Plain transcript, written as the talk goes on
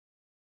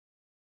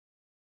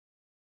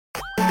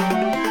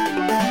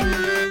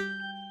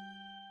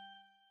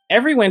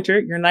Every winter,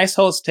 your nice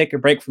hosts take a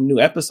break from new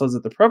episodes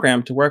of the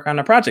program to work on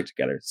a project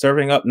together,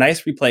 serving up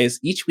nice replays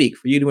each week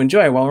for you to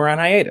enjoy while we're on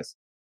hiatus.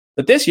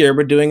 But this year,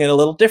 we're doing it a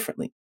little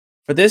differently.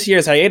 For this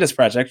year's hiatus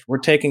project, we're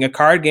taking a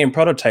card game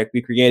prototype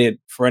we created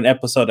for an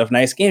episode of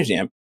Nice Games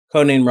Jam,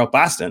 codenamed Rope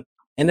Boston,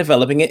 and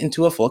developing it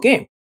into a full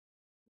game.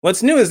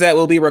 What's new is that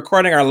we'll be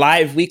recording our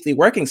live weekly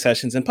working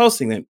sessions and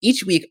posting them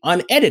each week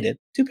unedited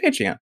to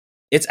Patreon.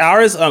 It's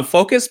hours of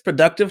focused,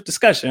 productive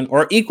discussion,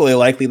 or equally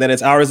likely that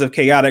it's hours of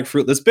chaotic,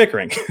 fruitless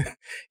bickering.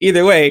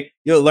 Either way,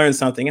 you'll learn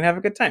something and have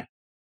a good time.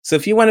 So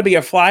if you want to be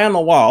a fly on the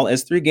wall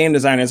as three game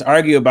designers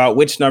argue about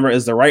which number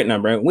is the right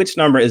number and which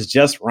number is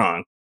just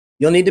wrong,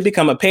 you'll need to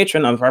become a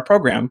patron of our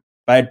program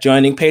by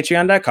joining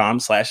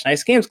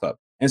patreon.com/nicegamesclub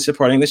and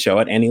supporting the show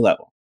at any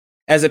level.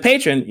 As a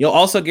patron, you'll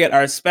also get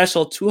our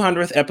special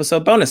 200th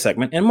episode bonus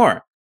segment and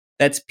more.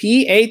 That's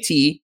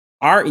Patreon,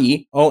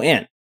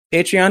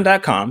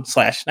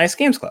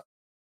 patreon.com/nicegamesclub.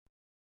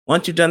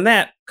 Once you've done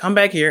that, come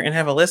back here and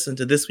have a listen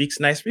to this week's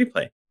Nice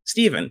Replay.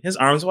 Steven, His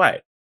Arms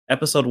Wide,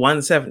 episode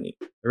 170,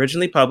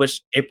 originally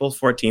published April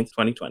 14th,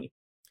 2020.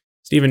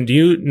 Steven, do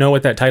you know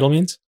what that title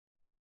means?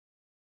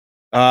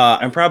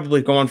 I'm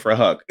probably going for a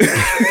hug.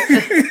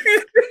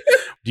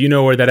 Do you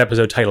know where that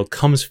episode title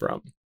comes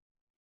from?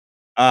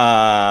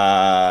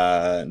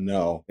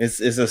 No. It's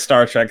a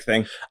Star Trek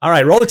thing. All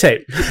right, roll the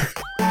tape. Is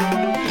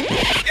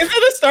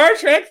it a Star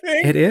Trek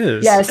thing? It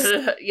is. Yes.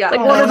 Yeah.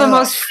 Like one of the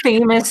most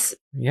famous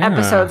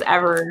episodes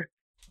ever.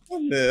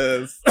 It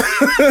is.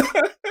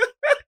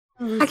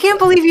 I can't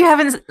believe you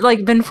haven't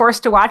been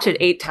forced to watch it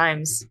 8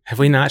 times. Have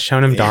we not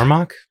shown him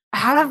Darmok?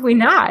 How have we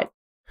not?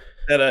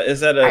 Is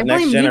that a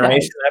Next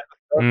Generation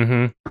episode?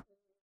 Mm-hmm.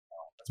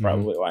 That's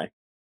probably why.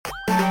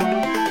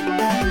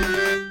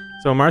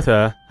 So,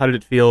 Martha, how did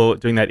it feel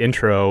doing that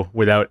intro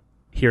without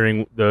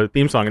hearing the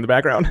theme song in the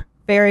background?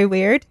 Very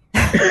weird.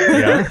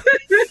 Yeah.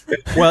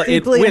 Well,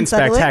 it went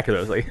unsettling.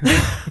 spectacularly.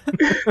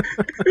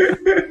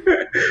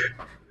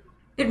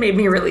 It made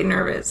me really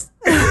nervous.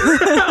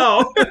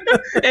 Oh,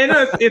 and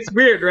it's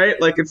weird, right?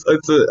 Like it's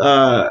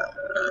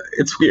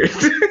weird.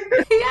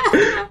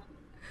 Yeah.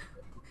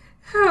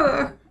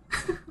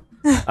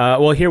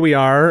 Well, here we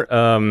are,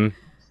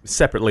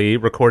 separately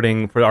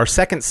recording for our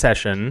second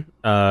session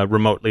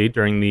remotely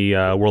during the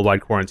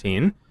worldwide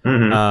quarantine.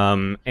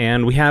 Mm-hmm.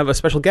 And we have a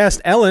special guest.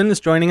 Ellen is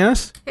joining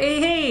us.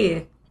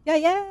 Hey.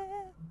 Yeah.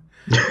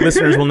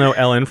 Listeners will know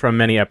Ellen from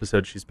many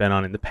episodes she's been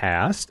on in the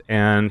past,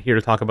 and here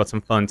to talk about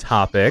some fun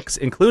topics,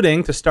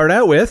 including, to start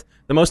out with,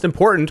 the most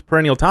important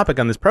perennial topic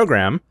on this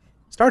program,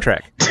 Star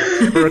Trek.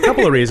 For a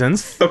couple of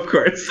reasons. Of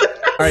course.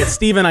 All right,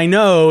 Steven, I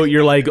know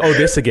you're like, oh,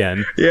 this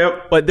again.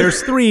 Yep. But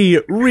there's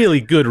 3 really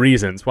good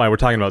reasons why we're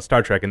talking about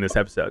Star Trek in this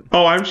episode.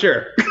 Oh, I'm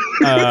sure.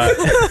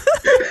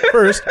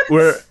 First,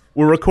 we're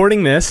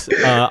recording this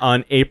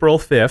on April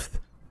 5th,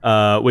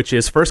 which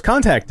is First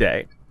Contact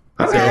Day.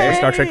 Okay. So for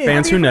Star Trek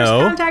fans who Happy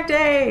know, First Contact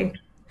Day.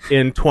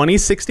 in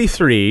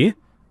 2063,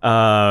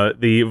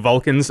 the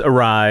Vulcans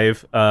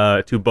arrive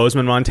to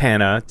Bozeman,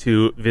 Montana,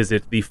 to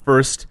visit the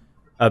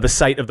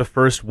site of the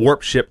first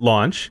warp ship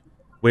launch,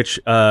 which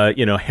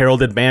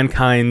heralded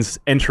mankind's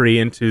entry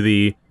into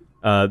the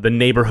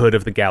neighborhood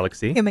of the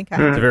galaxy.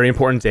 Humankind. It's a very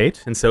important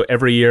date, and so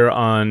every year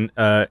on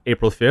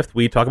April 5th,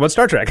 we talk about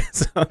Star Trek.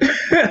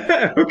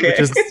 Okay. Which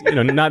is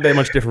not that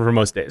much different from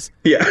most days.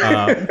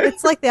 Yeah.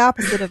 It's like the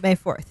opposite of May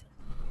 4th.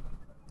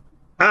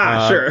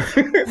 Sure.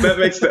 That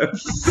makes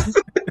sense.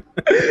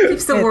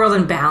 Keeps the world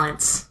in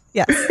balance.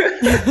 Yes.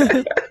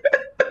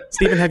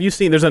 Stephen, have you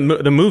seen? There's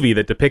the movie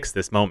that depicts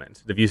this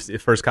moment.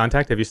 First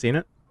Contact? Have you seen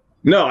it?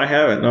 No, I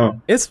haven't.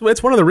 No. It's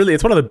one of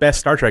the best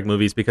Star Trek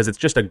movies because it's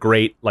just a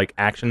great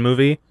action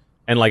movie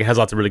and it has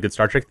lots of really good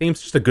Star Trek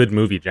themes. Just a good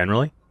movie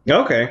generally.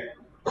 Okay.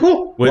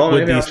 Cool.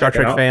 Would the Star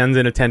Trek fans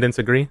in attendance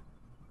agree?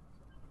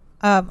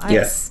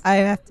 Yes. I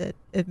have to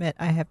admit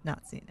I have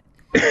not seen it.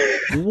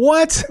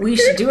 What? We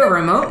should do a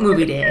remote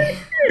movie day.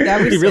 Yeah,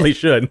 we really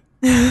should.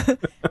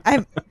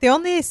 I'm the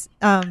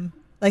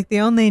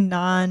only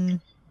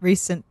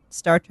non-recent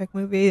Star Trek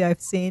movie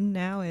I've seen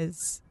now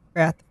is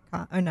Wrath of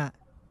Khan, or not?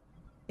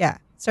 Yeah,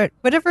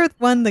 whatever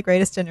one The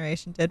Greatest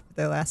Generation did for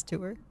their last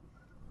tour.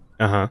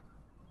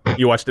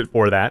 You watched it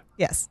for that?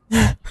 Yes,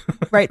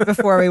 right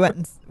before we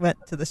went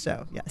to the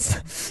show.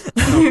 Yes.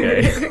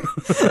 Okay.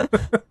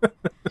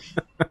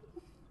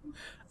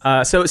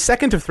 So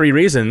second of 3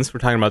 reasons we're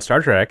talking about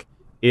Star Trek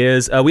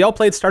is we all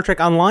played Star Trek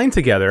Online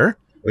together.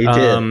 We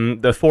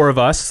did. The 4 of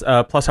us,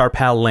 plus our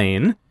pal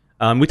Lane.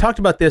 We talked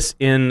about this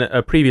in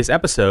a previous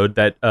episode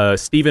that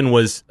Steven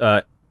was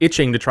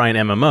itching to try an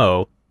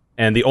MMO,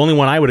 and the only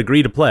one I would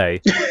agree to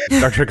play is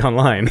Star Trek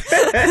Online.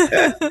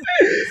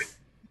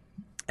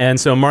 And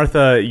so,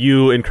 Martha,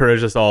 you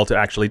encouraged us all to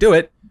actually do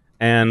it,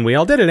 and we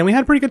all did it, and we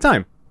had a pretty good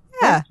time.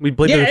 Yeah. We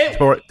played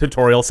the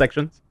tutorial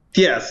sections.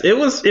 Yes, it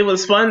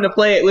was fun to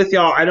play it with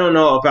y'all. I don't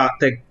know about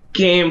the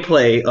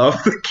gameplay of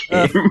the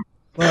game.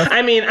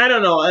 I mean, I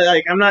don't know.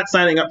 I'm not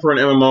signing up for an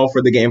MMO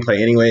for the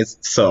gameplay anyways,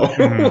 so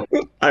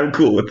I'm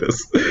cool with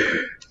this.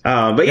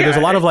 But yeah, there's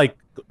a lot of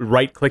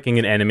right-clicking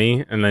an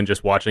enemy and then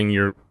just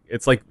watching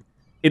it's like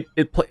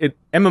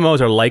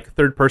MMOs are like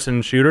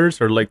third-person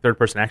shooters or like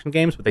third-person action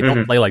games, but they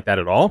don't play like that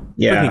at all.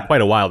 Yeah. It took me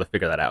quite a while to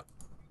figure that out.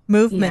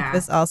 Movement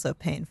was also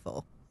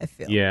painful, I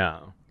feel. Yeah.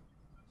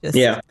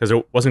 Because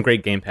there wasn't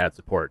great gamepad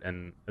support,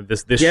 and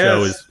this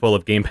show is full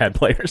of gamepad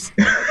players.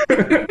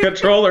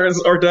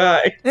 Controllers or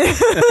die.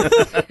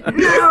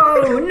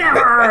 No,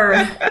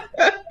 never.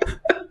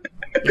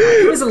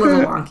 It was a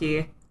little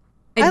wonky.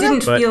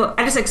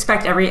 I just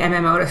expect every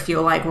MMO to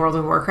feel like World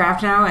of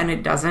Warcraft now, and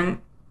it doesn't,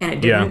 and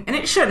it didn't, and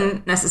it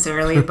shouldn't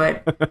necessarily,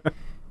 but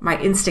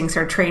my instincts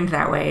are trained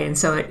that way, and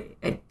so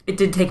it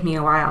did take me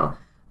a while,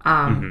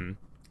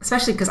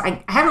 especially because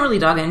I haven't really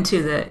dug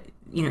into the,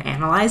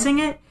 analyzing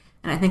it,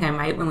 and I think I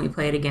might when we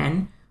play it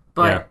again,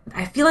 but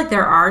I feel like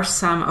there are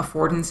some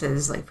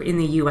affordances, like in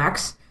the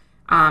UX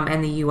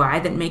and the UI,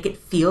 that make it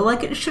feel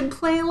like it should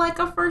play like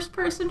a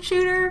first-person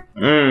shooter.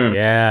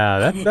 Yeah,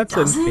 that's an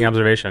interesting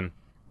observation.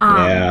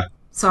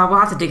 So I will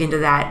have to dig into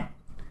that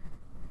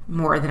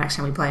more the next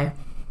time we play.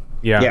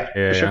 Yeah.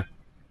 Sure.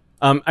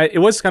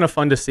 It was kind of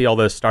fun to see all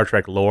the Star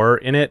Trek lore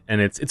in it, and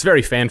it's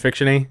very fan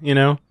fiction-y,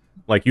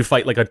 Like you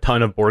fight like a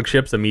ton of Borg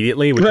ships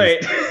immediately, which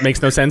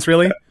makes no sense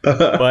really.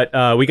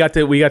 But we got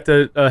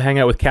to hang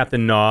out with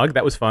Captain Nog.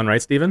 That was fun,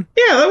 right, Steven?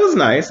 Yeah, that was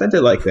nice. I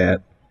did like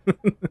that.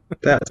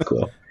 That was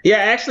cool. Yeah,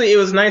 actually, it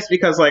was nice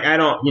because like I'm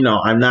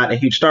not a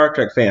huge Star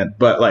Trek fan,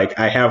 but like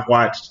I have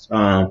watched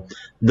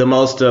the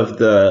most of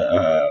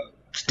the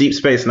Deep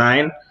Space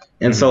Nine.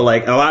 And so,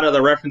 like, a lot of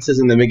the references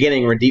in the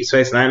beginning were Deep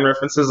Space Nine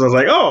references. I was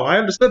like, oh, I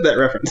understood that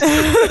reference.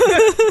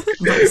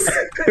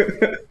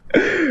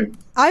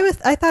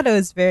 I thought it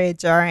was very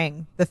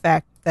jarring, the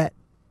fact that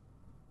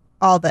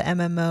all the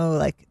MMO,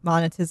 like,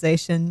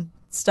 monetization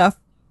stuff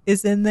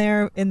is in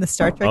there in the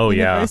Star Trek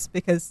universe.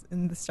 Because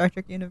in the Star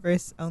Trek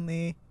universe,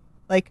 only,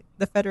 like,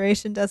 the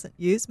Federation doesn't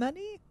use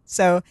money.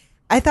 So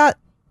I thought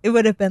it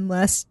would have been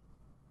less,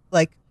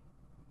 like,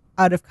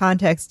 out of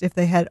context if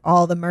they had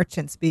all the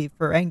merchants be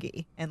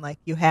Ferengi and like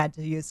you had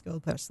to use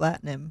Gold Plus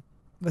Platinum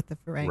with the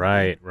Ferengi.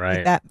 Right.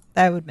 Like,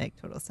 that would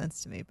make total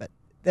sense to me, but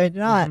they're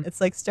not.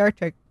 It's like Star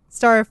Trek,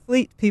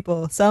 Starfleet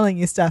people selling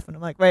you stuff, and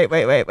I'm like, wait,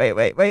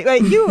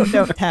 you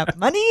don't have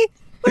money?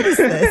 What is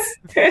this?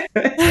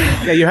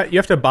 Yeah, you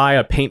have to buy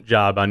a paint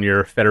job on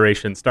your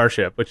Federation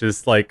starship, which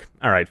is like,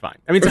 all right, fine.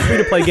 I mean, it's a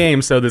free-to-play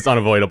game, so that's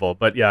unavoidable,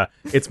 but yeah,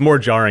 it's more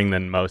jarring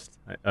than most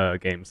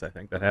games, I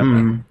think, that have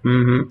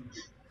that.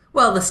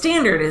 Well, the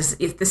standard is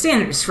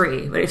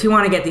free, but if you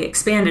want to get the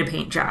expanded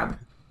paint job,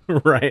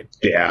 right?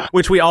 Yeah,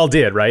 which we all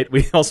did, right?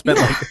 We all spent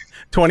like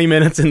 20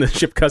 minutes in the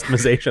ship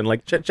customization,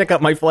 like check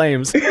out my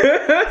flames. Good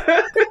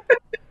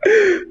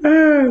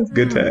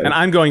time. And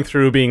I'm going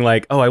through being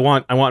like, oh, I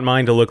want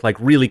mine to look like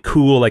really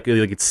cool, like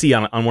you could see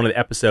on one of the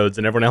episodes,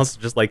 and everyone else is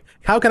just like,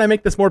 how can I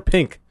make this more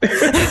pink?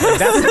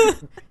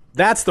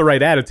 That's the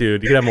right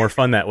attitude. You can have more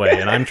fun that way.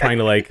 And I'm trying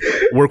to like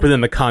work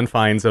within the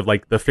confines of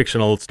like the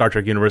fictional Star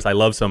Trek universe I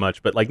love so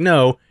much. But like,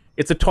 no,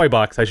 it's a toy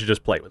box. I should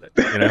just play with it.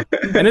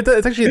 And it's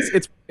actually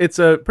it's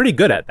pretty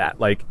good at that.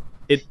 Like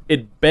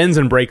it bends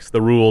and breaks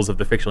the rules of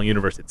the fictional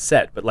universe it's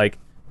set, but like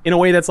in a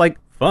way that's like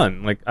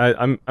fun. Like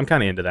I'm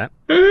kind of into that.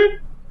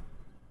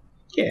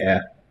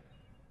 Yeah.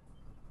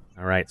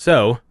 All right.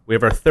 So we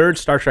have our third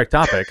Star Trek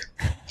topic.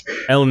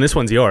 Ellen, this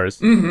one's yours.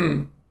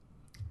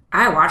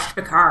 I watched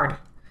Picard.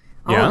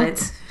 All of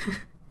it.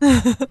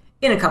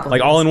 In a couple like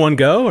days. all in one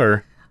go,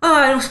 or?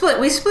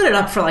 We split it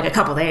up for like a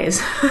couple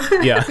days.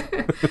 Yeah.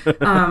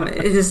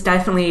 It is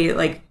definitely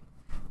like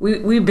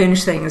we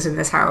binge things in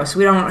this house.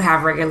 We don't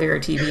have regular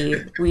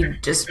TV. We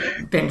just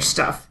binge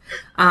stuff.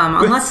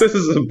 Unless this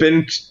is a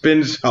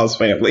binge house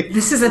family.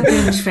 This is a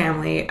binge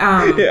family.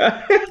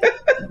 Yeah.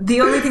 The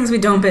only things we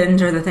don't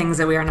binge are the things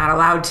that we are not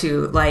allowed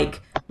to,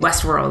 like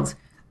Westworld.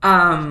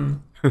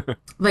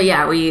 But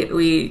yeah,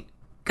 we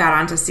got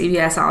onto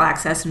CBS All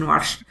Access and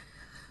watched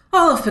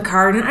all of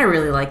Picard, and I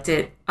really liked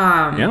it.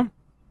 I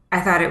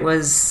thought it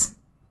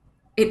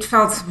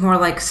felt more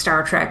like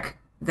Star Trek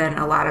than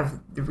a lot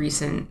of the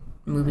recent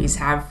movies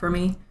have for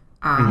me.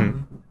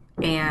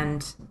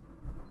 And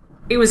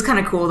it was kind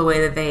of cool the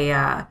way that they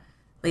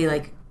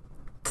like,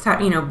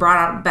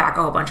 brought back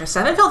a whole bunch of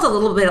stuff. It felt a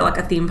little bit like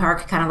a theme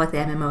park, kind of like the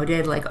MMO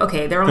did. Like,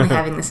 okay, they're only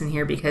having this in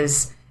here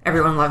because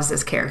everyone loves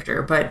this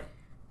character, but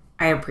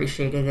I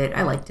appreciated it.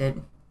 I liked it.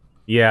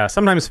 Yeah,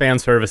 sometimes fan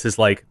service is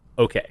like,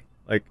 okay,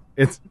 like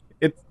it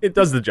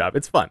does the job.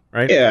 It's fun,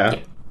 right? Yeah.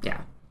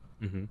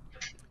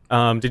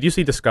 Did you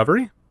see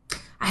Discovery?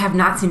 I have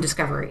not seen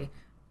Discovery.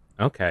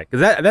 Okay,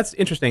 because that's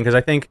interesting, because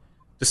I think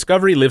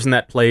Discovery lives in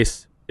that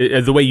place,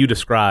 the way you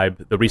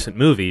describe the recent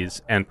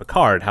movies and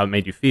Picard, how it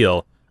made you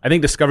feel. I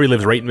think Discovery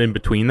lives right in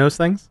between those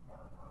things.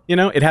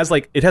 It has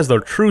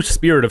the true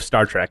spirit of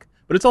Star Trek,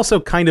 but it's also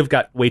kind of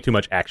got way too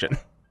much action.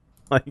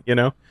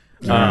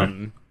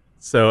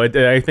 So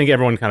I think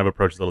everyone kind of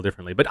approaches it a little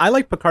differently. But I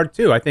like Picard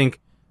too. I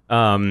think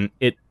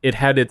it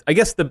had its, I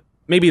guess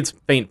maybe it's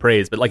faint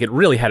praise, but like it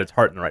really had its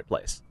heart in the right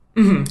place.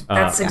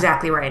 That's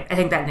exactly right. I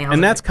think that nails it.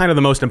 And that's kind of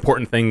the most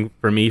important thing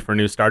for me for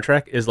new Star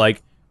Trek is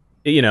like,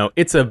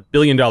 it's a $1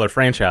 billion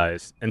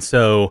franchise. And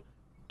so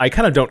I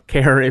kind of don't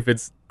care if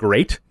it's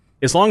great.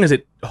 as long as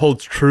it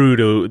holds true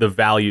to the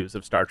values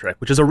of Star Trek,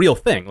 which is a real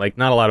thing. Like,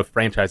 not a lot of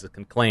franchises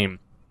can claim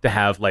to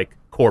have like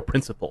core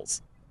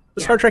principles,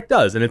 but Star Trek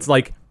does, and it's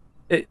like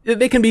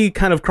they can be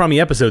kind of crummy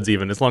episodes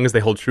even, as long as they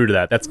hold true to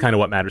that. That's kind of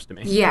what matters to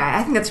me. Yeah,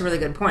 I think that's a really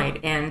good point.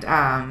 And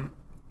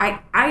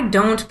I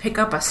don't pick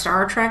up a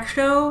Star Trek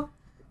show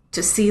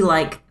to see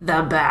like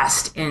the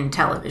best in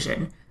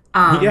television.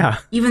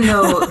 Even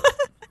though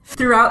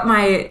throughout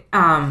my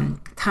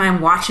time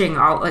watching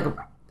all like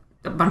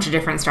a bunch of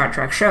different Star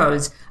Trek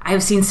shows, I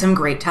have seen some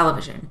great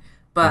television,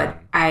 but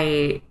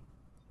I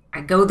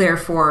go there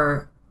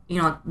for, you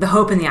know, the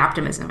hope and the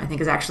optimism. I think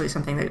is actually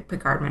something that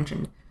Picard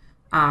mentioned.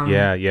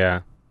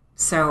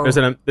 So there's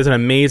an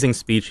amazing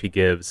speech he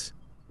gives,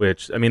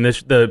 which, I mean,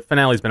 the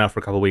finale's been out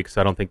for a couple of weeks,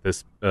 so I don't think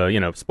this,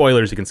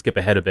 spoilers, you can skip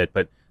ahead a bit,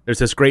 but there's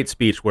this great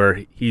speech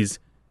where he's,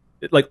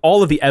 like,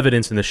 all of the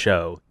evidence in the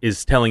show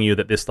is telling you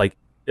that this, like,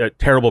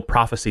 terrible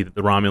prophecy that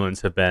the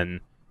Romulans have been,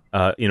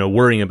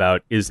 worrying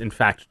about is, in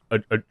fact,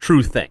 a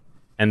true thing.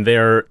 And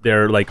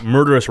their like,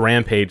 murderous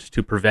rampage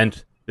to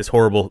prevent this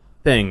horrible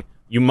thing,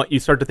 you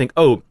start to think,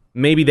 oh,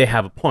 maybe they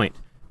have a point.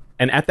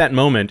 And at that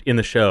moment in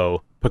the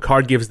show,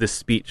 Picard gives this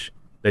speech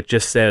that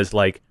just says,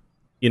 like,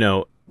 you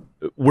know,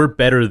 we're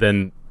better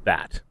than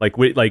that. Like,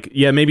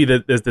 maybe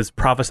there's this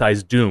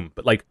prophesized doom,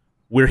 but, like,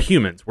 we're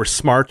humans. We're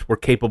smart. We're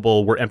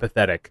capable. We're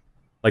empathetic.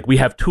 Like, we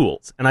have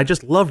tools. And I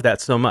just love that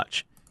so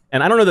much.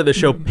 And I don't know that the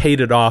show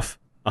paid it off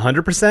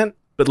 100%,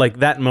 but, like,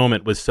 that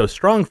moment was so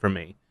strong for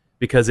me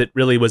because it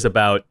really was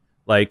about,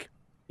 like,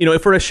 you know,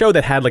 for a show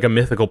that had, like, a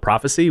mythical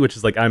prophecy, which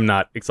is, like, I'm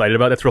not excited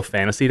about. That's real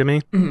fantasy to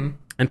me. Mm-hmm.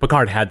 And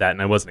Picard had that,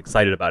 and I wasn't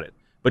excited about it.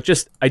 But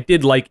just, I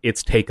did like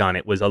its take on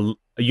it. Was a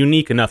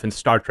unique enough and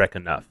Star Trek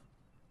enough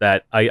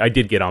that I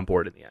did get on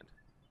board in the end.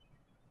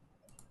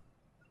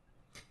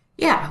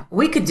 Yeah,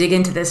 we could dig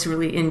into this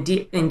really in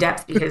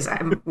depth because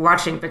I'm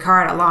watching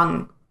Picard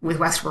along with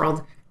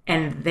Westworld,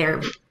 and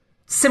they're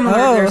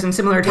similar. There's some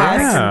similar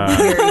topics and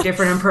very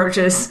different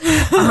approaches.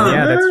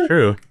 Yeah, that's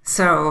true.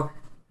 So,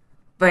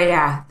 but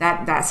yeah,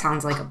 that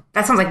sounds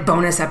like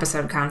bonus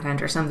episode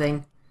content or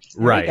something.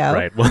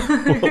 Right.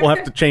 We'll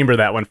have to chamber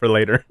that one for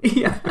later.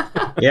 Yeah.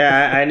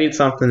 Yeah, I need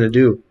something to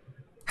do.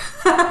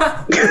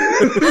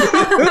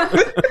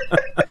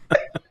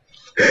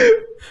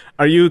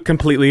 Are you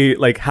completely,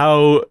 like,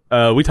 how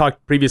we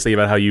talked previously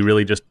about how you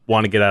really just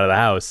want to get out of the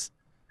house,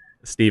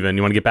 Steven?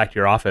 You want to get back to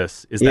your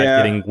office. Is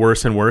that getting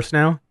worse and worse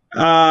now?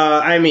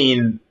 I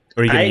mean,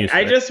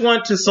 I just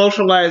want to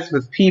socialize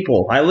with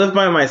people. I live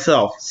by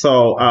myself,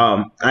 so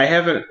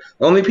the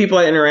only people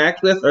I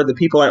interact with are the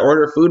people I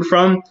order food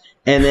from,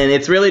 and then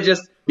it's really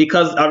just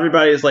because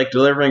everybody's like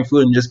delivering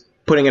food and just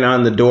putting it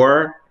on the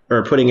door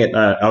or putting it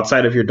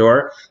outside of your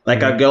door.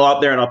 Like, I'll go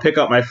out there and I'll pick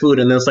up my food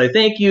and they'll say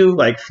thank you,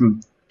 like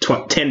from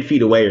 10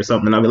 feet away or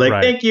something. I'll be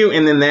like, thank you,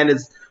 and then that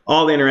is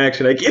all the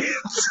interaction I get.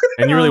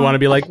 And you really want to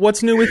be like,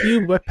 what's new with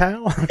you,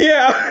 pal?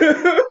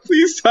 Yeah,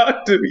 please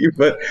talk to me,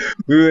 but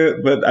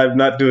I'm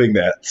not doing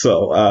that.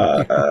 So,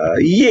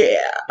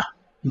 yeah,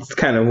 it's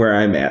kind of where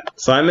I'm at.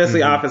 So I miss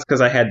the office because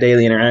I had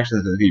daily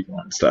interactions with people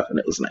and stuff, and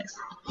it was nice.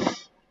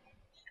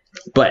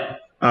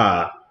 But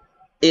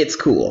it's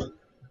cool.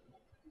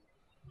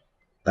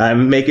 I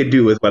make it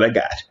do with what I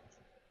got.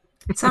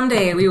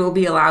 Someday we will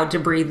be allowed to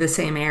breathe the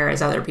same air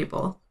as other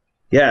people.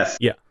 Yes.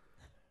 Yeah.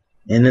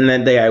 And then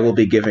that day I will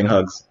be giving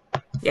hugs.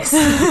 Yes.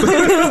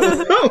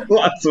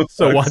 Lots of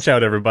so hugs. Watch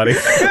out, everybody.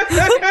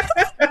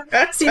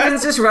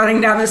 Steven's just running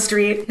down the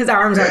street, his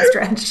arms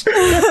outstretched.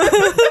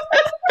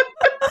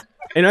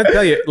 And I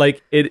tell you,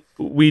 like,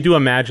 we do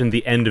imagine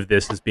the end of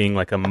this as being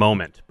like a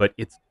moment, but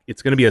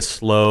it's going to be a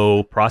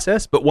slow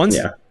process. But once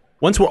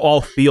we all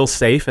feel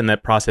safe and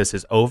that process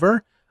is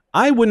over,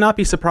 I would not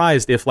be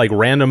surprised if, like,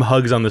 random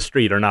hugs on the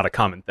street are not a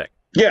common thing.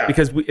 Yeah,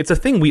 because it's a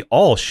thing we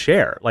all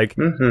share. Like,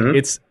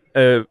 it's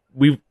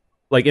we've,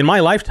 like, in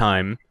my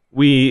lifetime,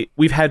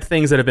 we've had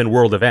things that have been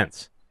world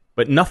events,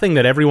 but nothing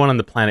that everyone on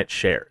the planet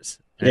shares.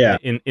 Yeah,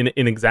 in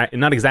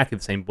not exactly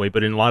the same way,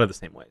 but in a lot of the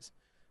same ways.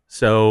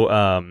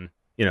 So,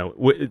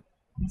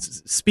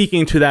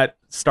 speaking to that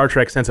Star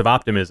Trek sense of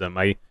optimism,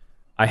 I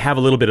have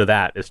a little bit of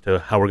that as to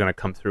how we're going to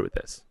come through with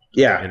this.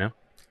 Yeah, you know,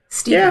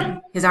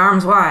 Steven, his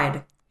arms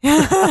wide.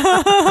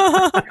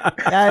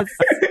 Yes.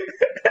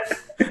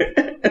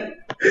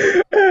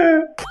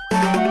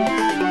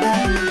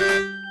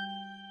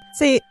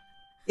 See,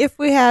 if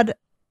we had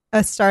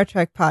a Star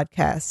Trek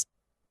podcast,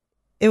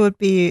 it would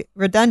be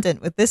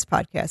redundant with this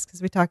podcast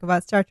because we talk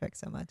about Star Trek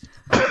so much.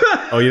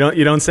 Oh,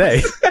 you don't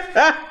say.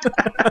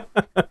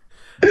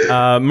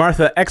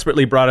 Martha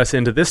expertly brought us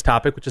into this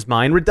topic, which is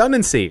mine: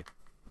 redundancy.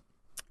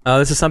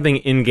 This is something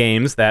in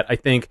games that I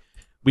think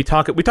we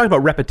talk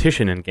about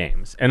repetition in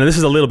games, and this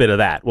is a little bit of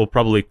that. We'll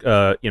probably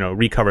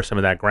recover some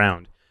of that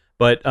ground,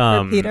 but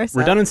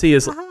redundancy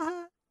is.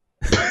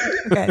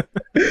 Okay,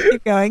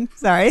 keep going.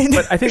 Sorry,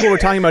 but I think what we're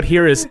talking about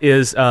here is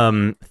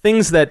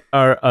things that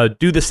are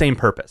do the same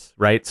purpose,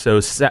 right?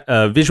 So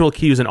visual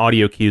cues and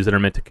audio cues that are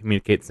meant to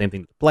communicate the same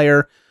thing to the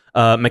player.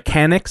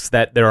 Mechanics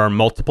that there are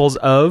multiples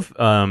of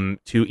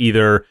to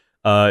either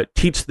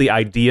teach the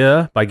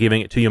idea by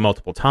giving it to you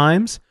multiple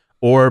times,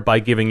 or by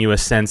giving you a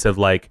sense of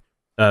like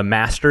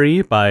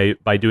mastery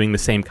by doing the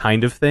same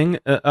kind of thing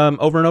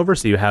over and over.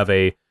 So you have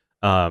a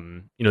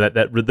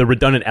that the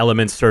redundant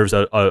element serves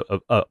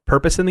a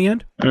purpose in the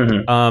end.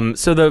 Mm-hmm.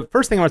 So the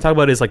first thing I want to talk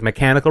about is like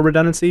mechanical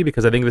redundancy,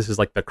 because I think this is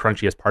like the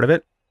crunchiest part of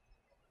it.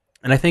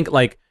 And I think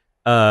like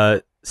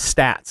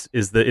stats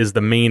is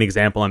the main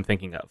example I'm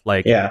thinking of,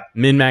 like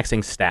min-maxing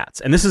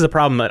stats. And this is a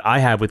problem that I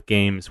have with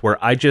games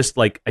where I just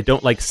like, I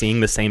don't like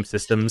seeing the same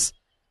systems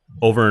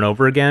over and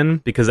over again,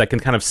 because I can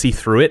kind of see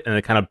through it and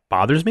it kind of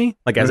bothers me.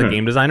 Like as a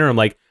game designer, I'm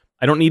like,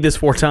 I don't need this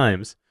 4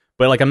 times.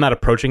 But like, I'm not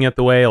approaching it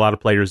the way a lot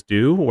of players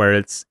do, where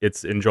it's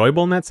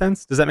enjoyable in that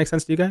sense. Does that make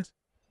sense to you guys?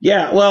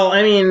 Yeah, well,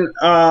 I mean,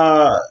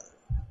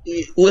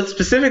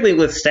 specifically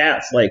with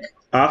stats, like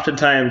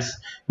oftentimes,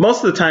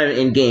 most of the time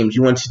in games,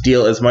 you want to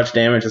deal as much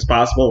damage as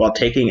possible while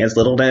taking as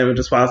little damage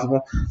as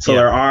possible. So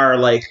there are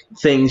like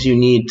things you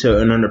need to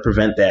in order to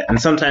prevent that,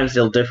 and sometimes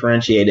they'll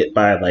differentiate it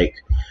by like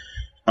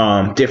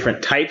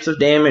different types of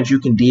damage you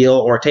can deal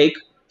or take.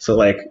 So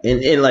like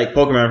in like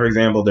Pokemon, for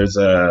example, there's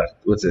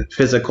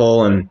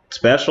physical and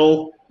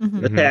special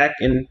attack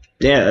and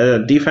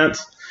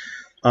defense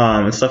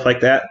and stuff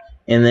like that.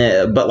 And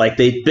then, but like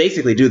they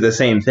basically do the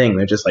same thing.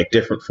 They're just like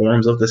different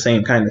forms of the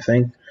same kind of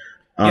thing.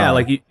 Yeah,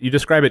 like you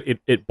describe it.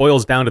 It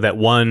boils down to that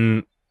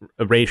one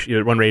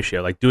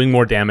ratio, like doing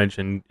more damage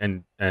and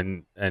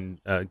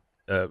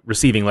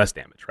receiving less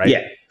damage, right?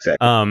 Yeah,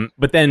 exactly.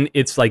 But then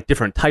it's like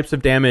different types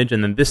of damage,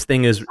 and then this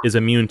thing is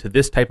immune to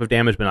this type of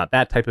damage, but not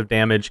that type of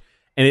damage.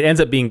 And it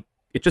ends up being,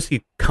 it just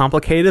gets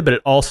complicated, but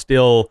it all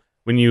still,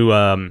 when you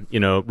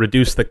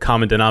reduce the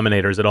common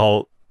denominators, it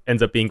all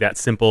ends up being that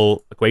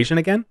simple equation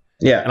again.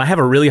 Yeah. And I have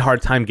a really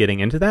hard time getting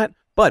into that.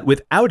 But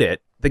without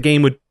it, the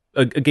game would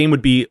a game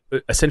would be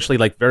essentially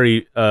like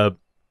very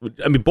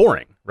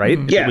boring, right?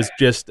 Yeah. It was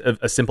just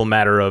a simple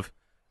matter of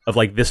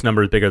like, this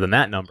number is bigger than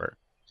that number.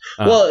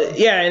 Well,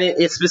 yeah, and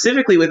it's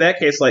specifically with that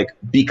case, like,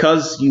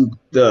 because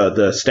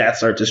the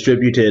stats are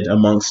distributed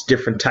amongst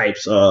different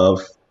types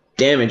of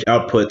damage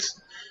outputs,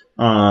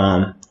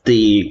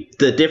 the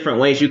different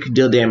ways you can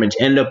deal damage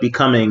end up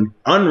becoming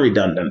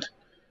unredundant,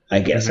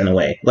 I guess, in a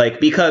way. Like,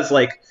 because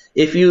like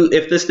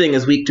if this thing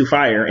is weak to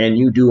fire and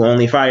you do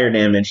only fire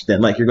damage, then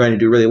like you're going to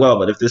do really well.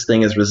 But if this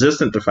thing is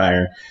resistant to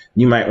fire,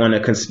 you might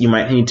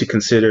need to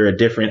consider a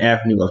different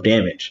avenue of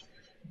damage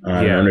in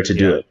order to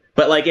do it.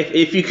 But like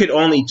if you could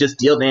only just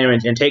deal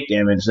damage and take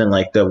damage, then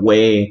like the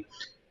way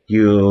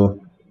the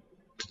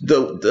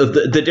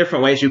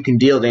different ways you can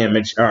deal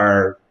damage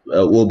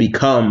will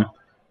become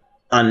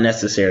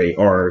unnecessary,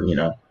 or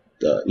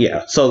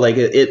so like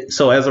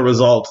so as a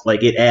result,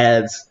 like it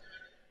adds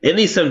at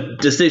least some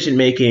decision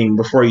making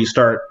before you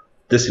start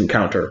this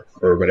encounter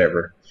or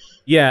whatever.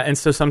 Yeah, and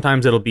so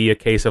sometimes it'll be a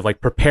case of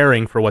like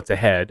preparing for what's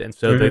ahead, and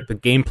so the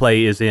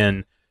gameplay is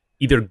in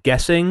either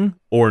guessing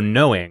or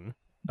knowing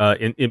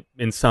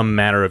in some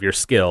manner of your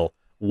skill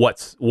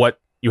what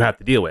you have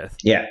to deal with.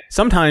 Yeah.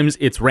 Sometimes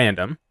it's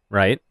random,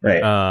 right?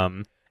 Right.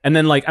 And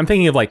then like I'm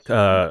thinking of like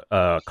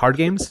card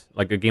games,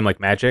 like a game like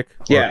Magic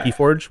or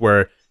Keyforge,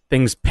 where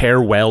things pair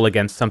well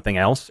against something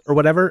else or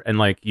whatever, and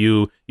like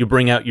you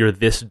bring out your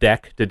this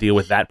deck to deal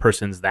with that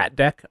person's that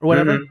deck or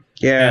whatever.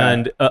 Yeah.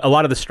 And a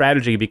lot of the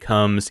strategy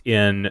becomes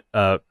in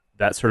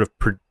that sort of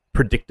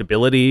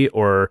predictability,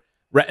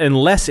 and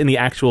less in the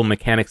actual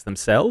mechanics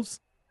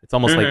themselves. It's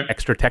almost like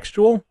extra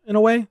textual in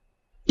a way.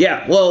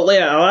 Yeah. Well,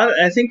 yeah.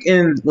 I think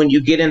when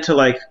you get into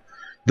like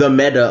the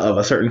meta of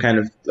a certain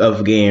kind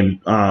of game,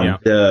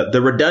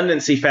 the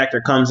redundancy factor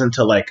comes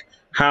into like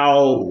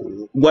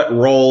what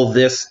role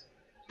this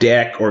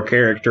deck or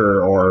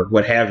character or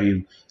what have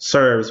you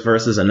serves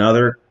versus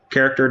another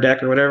character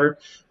deck or whatever.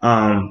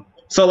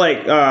 So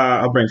like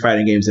I'll bring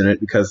fighting games in it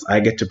because I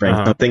get to bring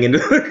something into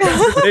the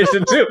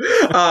conversation too.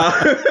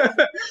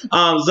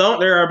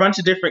 There are a bunch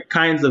of different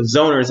kinds of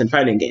zoners in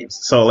fighting games.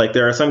 So like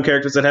there are some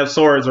characters that have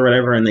swords or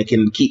whatever and they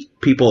can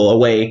keep people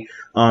away.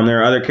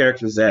 There are other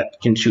characters that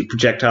can shoot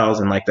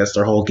projectiles and like that's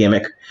their whole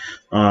gimmick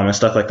and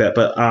stuff like that.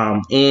 But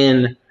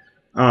in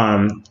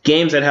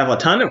games that have a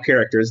ton of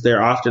characters,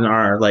 there often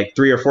are like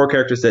 3 or 4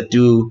 characters that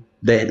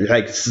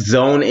like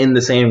zone in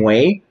the same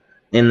way,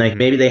 and like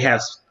maybe they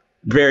have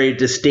very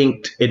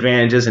distinct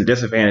advantages and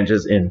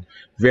disadvantages in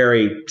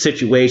very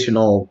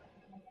situational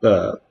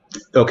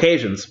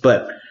occasions,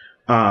 but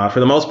for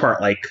the most part,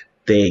 like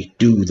they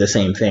do the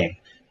same thing.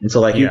 And so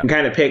like you can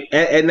kind of pick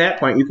at that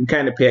point, you can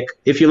kind of pick,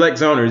 if you like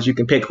zoners, you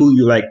can pick who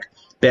you like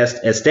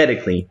best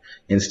aesthetically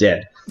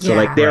instead. So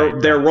like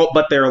their role,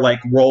 but their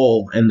like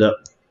role and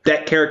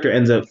that character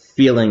ends up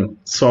feeling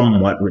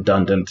somewhat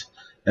redundant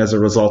as a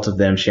result of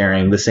them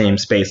sharing the same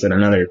space that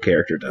another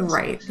character does.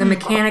 Right. The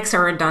mechanics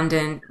are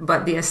redundant,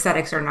 but the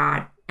aesthetics are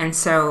not. And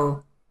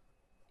so,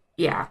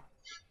 yeah.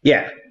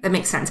 Yeah. That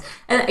makes sense.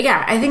 And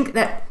yeah, I think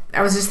that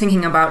I was just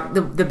thinking about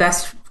the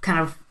best kind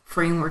of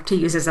framework to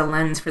use as a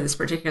lens for this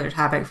particular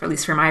topic, for at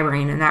least for my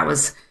brain. And that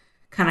was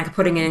kind of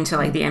putting it into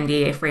like the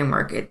MDA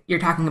framework. You're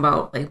talking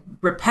about like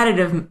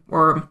repetitive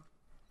or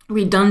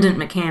redundant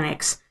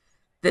mechanics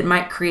that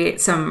might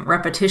create some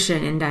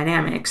repetition in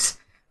dynamics,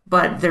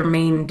 but their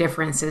main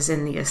difference is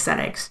in the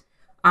aesthetics.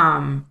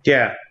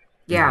 Yeah.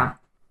 Yeah.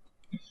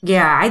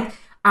 Yeah.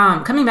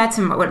 Coming back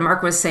to what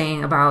Mark was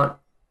saying about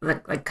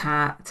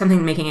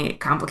something making it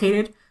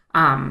complicated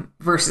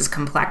versus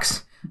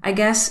complex, I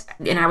guess.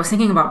 And I was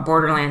thinking about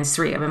Borderlands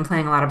 3. I've been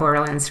playing a lot of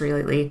Borderlands 3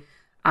 lately.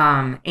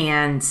 And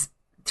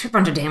there's a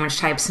bunch of damage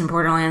types in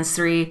Borderlands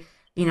 3.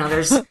 You know,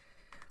 there's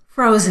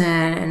frozen,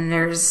 and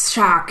there's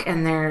shock,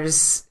 and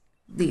there's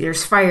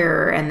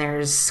fire, and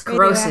there's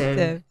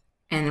corrosive,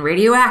 and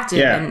radioactive,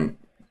 and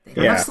they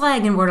don't have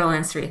slag in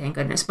Borderlands 3, thank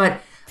goodness.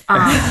 But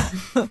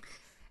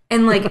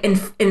and like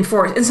in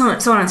force, and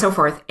so on and so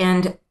forth.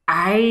 And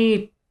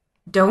I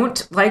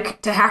don't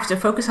like to have to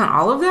focus on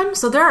all of them.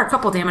 So there are a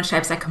couple damage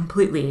types I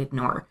completely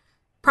ignore.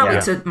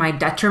 Probably to my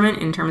detriment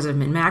in terms of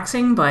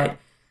min-maxing, but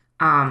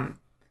I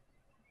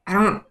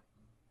don't.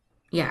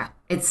 Yeah,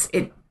 it's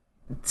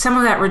some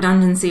of that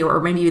redundancy, or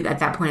maybe at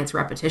that point it's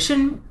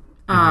repetition,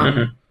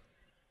 comes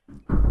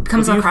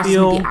across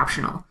to be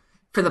optional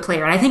for the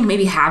player. And I think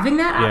maybe having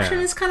that option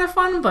is kind of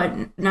fun, but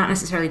not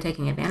necessarily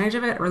taking advantage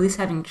of it, or at least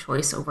having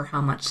choice over how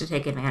much to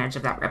take advantage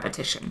of that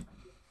repetition.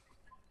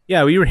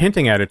 Yeah, well, you were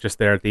hinting at it just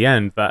there at the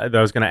end. That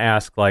I was going to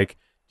ask, like,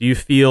 do you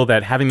feel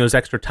that having those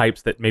extra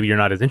types that maybe you're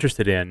not as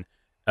interested in,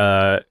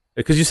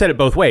 because you said it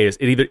both ways,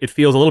 it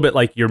feels a little bit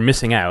like you're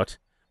missing out,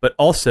 but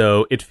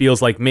also it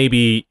feels like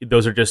maybe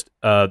those are just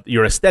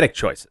your aesthetic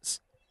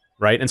choices,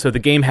 right? And so the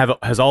game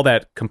has all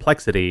that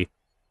complexity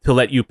to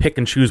let you pick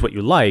and choose what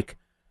you like,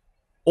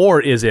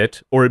 or is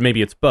it, or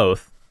maybe it's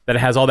both, that it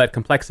has all that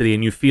complexity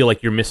and you feel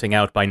like you're missing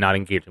out by not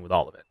engaging with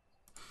all of it?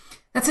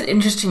 That's an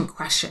interesting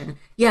question.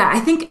 Yeah,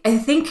 I think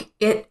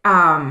it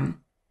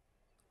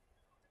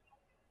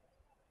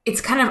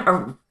it's kind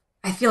of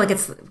I feel like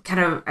it's kind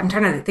of, I'm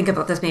trying to think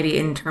about this maybe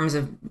in terms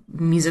of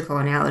musical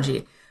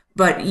analogy,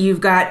 but you've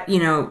got, you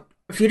know,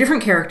 a few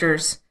different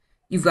characters,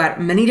 you've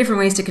got many different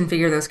ways to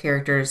configure those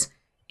characters,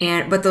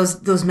 but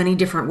those many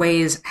different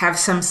ways have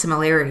some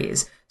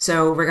similarities.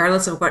 So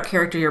regardless of what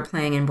character you're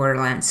playing in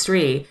Borderlands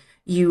 3,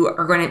 you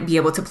are going to be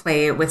able to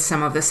play with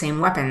some of the same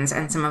weapons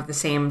and some of the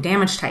same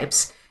damage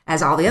types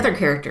as all the other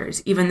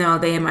characters, even though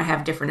they might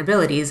have different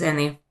abilities and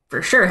they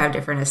for sure have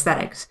different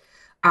aesthetics.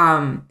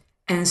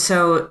 And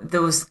so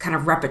those kind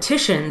of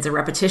repetitions, a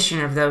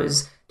repetition of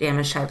those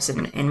damage types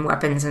and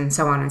weapons and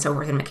so on and so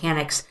forth and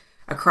mechanics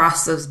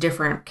across those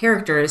different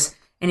characters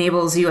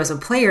enables you as a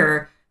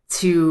player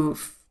to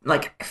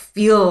like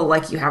feel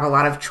like you have a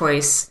lot of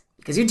choice,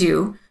 because you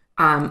do,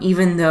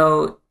 even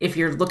though if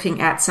you're looking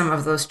at some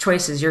of those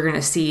choices, you're going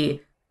to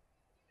see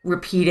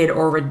repeated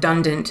or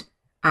redundant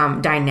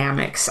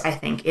dynamics, I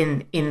think,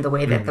 in the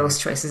way that those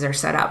choices are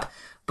set up.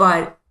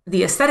 But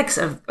the aesthetics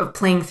of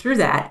playing through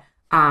that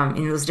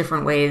in those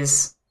different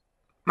ways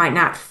might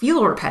not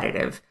feel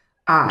repetitive.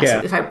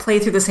 So if I play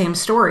through the same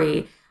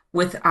story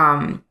with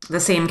the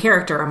same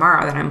character,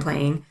 Amara, that I'm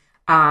playing,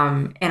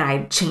 and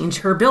I change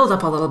her build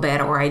up a little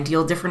bit, or I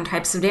deal different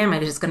types of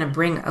damage, it's going to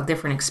bring a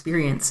different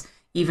experience,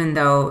 even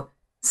though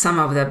some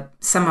of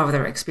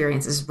their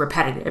experience is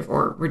repetitive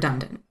or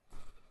redundant.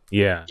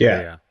 Yeah,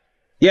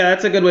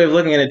 that's a good way of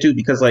looking at it too,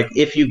 because like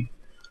if you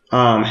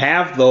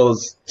have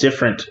those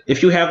different,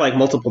 if you have like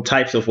multiple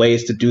types of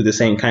ways to do the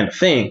same kind of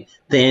thing,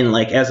 then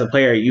like as a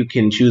player you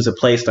can choose a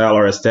play style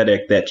or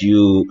aesthetic that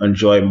you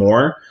enjoy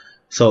more.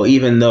 So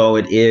even though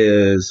it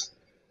is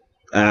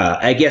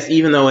I guess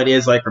even though it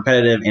is like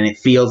repetitive and it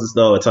feels as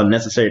though it's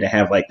unnecessary to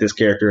have like this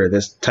character or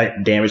this type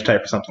damage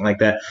type or something like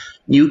that,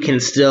 you can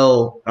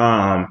still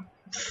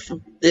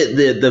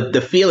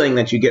the feeling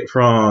that you get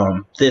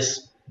from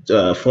this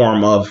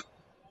form of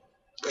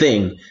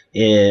thing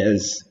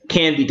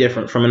can be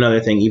different from another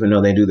thing, even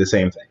though they do the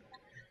same thing.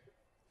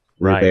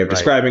 Right. Way of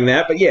describing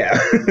that, but yeah.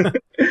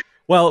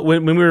 Well,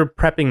 when we were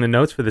prepping the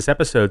notes for this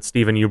episode,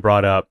 Stephen, you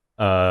brought up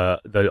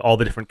all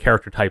the different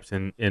character types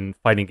in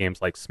fighting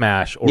games like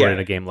Smash or in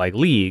a game like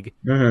League,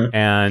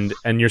 and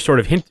you're sort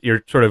of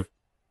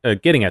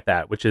getting at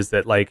that, which is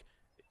that like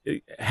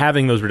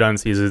having those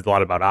redundancies is a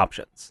lot about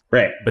options,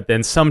 right? But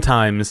then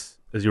sometimes,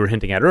 as you were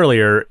hinting at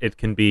earlier, it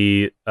can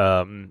be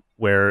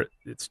where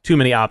it's too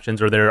many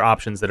options, or there are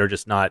options that are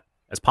just not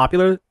as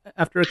popular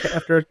after a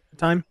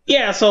time.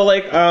 Yeah, so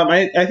like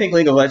I think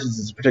League of Legends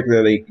is a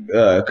particularly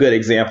good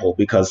example,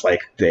 because like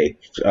they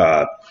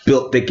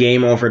built the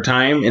game over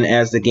time, and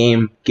as the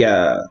game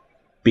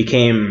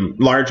became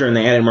larger and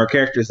they added more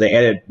characters, they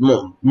added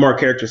more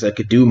characters that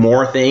could do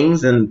more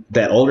things, and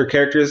that older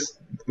characters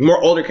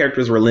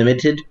were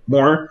limited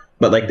more,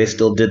 but like they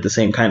still did the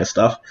same kind of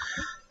stuff.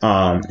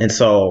 And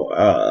so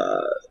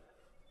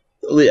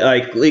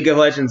like League of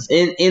Legends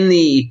in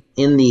the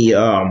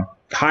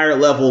higher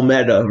level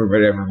meta or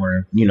whatever,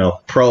 where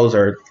pros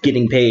are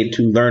getting paid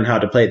to learn how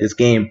to play this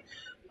game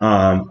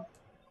and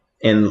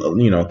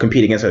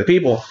compete against other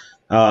people,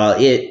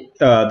 it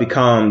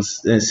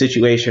becomes a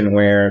situation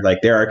where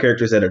like there are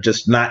characters that are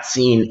just not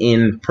seen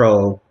in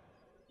pro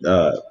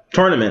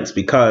tournaments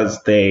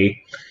because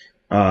they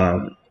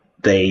do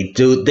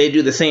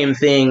the same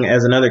thing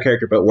as another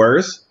character but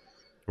worse.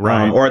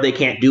 Right. or they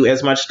can't do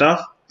as much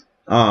stuff,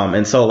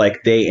 and so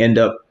like they end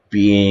up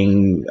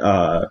being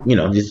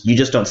you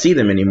just don't see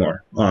them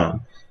anymore.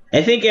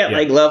 I think at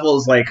like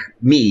levels like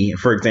me,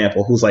 for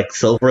example, who's like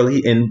silver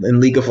in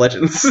League of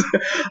Legends,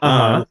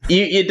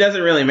 it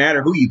doesn't really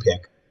matter who you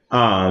pick.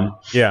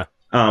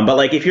 But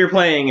like if you're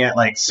playing at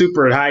like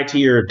super high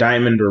tier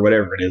diamond or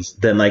whatever it is,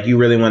 then like you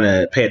really want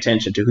to pay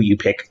attention to who you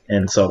pick,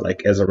 and so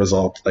like as a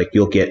result, like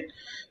you'll get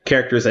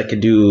characters that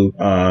can do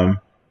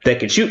that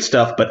can shoot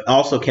stuff, but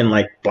also can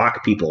like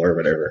block people or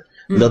whatever.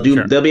 They'll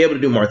be able to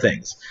do more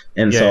things,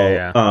 and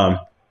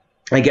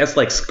I guess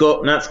like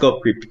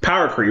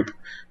power creep,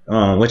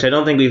 which I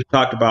don't think we've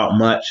talked about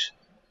much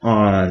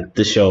on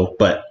the show,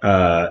 but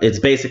it's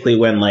basically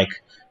when like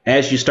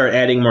as you start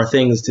adding more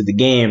things to the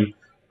game,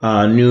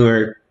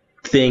 newer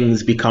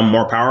things become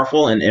more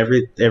powerful, and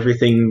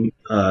everything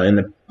in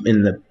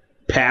the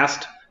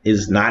past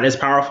is not as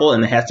powerful,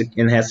 and it has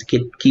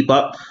to keep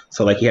up.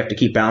 So like you have to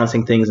keep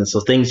balancing things, and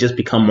so things just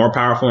become more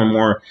powerful and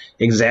more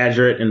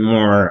exaggerate and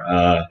more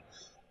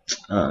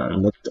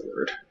what's the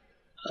word?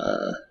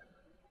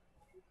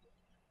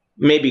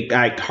 Maybe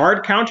like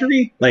hard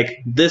countery.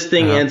 Like this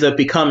thing ends up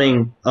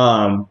becoming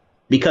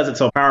because it's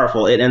so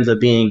powerful, it ends up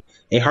being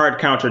a hard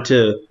counter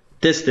to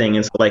this thing.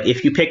 And so like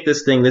if you pick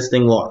this thing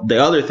the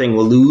other thing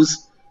will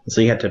lose. So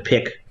you have to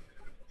pick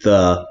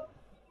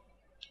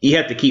you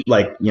have to keep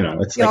like,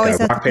 it's you like always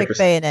a have rock, to pick paper,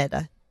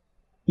 Bayonetta.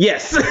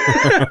 Yes.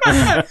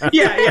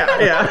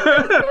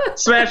 yeah.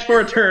 Smash for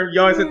a turn.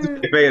 You always have to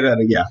pick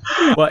Bayonetta. Yeah.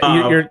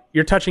 Well,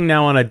 you're touching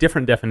now on a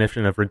different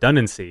definition of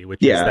redundancy,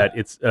 which is that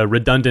it's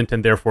redundant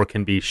and therefore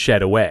can be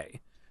shed away.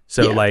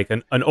 So like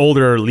an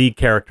older League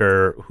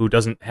character who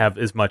doesn't have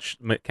as much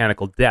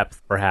mechanical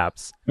depth,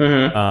 perhaps,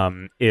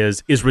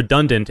 is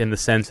redundant in the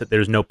sense that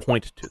there's no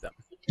point to them.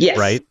 Yes.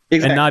 Right?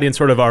 Exactly. And not in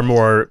sort of our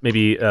more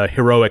maybe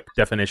heroic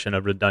definition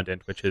of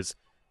redundant, which is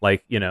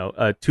like,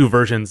 two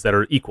versions that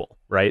are equal,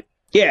 right?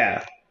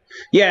 Yeah.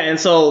 Yeah, and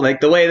so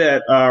like the way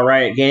that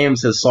Riot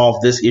Games has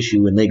solved this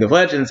issue in League of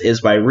Legends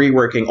is by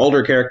reworking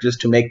older characters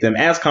to make them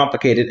as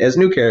complicated as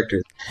new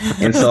characters.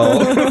 And so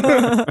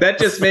that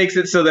just makes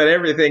it so that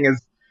everything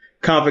is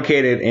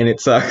complicated and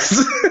it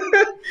sucks.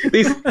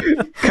 These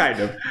kind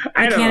of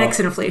mechanics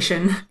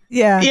inflation.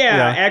 Yeah.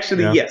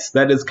 Actually, yes,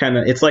 that is kind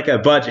of, it's like a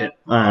budget,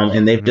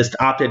 and they've just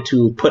opted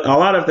to put a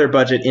lot of their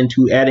budget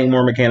into adding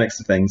more mechanics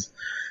to things.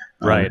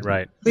 Right.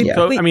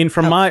 So, I mean,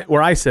 from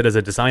where I sit as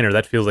a designer,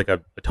 that feels like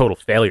a total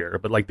failure.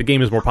 But like the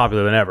game is more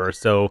popular than ever.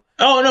 So.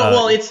 Oh no!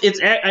 Well, it's.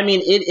 I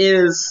mean, it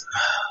is.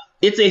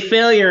 It's a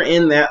failure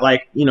in that,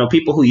 like,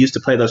 people who used to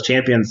play those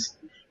champions,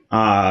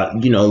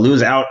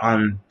 lose out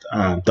on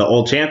the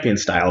old champion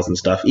styles and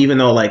stuff. Even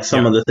though like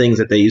some of the things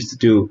that they used to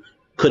do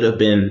could have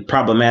been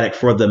problematic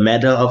for the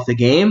meta of the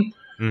game.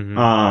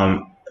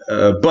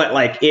 But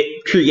like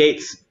it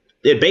creates.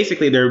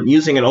 Basically, they're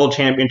using an old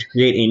champion to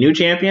create a new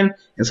champion,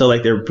 and so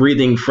like they're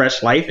breathing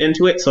fresh life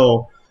into it.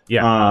 So,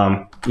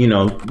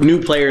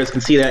 new players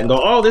can see that and go,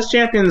 "Oh, this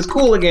champion is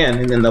cool again,"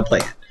 and then they'll play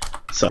it.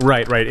 So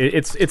right.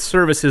 It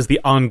services the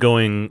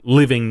ongoing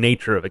living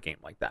nature of a game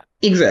like that.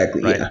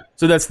 Exactly. Right? Yeah.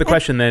 So that's the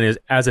question then: is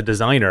as a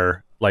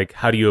designer, like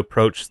how do you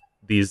approach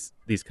these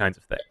kinds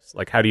of things?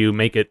 Like how do you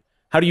make it?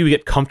 How do you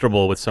get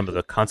comfortable with some of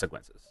the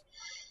consequences?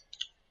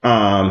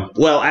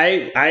 Well,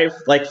 I've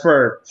like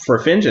for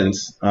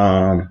Vengeance,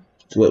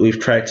 what we've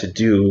tried to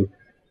do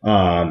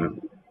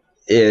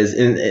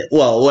is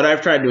what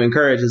I've tried to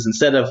encourage is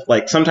instead of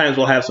like sometimes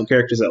we'll have some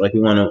characters that like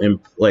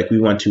we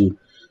want to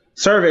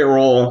serve a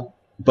role,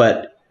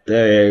 but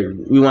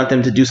we want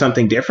them to do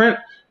something different.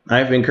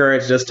 I've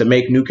encouraged us to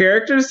make new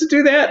characters to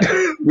do that,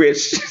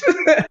 which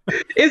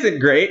isn't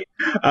great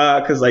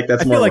because like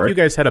that's more. I feel like work. You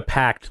guys had a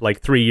pact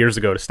like 3 years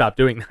ago to stop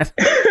doing that.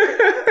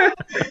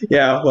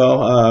 Yeah,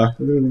 well,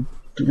 the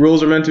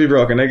rules are meant to be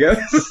broken, I guess.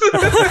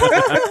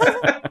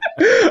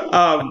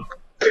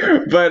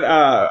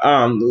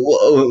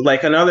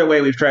 Like another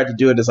way we've tried to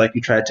do it is like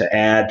we tried to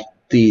add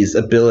these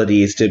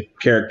abilities to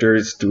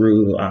characters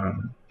through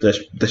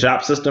the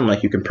shop system.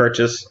 Like you can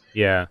purchase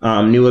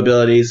new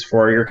abilities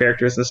for your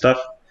characters and stuff.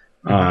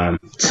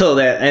 So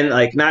that, and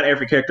like not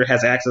every character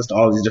has access to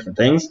all these different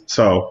things.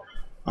 So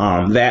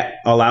that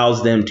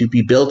allows them to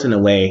be built in a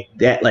way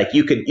that like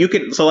you could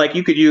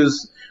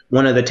use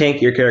one of the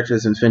tankier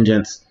characters in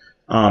Vengeance,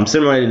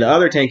 similarly to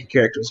other tanky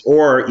characters,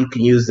 or you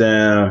can use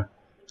them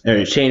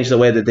or change the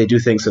way that they do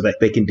things so that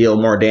they can deal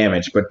more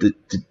damage, but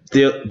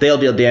they'll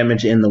deal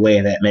damage in the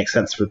way that makes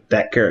sense for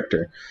that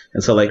character.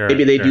 And so like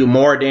maybe they do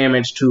more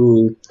damage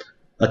to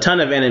a ton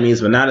of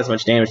enemies, but not as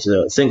much damage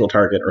to a single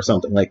target or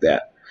something like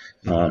that.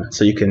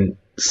 So you can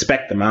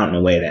spec them out in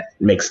a way that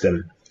makes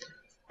them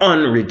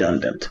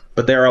unredundant.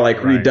 But there are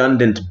like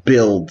redundant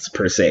builds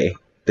per se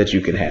that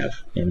you can have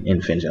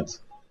in Vengeance.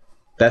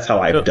 That's how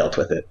I've dealt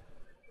with it.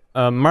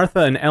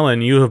 Martha and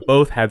Ellen, you have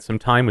both had some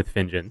time with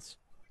Vengeance.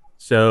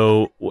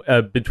 So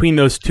between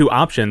those two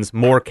options,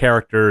 more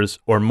characters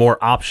or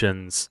more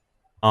options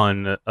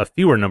on a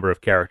fewer number of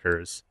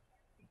characters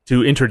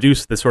to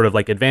introduce the sort of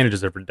like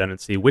advantages of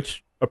redundancy,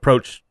 which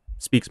approach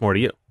speaks more to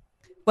you?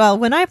 Well,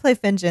 when I play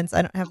Vengeance,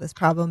 I don't have this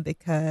problem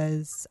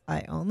because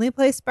I only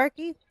play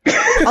Sparky.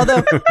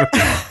 Although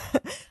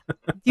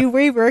you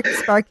reworked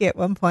Sparky at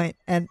one point,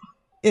 and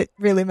it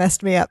really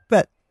messed me up.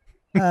 But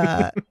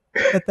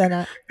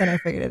then I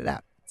figured it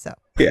out. So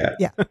Yeah.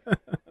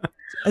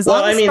 As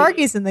long as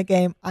Sparky's in the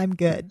game, I'm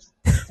good.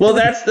 Well,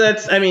 that's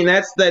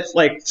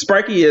like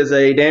Sparky is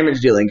a damage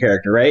dealing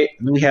character, right?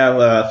 We have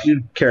a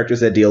few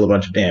characters that deal a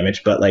bunch of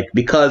damage, but like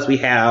because we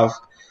have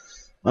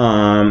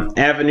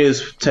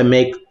avenues to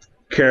make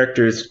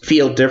characters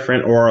feel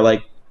different or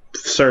like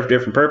serve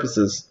different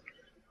purposes,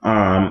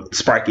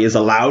 Sparky is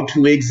allowed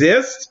to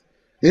exist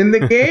in the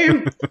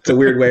game. It's a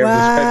weird way of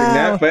describing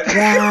that, but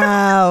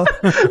wow,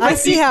 I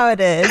see how it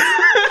is.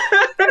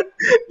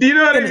 Do you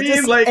know what I mean?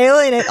 Just like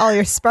alienate all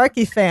your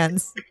Sparky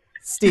fans,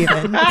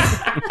 Steven.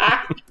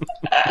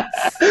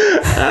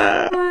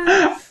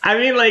 I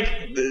mean, like,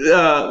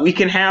 we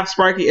can have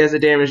Sparky as a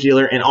damage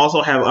dealer and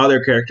also have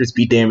other characters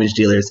be damage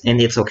dealers, and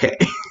it's okay.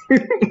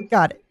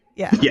 Got it.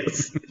 Yeah.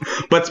 Yes.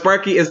 But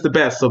Sparky is the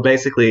best, so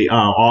basically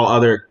all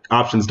other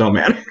options don't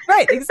matter.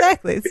 Right,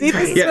 exactly. See,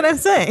 this is what I'm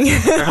saying.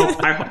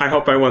 I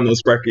hope I won those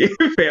Sparky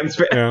fans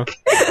back. Yeah.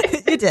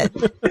 You did.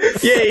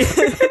 Yay.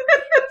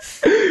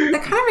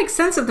 That kind of makes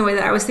sense of the way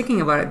that I was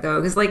thinking about it, though,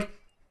 because, like,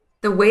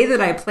 the way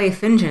that I play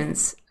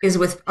Vengeance is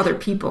with other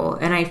people,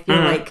 and I feel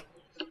like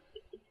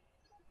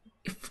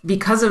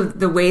because of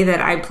the way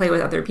that I play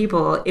with other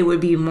people, it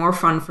would be more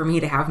fun for me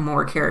to have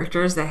more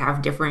characters that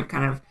have different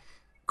kind of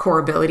core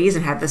abilities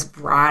and have this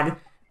broad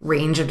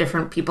range of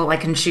different people I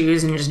can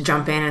choose and just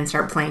jump in and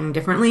start playing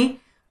differently.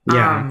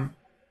 Yeah.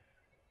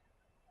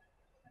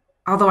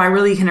 Although I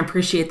really can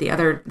appreciate the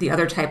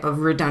other type of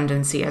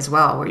redundancy as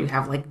well, where you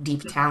have like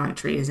deep talent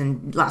trees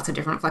and lots of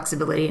different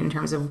flexibility in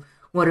terms of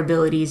what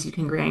abilities you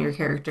can grant your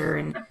character,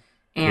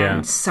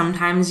 and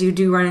sometimes you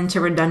do run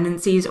into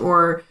redundancies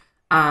or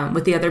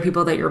with the other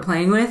people that you're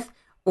playing with,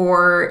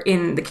 or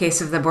in the case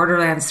of the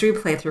Borderlands 3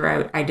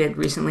 playthrough I did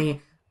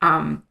recently,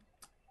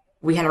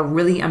 we had a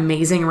really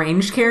amazing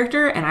ranged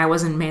character and I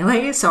was in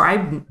melee, so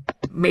I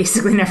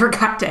basically never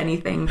got to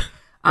anything.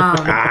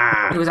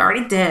 It was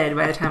already dead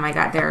by the time I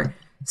got there.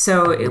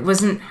 So it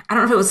wasn't, I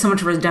don't know if it was so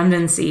much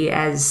redundancy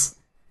as,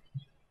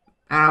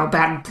 I don't know,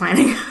 bad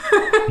planning.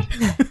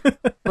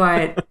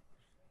 But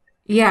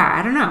yeah,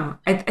 I don't know.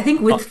 I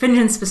think with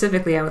Vengeance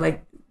specifically, I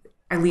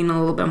lean a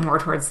little bit more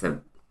towards the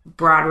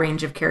broad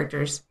range of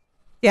characters.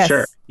 Yes.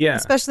 Sure. Yeah.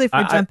 Especially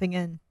for jumping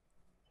in.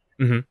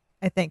 Mm-hmm.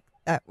 I think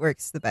that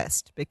works the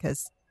best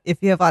because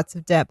if you have lots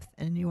of depth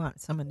and you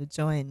want someone to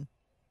join,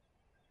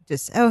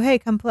 just, oh, hey,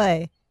 come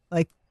play.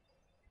 Like,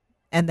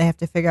 and they have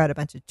to figure out a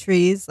bunch of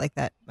trees, like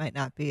that might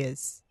not be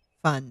as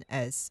fun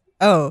as,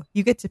 oh,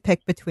 you get to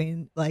pick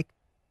between like,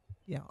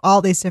 you know,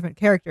 all these different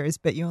characters,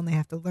 but you only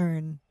have to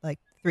learn like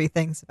 3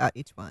 things about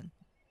each one.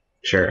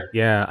 Sure.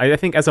 Yeah, I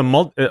think as a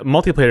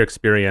multiplayer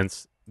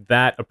experience,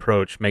 that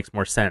approach makes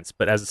more sense.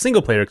 But as a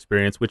single player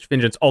experience, which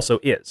Vengeance also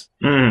is,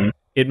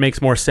 it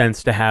makes more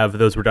sense to have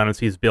those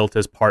redundancies built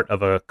as part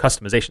of a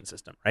customization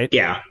system, right?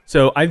 Yeah.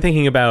 So I'm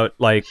thinking about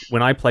like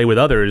when I play with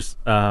others,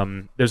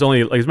 there's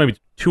maybe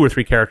 2 or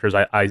 3 characters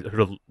I sort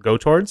of go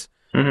towards,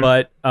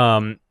 but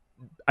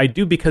I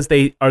do because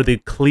they are the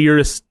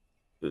clearest,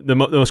 the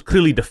most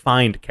clearly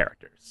defined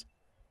characters.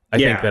 I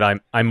think that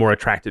I'm more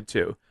attracted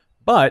to.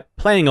 But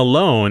playing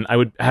alone, I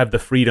would have the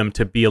freedom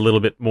to be a little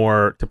bit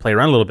more, to play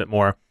around a little bit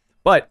more.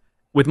 But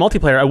with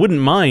multiplayer, I wouldn't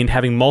mind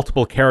having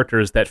multiple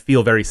characters that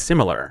feel very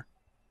similar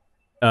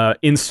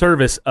in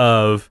service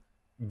of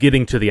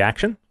getting to the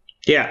action.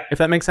 Yeah. If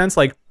that makes sense.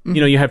 Like,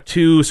 you know, you have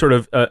 2 sort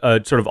of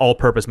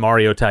all-purpose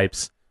Mario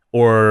types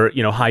or,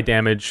 you know, high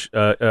damage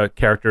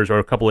characters or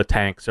a couple of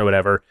tanks or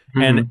whatever.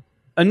 And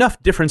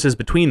enough differences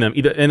between them,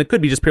 either, and it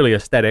could be just purely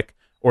aesthetic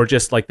or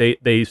just like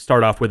they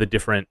start off with a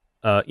different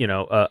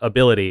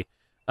ability.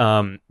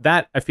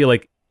 That I feel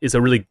like is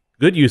a really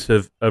good use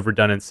of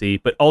redundancy,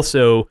 but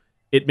also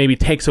it maybe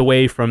takes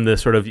away from the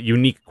sort of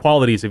unique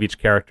qualities of each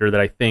character that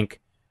I think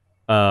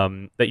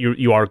that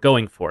you are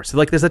going for. So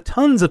like there's a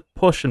tons of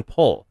push and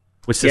pull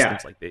with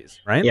systems like these,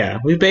 right? Yeah,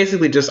 we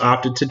basically just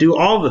opted to do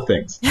all the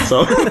things.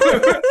 So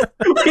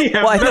we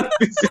have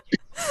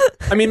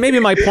I mean, maybe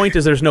my point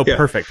is there's no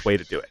perfect way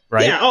to do it,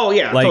 right? Yeah. Oh,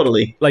 yeah. Like,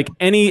 totally. Like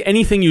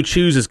anything you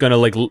choose is going to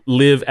like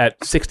live at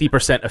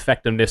 60%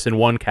 effectiveness in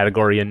one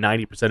category and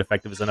 90%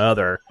 effectiveness in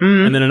another,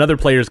 and then another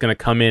player is going to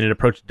come in and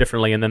approach it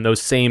differently, and then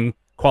those same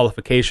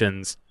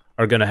qualifications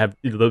are going to have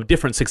the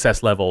different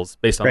success levels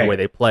based on the way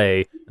they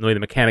play and the way the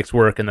mechanics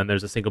work. And then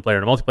there's a single player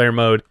and a multiplayer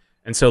mode,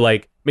 and so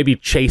like maybe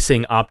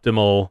chasing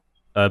optimal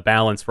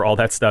balance for all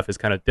that stuff is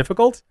kind of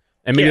difficult,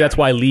 and maybe that's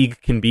why League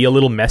can be a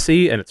little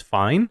messy, and it's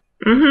fine.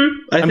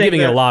 I'm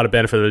giving it a lot of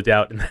benefit of the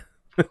doubt.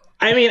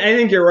 I mean, I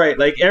think you're right.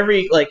 Like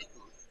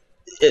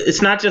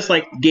it's not just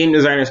like game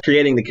designers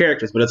creating the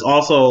characters, but it's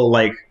also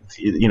like,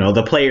 you know,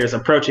 the players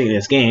approaching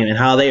this game, and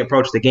how they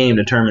approach the game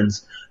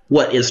determines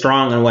what is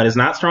strong and what is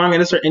not strong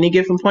at any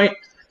given point.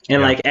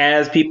 And like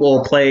as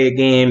people play a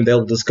game,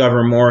 they'll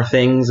discover more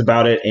things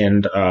about it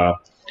and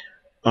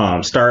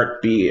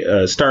start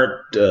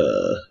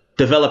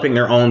developing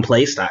their own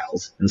play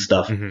styles and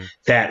stuff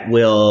that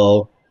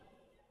will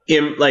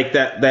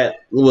that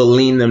will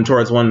lean them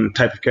towards one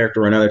type of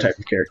character or another type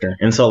of character.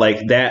 And so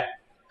like that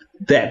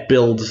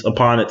builds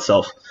upon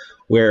itself,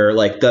 where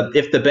like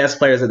if the best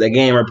players of the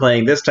game are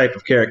playing this type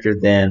of character,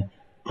 then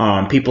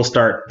people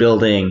start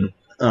building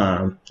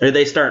or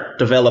they start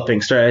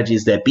developing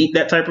strategies that beat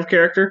that type of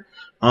character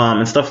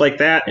and stuff like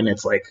that. And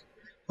it's like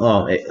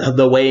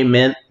the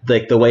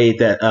way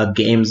that a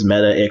game's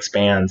meta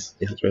expands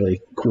is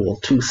really cool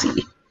to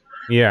see.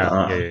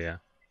 Yeah.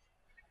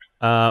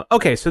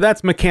 Okay, so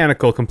that's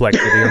mechanical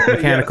complexity, or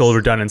mechanical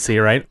redundancy,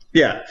 right?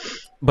 Yeah.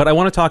 But I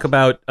want to talk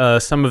about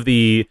some of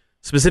the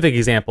specific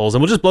examples,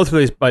 and we'll just blow through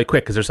these by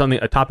quick because there's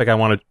a topic I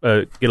want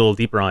to get a little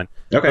deeper on.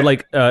 Okay. But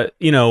like,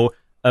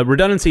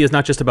 redundancy is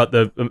not just about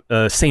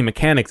the same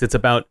mechanics; it's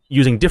about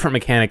using different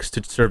mechanics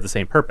to serve the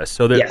same purpose.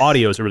 So the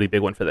audio is a really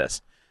big one for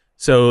this.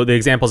 So the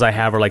examples I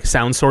have are like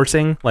sound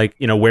sourcing, like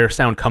where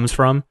sound comes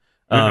from.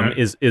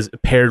 Is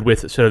paired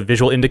with sort of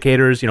visual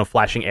indicators,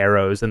 flashing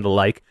arrows and the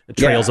like, the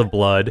trails of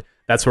blood,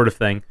 that sort of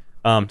thing.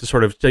 To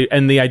sort of,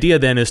 and the idea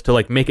then is to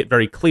like make it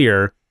very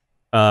clear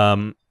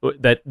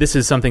that this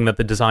is something that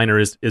the designer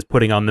is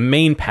putting on the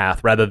main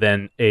path rather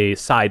than a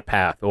side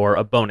path or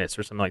a bonus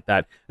or something like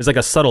that. There's like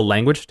a subtle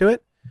language to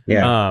it.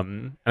 Yeah.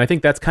 And I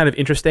think that's kind of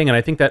interesting, and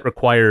I think that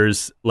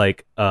requires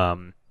like a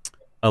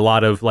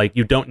lot of like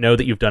you don't know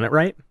that you've done it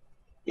right.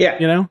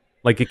 Yeah.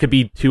 Like it could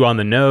be too on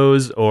the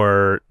nose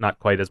or not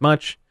quite as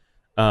much,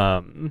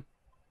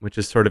 which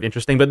is sort of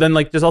interesting. But then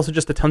like there's also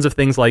just tons of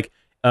things like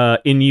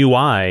in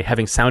UI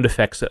having sound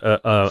effects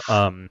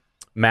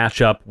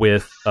match up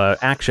with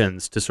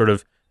actions to sort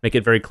of make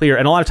it very clear.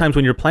 And a lot of times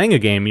when you're playing a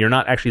game, you're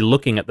not actually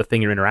looking at the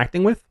thing you're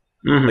interacting with,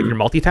 like you're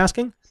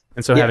multitasking.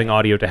 And so having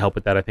audio to help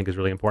with that, I think, is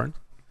really important.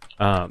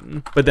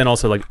 But then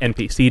also like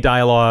NPC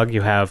dialogue,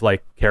 you have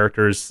like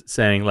characters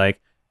saying like,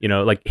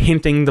 like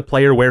hinting the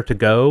player where to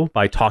go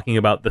by talking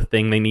about the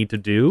thing they need to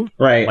do.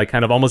 Right. Like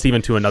kind of almost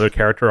even to another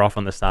character off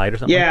on the side or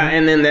something. Yeah, like that.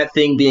 And then that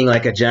thing being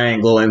like a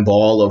giant glowing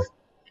ball of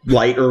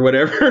light or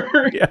whatever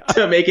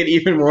to make it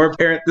even more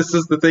apparent this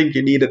is the thing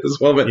you need at this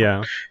moment.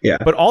 Yeah.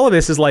 But all of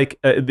this is like,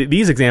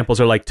 these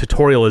examples are like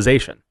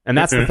tutorialization. And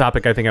that's the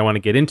topic I think I want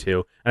to get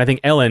into. And I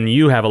think, Ellen,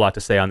 you have a lot to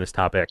say on this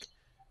topic.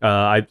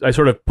 I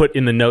sort of put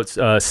in the notes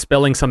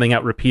spelling something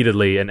out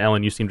repeatedly, and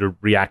Ellen, you seem to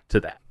react to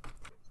that.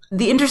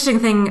 The interesting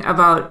thing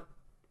about,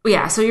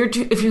 so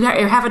if you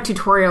have a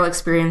tutorial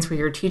experience where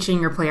you're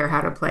teaching your player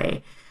how to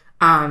play,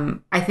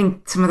 I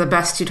think some of the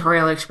best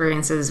tutorial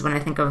experiences when I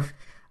think of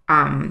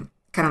kind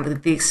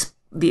of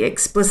the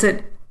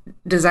explicit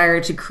desire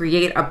to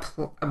create a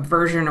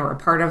version or a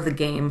part of the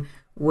game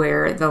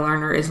where the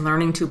learner is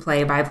learning to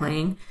play by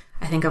playing.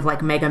 I think of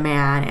like Mega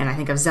Man, and I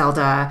think of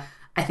Zelda.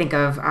 I think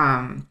of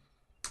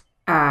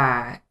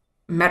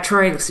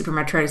Metroid, Super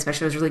Metroid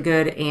especially was really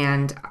good,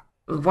 and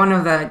one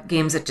of the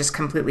games that just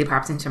completely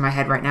pops into my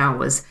head right now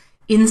was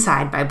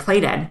Inside by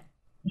Playdead.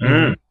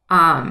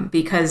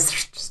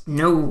 Because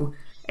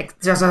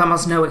there's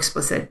almost no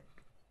explicit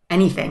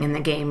anything in the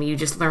game. You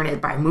just learn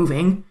it by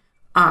moving.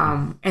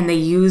 And they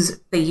use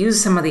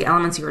some of the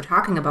elements you were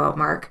talking about,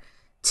 Mark,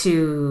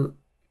 to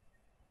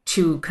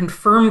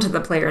confirm to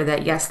the player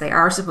that yes, they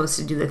are supposed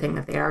to do the thing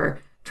that they are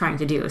trying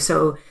to do.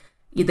 So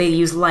they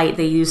use light,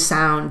 they use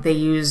sound, they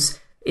use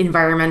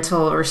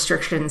environmental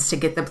restrictions to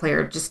get the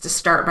player just to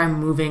start by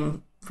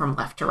moving from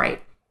left to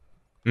right.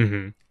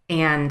 And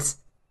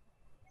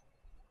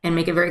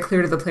make it very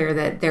clear to the player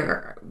that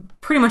they're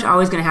pretty much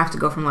always going to have to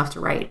go from left to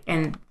right.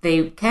 And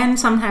they can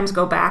sometimes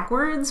go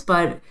backwards,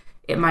 but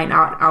it might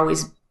not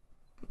always,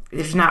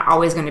 there's not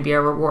always going to be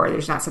a reward.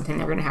 There's not something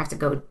they're going to have to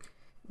go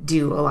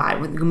do a lot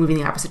when moving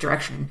the opposite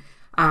direction.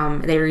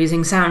 They were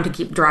using sound to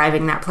keep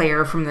driving that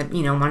player from the,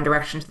 one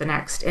direction to the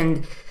next.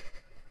 And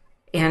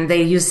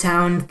they use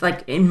sound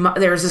like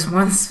there was this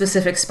one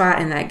specific spot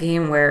in that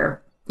game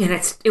where, and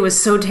it was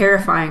so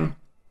terrifying.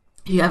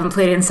 If you haven't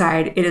played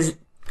Inside, it's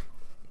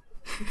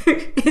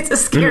a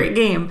scary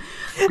game.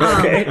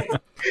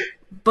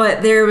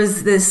 But there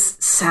was this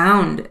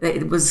sound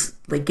that was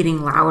like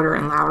getting louder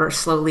and louder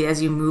slowly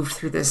as you moved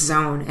through this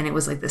zone. And it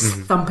was like this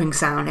thumping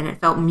sound, and it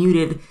felt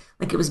muted,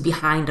 like it was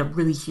behind a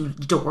really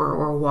huge door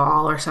or a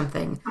wall or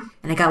something.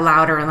 And it got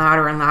louder and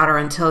louder and louder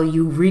until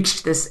you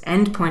reached this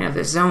end point of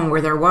this zone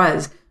where there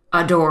was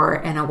a door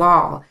and a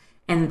wall,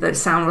 and the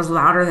sound was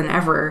louder than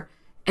ever.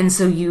 And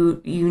so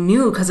you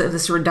knew, because of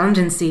this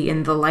redundancy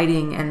in the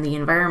lighting and the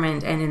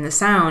environment and in the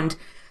sound,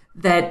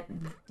 that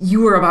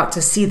you were about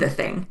to see the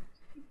thing.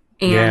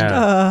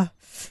 And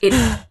it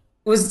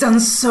was done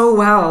so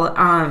well.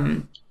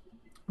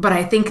 But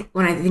I think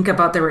when I think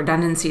about the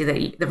redundancy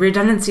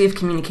of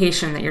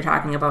communication that you're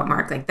talking about,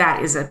 Mark, like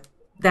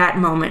that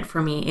moment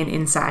for me in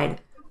Inside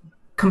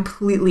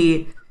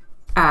completely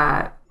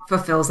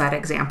fulfills that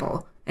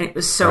example. And it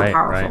was so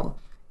powerful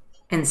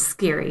and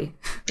scary.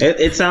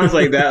 It sounds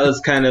like that was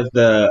kind of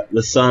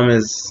the sum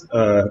is,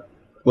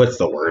 what's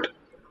the word?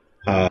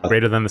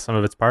 Greater than the sum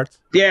of its parts?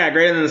 Yeah,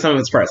 greater than the sum of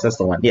its parts. That's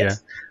the one.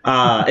 Yes.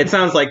 It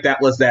sounds like that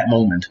was that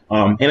moment.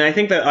 And I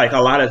think that like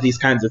a lot of these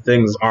kinds of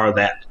things are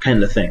that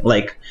kind of thing.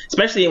 Like,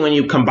 especially when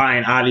you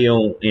combine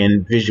audio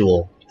and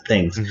visual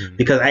things,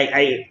 because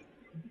I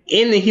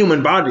in the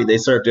human body, they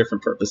serve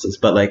different purposes,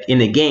 but like in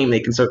the game,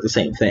 they can serve the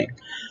same thing.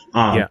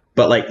 But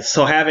like,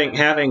 so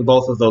having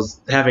both of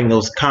those, having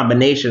those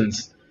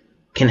combinations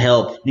can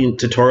help you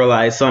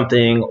tutorialize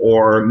something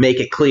or make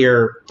it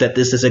clear that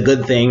this is a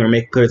good thing or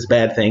make it clear it's a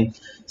bad thing,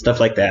 stuff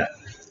like that.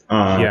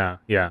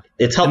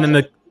 It's helpful. And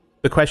then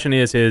the question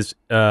is in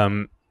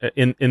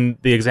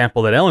the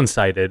example that Ellen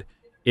cited,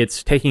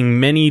 it's taking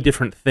many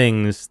different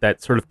things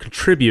that sort of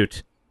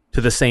contribute to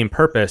the same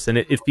purpose, and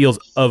it feels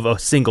of a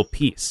single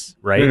piece,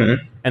 right?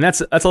 And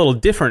that's a little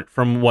different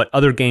from what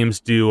other games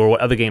do or what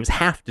other games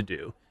have to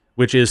do,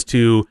 which is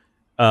to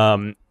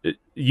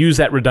use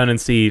that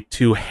redundancy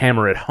to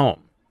hammer it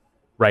home,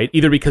 right?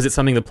 Either because it's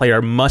something the player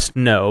must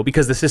know,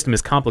 because the system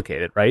is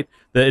complicated, right?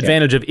 The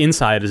advantage of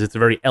Inside is it's a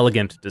very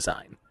elegant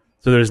design,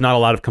 so there's not a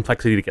lot of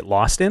complexity to get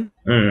lost in,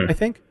 I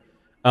think.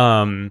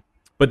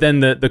 But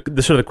then the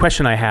sort of the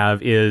question I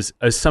have is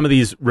some of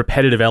these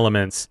repetitive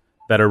elements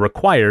that are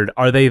required,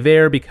 are they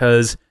there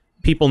because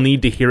people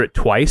need to hear it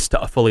twice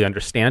to fully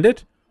understand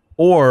it,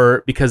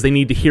 or because they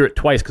need to hear it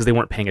twice because they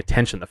weren't paying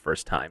attention the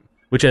first time?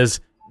 Which, as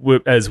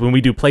when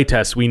we do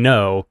playtests, we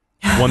know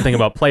one thing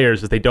about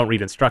players is they don't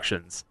read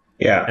instructions.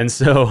 Yeah. And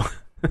so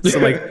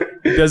like,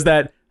 does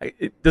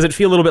it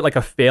feel a little bit like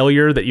a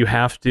failure that you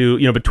have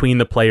to, between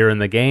the player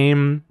and the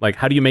game? Like,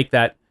 how do you make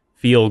that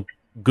feel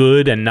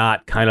good and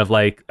not kind of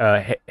like,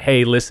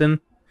 hey,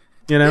 listen,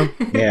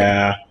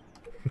 Yeah.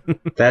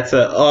 That's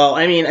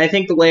I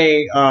think the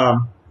way,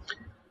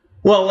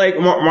 like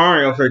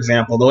Mario, for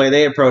example, the way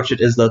they approach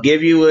it is they'll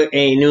give you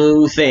a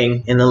new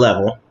thing in the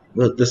level.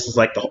 This is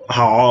like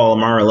how all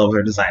Mario levels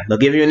are designed. They'll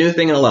give you a new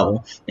thing in a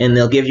level, and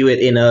they'll give you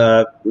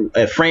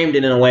it framed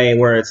in a way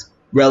where it's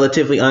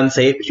relatively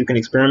unsafe, but you can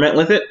experiment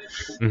with it.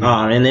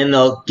 And then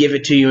they'll give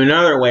it to you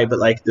another way, but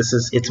like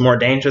it's more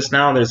dangerous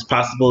now. There's a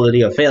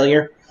possibility of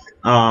failure.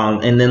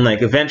 And then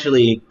like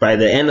eventually by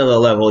the end of the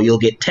level, you'll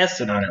get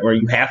tested on it, where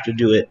you have to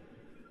do it.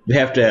 You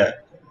have to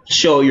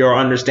show your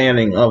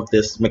understanding of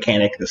this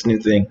mechanic, this new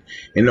thing,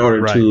 in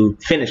order to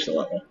finish the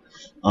level.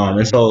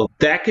 And so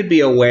that could be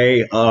a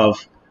way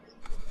of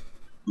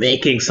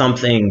making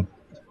something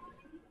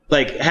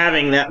like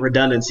having that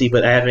redundancy,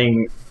 but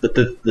having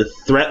the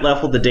threat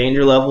level, the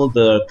danger level,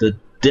 the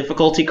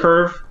difficulty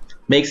curve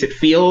makes it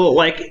feel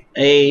like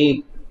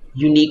a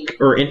unique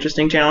or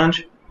interesting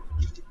challenge.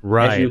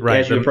 Right.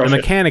 The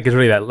mechanic is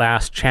really that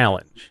last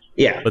challenge.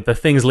 Yeah. But the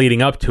things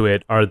leading up to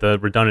it are the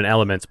redundant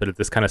elements, but it's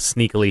this kind of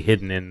sneakily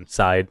hidden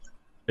inside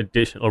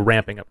additional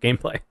ramping up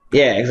gameplay.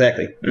 Yeah,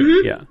 exactly.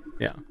 Yeah,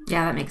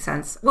 that makes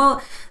sense.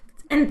 Well,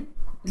 and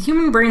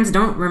human brains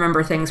don't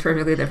remember things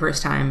perfectly the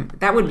first time.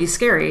 That would be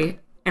scary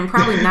and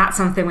probably not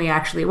something we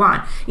actually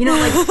want. We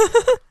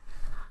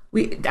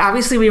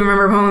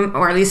remember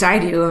or at least I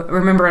do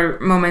remember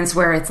moments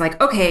where it's like,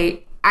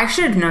 okay, I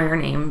should know your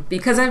name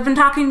because I've been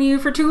talking to you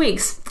for 2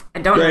 weeks. I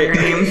don't know your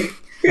name.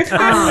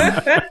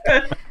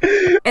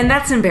 And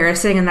that's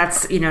embarrassing, and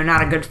that's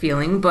not a good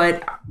feeling.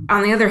 But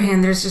on the other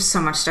hand, there's just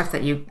so much stuff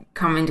that you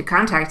come into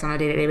contact on a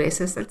day-to-day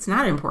basis that's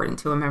not important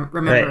to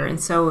remember.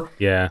 And so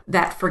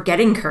that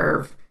forgetting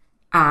curve,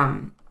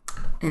 and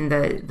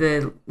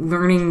the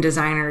learning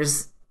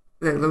designers,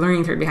 the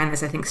learning theory behind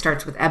this, I think,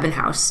 starts with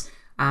Ebbinghaus.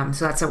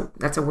 So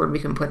that's a word we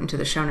can put into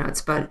the show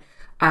notes. But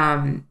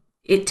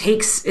it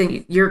takes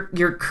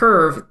your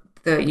curve.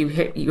 You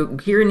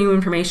hear new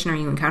information or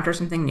you encounter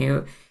something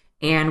new.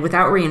 And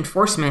without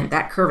reinforcement,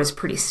 that curve is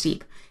pretty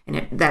steep.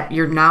 And that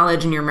your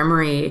knowledge and your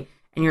memory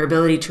and your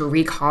ability to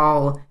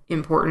recall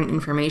important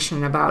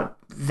information about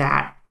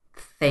that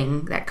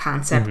thing, that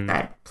concept,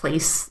 that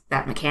place,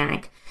 that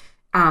mechanic,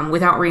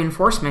 without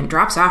reinforcement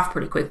drops off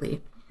pretty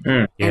quickly.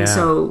 And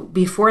so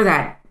before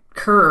that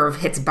curve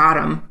hits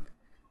bottom,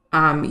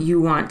 you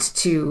want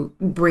to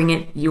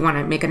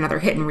make another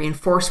hit and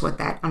reinforce what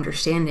that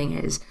understanding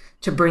is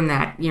to bring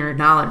that your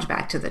knowledge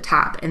back to the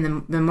top.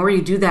 And the more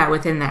you do that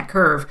within that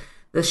curve,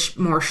 the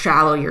more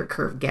shallow your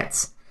curve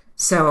gets.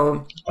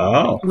 So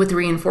with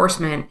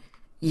reinforcement,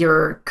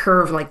 your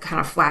curve like kind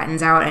of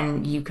flattens out,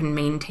 and you can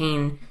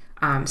maintain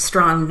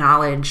strong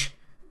knowledge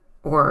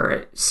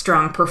or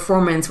strong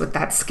performance with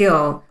that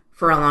skill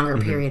for a longer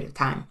period of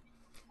time.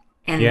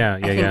 And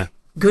I think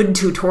good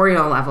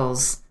tutorial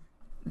levels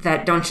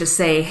that don't just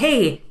say,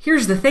 hey,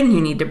 here's the thing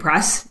you need to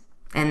press,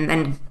 and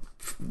then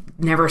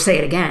never say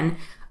it again.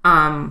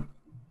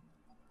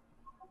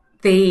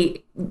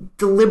 They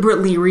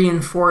deliberately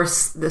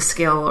reinforce the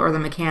skill or the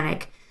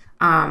mechanic,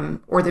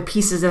 or the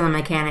pieces of the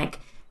mechanic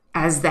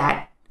as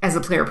the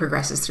player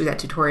progresses through that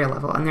tutorial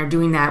level. And they're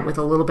doing that with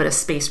a little bit of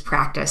spaced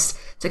practice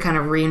to kind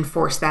of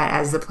reinforce that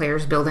as the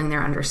player's building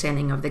their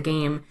understanding of the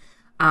game.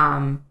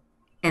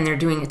 And they're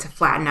doing it to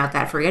flatten out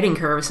that forgetting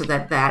curve so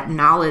that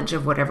knowledge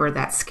of whatever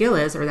that skill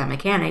is or that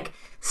mechanic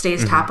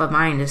stays top of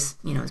mind as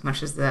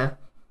much as the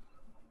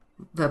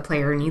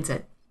player needs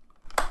it.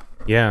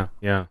 Yeah.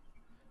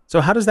 So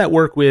how does that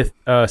work with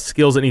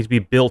skills that need to be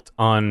built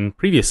on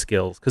previous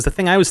skills? Because the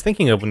thing I was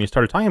thinking of when you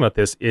started talking about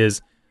this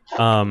is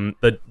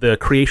the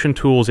creation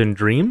tools in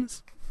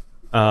Dreams,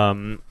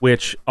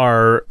 which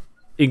are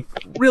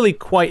really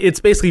quite.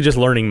 It's basically just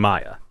learning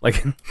Maya,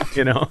 like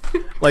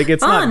like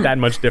it's Fun. not that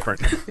much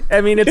different.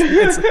 I mean, it's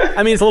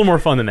a little more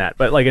fun than that,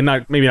 but like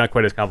maybe not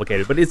quite as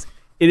complicated. But it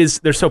is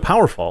they're so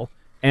powerful.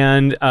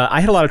 And I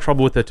had a lot of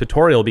trouble with the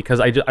tutorial because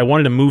I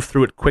wanted to move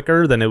through it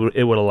quicker than it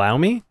would allow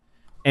me.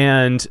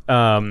 And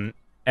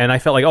I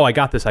felt like, oh, I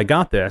got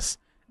this.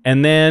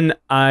 And then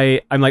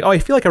I'm like, oh, I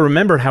feel like I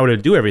remembered how to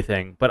do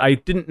everything, but I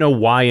didn't know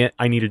why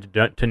I needed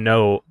to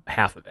know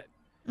half of it.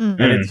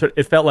 Mm-hmm. And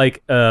it felt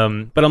like, but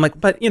I'm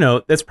like, but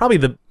that's probably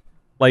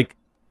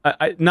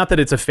not that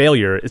it's a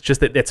failure. It's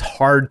just that it's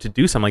hard to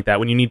do something like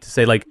that when you need to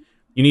say like,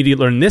 you need to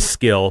learn this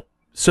skill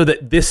so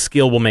that this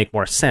skill will make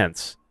more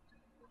sense.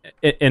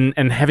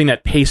 And having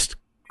that paced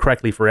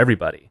correctly for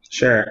everybody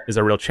is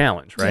a real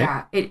challenge, right?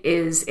 Yeah, it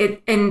is.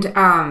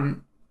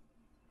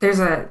 There's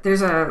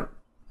a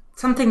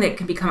something that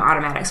can become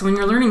automatic. So when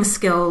you're learning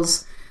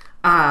skills,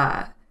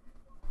 and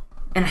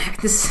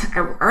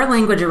our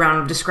language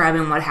around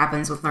describing what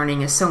happens with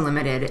learning is so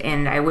limited,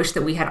 and I wish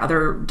that we had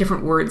other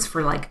different words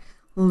for like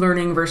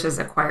learning versus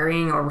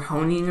acquiring or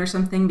honing or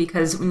something.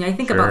 Because when I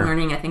think about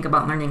learning, I think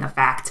about learning a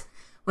fact.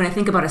 When I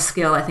think about a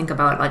skill, I think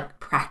about like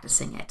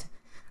practicing it.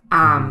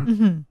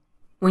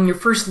 When you're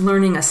first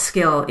learning a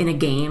skill in a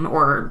game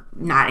or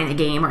not in a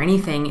game or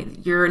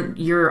anything,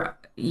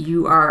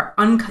 you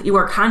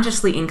are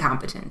consciously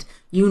incompetent.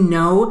 You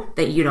know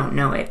that you don't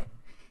know it,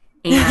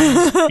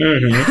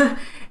 and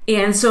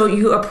and so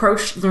you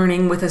approach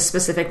learning with a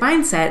specific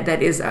mindset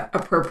that is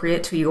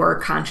appropriate to your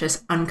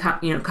conscious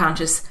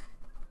incompetence.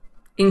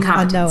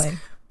 Unknowing.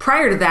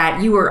 Prior to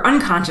that, you were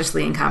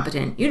unconsciously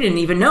incompetent. You didn't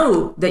even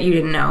know that you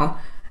didn't know.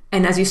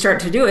 And as you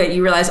start to do it,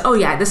 you realize, oh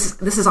yeah, this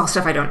is all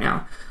stuff I don't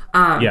know.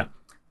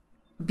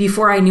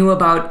 Before I knew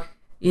about,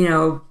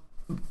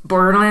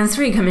 Borderlands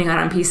 3 coming out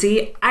on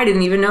PC, I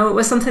didn't even know it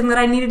was something that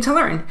I needed to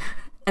learn.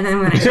 And then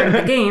when I started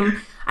the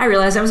game, I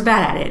realized I was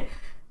bad at it.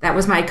 That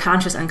was my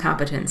conscious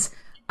incompetence.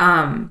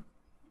 Then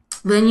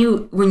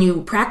when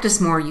you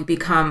practice more, you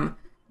become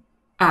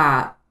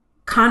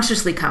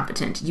consciously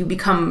competent. You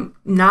become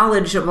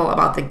knowledgeable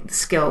about the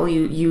skill.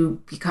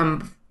 You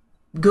become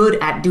good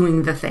at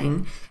doing the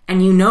thing,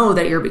 and you know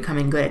that you're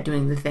becoming good at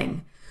doing the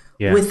thing.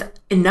 Yeah. With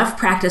enough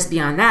practice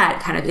beyond that,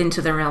 kind of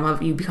into the realm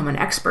of you become an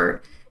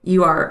expert,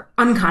 you are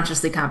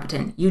unconsciously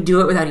competent. You do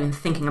it without even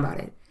thinking about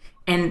it.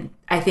 And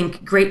I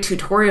think great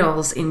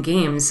tutorials in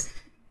games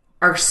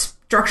are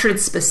structured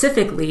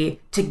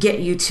specifically to get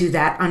you to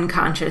that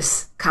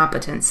unconscious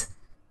competence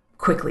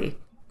quickly.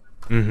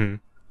 Mm-hmm.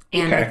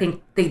 And I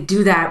think they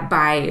do that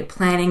by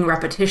planning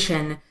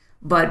repetition,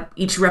 but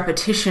each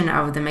repetition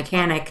of the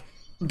mechanic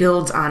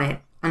builds on it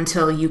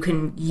until you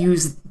can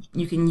use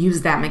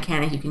that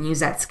mechanic, you can use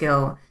that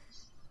skill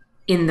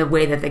in the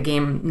way that the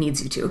game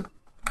needs you to.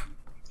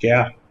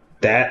 Yeah,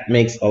 that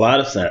makes a lot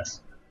of sense.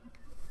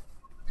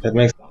 That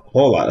makes a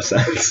whole lot of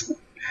sense.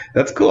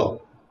 That's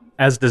cool.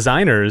 As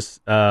designers,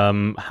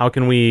 how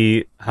can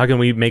we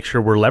make sure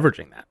we're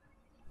leveraging that?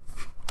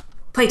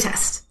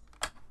 Playtest.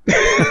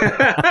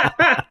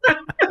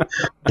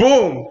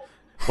 Boom.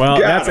 Well,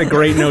 that's a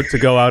great note to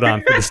go out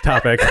on for this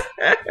topic.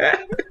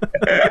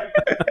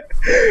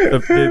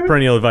 the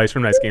perennial advice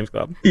from Nice Games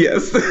Club.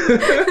 Yes. I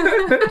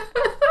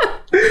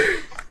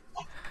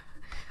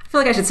feel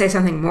like I should say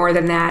something more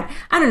than that.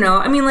 I don't know.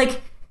 I mean,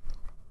 like,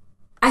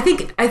 I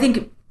think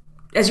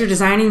as you're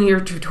designing your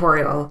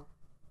tutorial,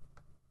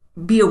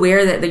 be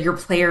aware that your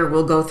player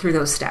will go through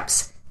those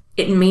steps.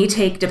 It may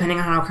take, depending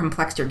on how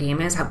complex your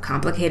game is, how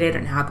complicated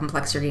and how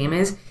complex your game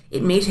is,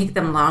 it may take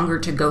them longer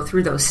to go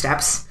through those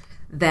steps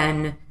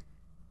than,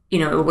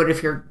 it would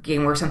if your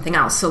game were something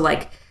else. So,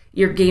 like,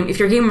 if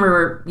your game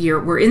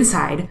were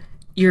inside,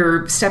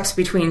 your steps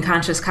between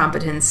conscious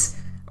competence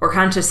or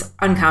conscious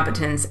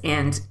incompetence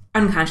and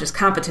unconscious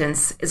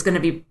competence is going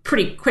to be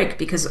pretty quick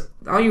because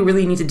all you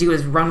really need to do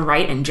is run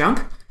right and jump.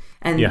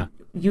 And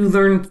you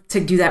learn to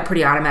do that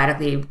pretty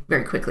automatically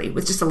very quickly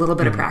with just a little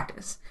bit of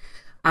practice.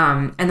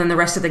 And then the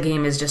rest of the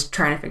game is just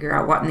trying to figure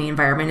out what in the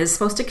environment is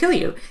supposed to kill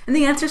you. And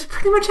the answer is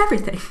pretty much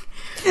everything.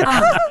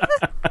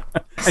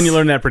 And you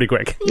learn that pretty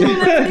quick.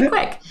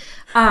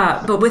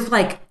 But with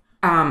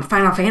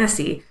Final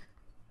Fantasy,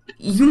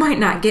 you might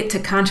not get to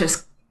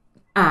conscious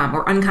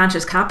or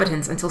unconscious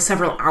competence until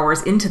several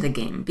hours into the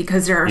game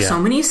because there are so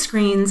many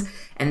screens,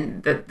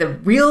 and the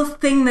real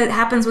thing that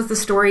happens with the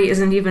story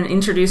isn't even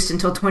introduced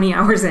until 20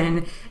 hours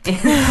in.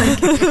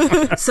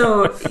 And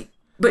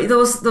but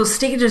those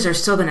stages are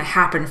still going to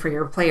happen for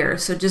your player.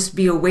 So just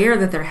be aware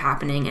that they're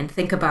happening and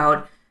think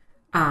about,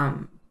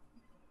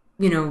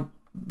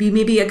 be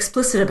maybe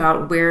explicit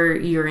about where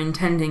you're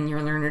intending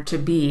your learner to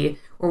be,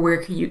 or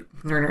where you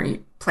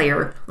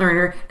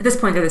learner. At this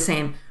point, they're the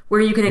same.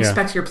 Where you can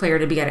expect your player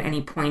to be at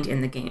any point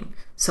in the game.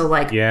 So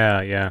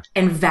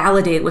and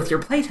validate with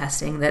your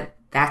playtesting that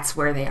that's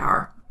where they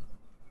are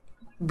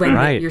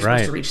when you're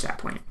supposed to reach that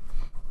point.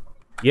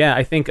 Yeah,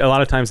 I think a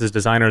lot of times as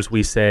designers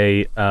we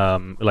say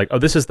like, oh,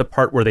 this is the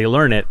part where they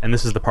learn it, and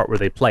this is the part where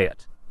they play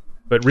it.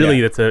 But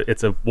really, it's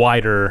a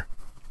wider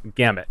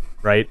gamut,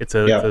 right? It's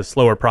a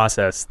slower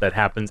process that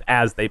happens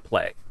as they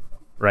play,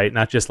 right?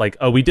 Not just like,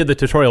 oh, we did the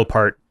tutorial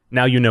part,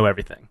 now you know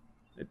everything.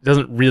 It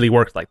doesn't really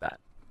work like that,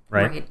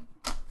 right?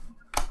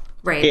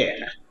 Right. Yeah.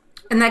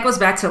 And that goes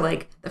back to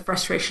like the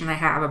frustration I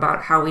have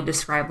about how we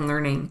describe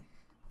learning.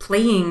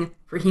 Playing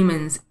for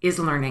humans is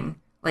learning.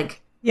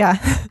 Like, Yeah.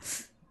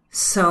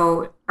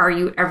 so are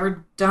you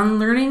ever done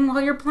learning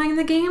while you're playing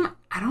the game?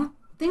 I don't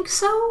think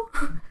so.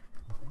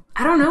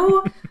 I don't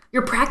know.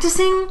 You're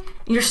practicing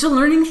and you're still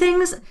learning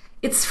things.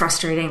 It's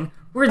frustrating.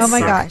 Words Oh my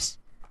suck. gosh.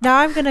 Now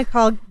I'm going to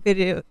call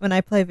when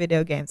I play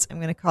video games, I'm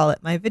going to call it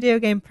my video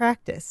game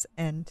practice,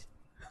 and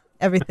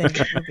everything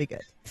will be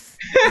good.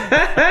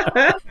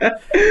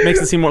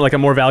 Makes it seem more like a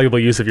more valuable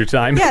use of your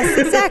time. Yes,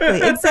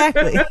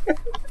 exactly.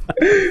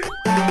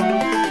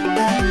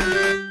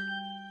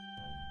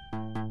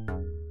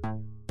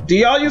 Do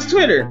y'all use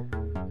Twitter?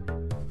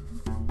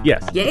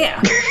 Yes.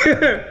 Yeah.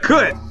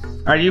 Good.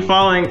 Are you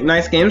following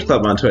Nice Games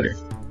Club on Twitter?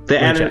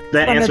 That answer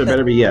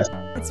better be yes.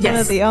 It's one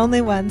of the only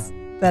ones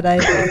that I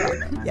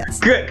do. Yes.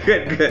 Good.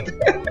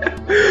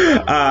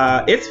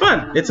 It's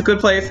fun. It's a good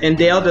place, and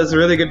Dale does a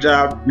really good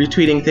job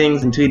retweeting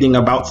things and tweeting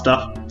about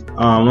stuff.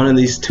 One of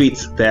these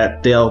tweets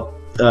that Dale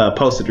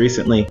posted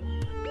recently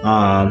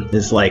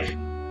is like,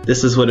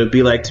 "This is what it'd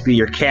be like to be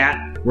your cat."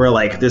 Where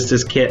like there's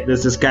this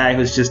guy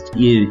who's just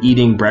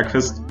eating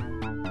breakfast,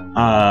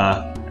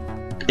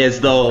 as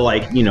though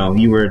like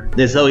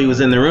as though he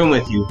was in the room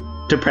with you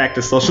to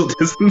practice social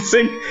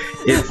distancing.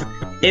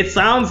 It's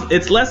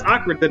less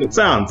awkward than it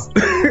sounds,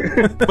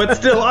 but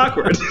still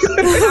awkward.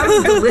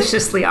 Sounds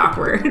deliciously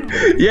awkward.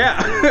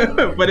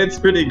 Yeah, but it's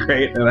pretty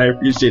great, and I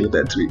appreciated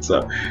that tweet.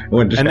 So I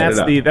wanted to shout it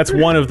out. That's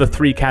one of the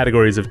 3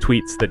 categories of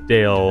tweets that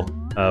Dale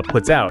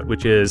puts out,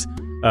 which is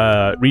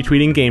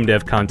retweeting game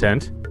dev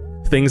content,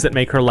 things that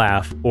make her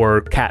laugh,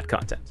 or cat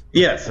content.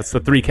 Yes, that's the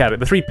 3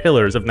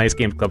 pillars of Nice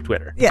Games Club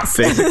Twitter. Yes,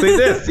 basically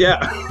this. Yeah.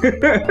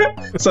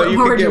 So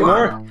you can get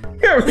more.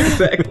 Yeah,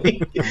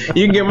 exactly.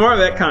 You can get more of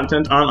that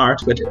content on our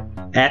Twitter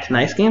at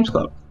Nice Games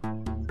Club.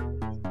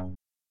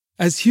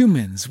 As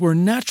humans, we're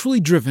naturally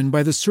driven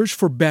by the search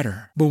for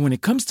better. But when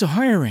it comes to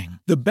hiring,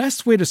 the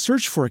best way to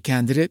search for a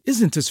candidate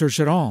isn't to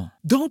search at all.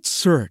 Don't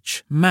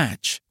search,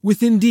 match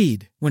with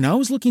Indeed. When I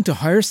was looking to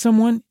hire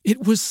someone,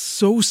 it was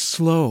so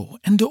slow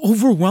and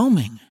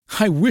overwhelming.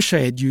 I wish I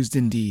had used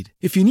Indeed.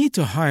 If you need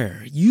to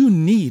hire, you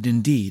need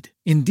Indeed.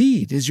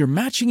 Indeed is your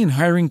matching and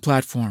hiring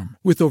platform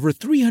with over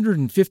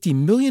 350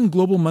 million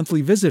global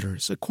monthly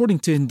visitors, according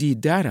to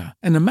Indeed data,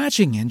 and a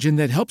matching engine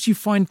that helps you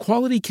find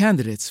quality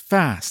candidates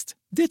fast.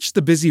 Ditch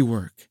the busy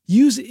work.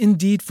 Use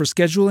Indeed for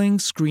scheduling,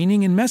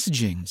 screening, and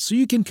messaging so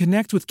you can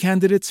connect with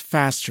candidates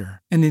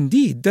faster. And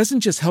Indeed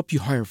doesn't just help you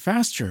hire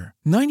faster.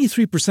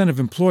 93%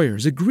 of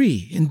employers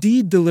agree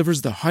Indeed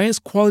delivers the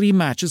highest quality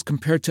matches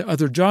compared to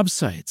other job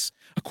sites,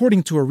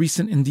 according to a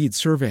recent Indeed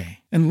survey.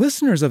 And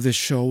listeners of this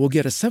show will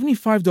get a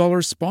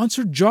 $75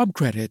 sponsored job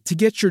credit to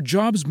get your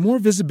jobs more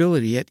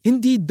visibility at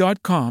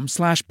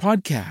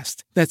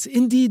Indeed.com/podcast. That's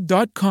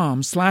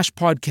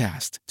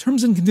Indeed.com/podcast.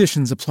 Terms and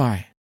conditions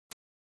apply.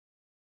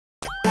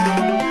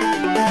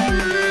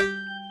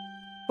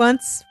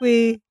 Once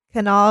we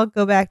can all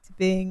go back to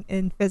being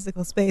in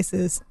physical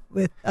spaces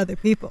with other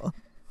people,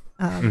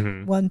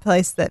 one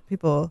place that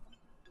people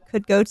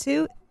could go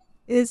to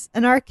is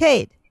an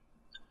arcade.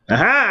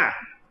 Aha!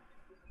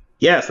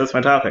 Yes, that's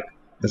my topic.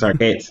 It's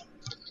arcades.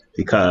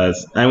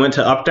 Because I went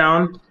to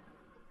Uptown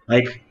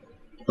like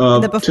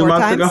 2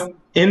 months ago.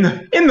 In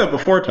the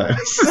before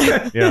times.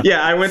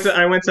 Yeah, I went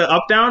to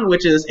Uptown,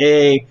 which is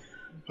a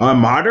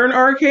modern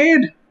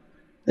arcade.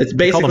 It's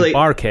basically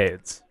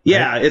barcades.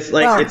 Yeah, right? It's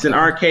like it's an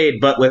arcade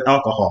but with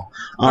alcohol.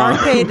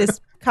 Arcade is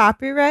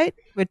copyrighted,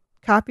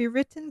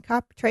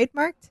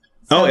 trademarked.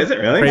 So is it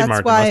really?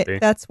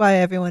 That's why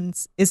everyone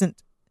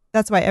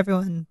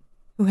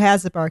who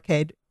has a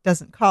barcade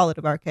doesn't call it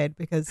a barcade,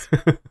 because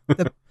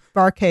the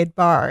barcade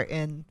bar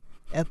in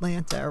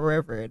Atlanta or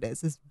wherever it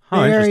is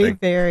very,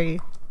 very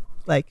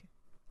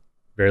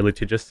very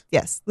litigious.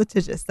 Yes,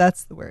 litigious.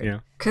 That's the word.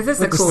 Yeah, because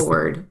it's a cool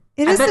word.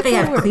 I bet they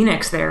have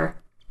Kleenex there.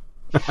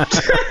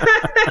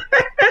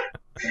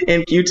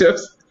 And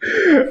Q-tips.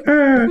 But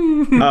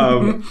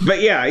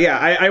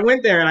I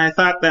went there and I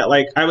thought that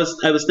I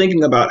was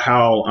thinking about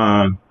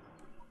how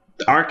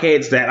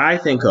arcades that I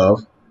think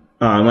of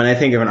when I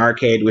think of an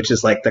arcade, which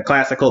is like the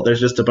classical, there's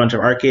just a bunch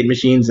of arcade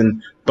machines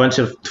and a bunch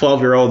of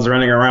 12-year-olds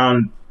running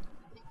around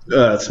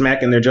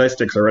smacking their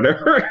joysticks or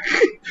whatever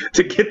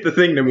to get the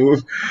thing to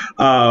move.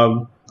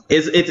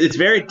 It's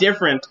very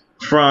different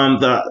from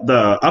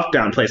the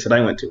Uptown place that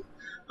I went to.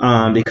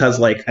 Because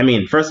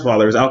first of all,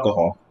 there was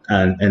alcohol,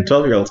 and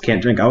 12-year-olds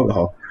can't drink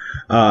alcohol,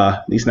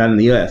 at least not in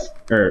the U.S.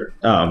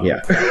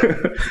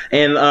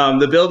 And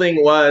the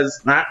building was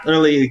not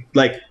really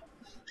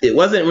it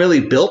wasn't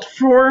really built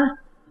for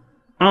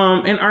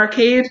an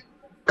arcade,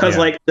 because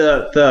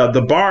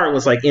the bar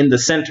was in the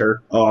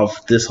center of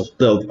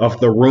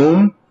the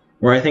room,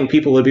 where I think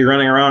people would be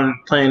running around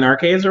playing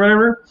arcades or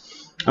whatever.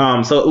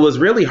 So it was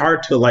really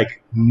hard to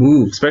like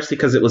move, especially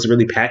because it was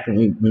really packed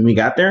when we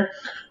got there.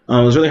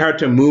 It was really hard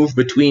to move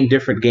between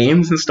different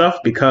games and stuff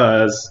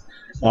because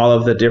all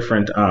of the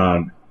different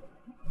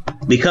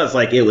because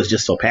like it was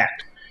just so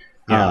packed.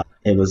 Yeah.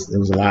 It was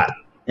a lot.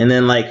 And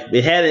then like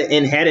it had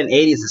an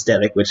 80s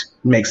aesthetic, which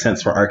makes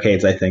sense for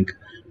arcades, I think.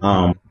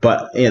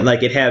 But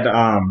it had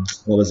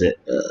what was it?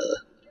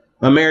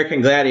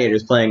 American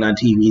Gladiators playing on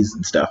TVs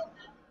and stuff,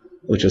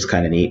 which was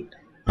kind of neat.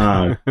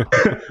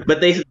 But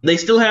they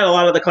still had a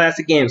lot of the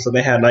classic games. So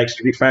they had like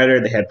Street Fighter,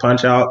 they had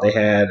Punch Out, they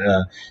had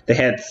a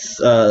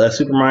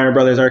Super Mario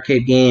Brothers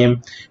arcade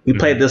game. We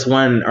played this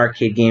one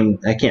arcade game.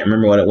 I can't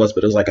remember what it was,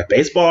 but it was like a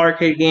baseball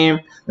arcade game.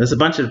 There's a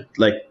bunch of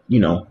like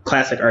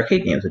classic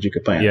arcade games that you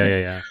could play on.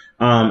 Yeah.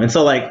 And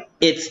so like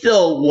it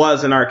still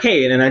was an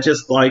arcade, and I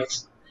just liked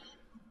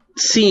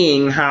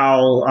seeing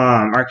how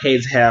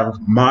arcades have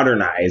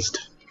modernized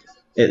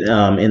it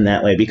in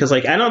that way, because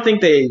like I don't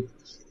think they,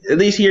 at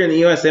least here in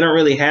the US, they don't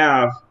really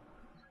have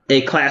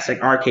a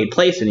classic arcade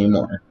place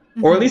anymore,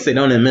 or at least they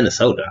don't in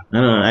Minnesota.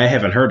 I don't know. I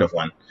haven't heard of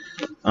one.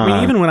 I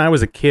mean, even when I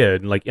was a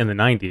kid, like in the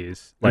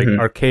 90s, like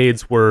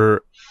arcades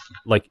were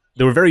like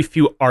there were very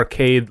few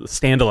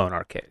standalone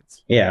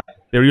arcades. Yeah.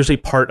 They were usually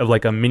part of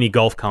like a mini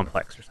golf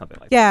complex or something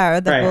like that. Yeah,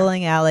 or the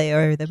bowling alley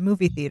or the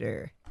movie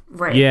theater.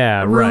 Right.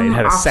 Yeah, right. It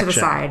had a off section. To the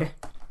side.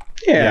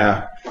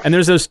 Yeah. And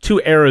there's those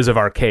two eras of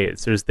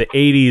arcades. There's the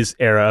 80s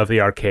era of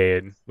the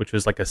arcade, which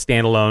was like a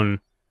standalone,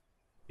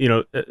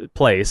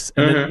 place.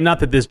 And then, not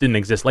that this didn't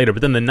exist later,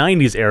 but then the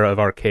 90s era of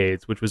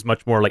arcades, which was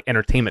much more like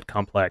entertainment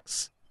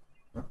complex.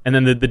 And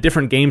then the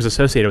different games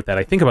associated with that.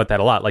 I think about that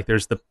a lot. Like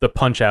there's the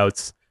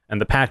Punch-Outs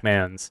and the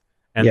Pac-Mans.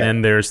 And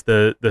then there's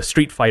the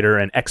Street Fighter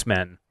and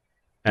X-Men.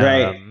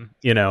 Right.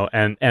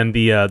 And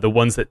the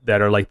ones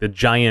that are like the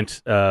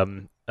giant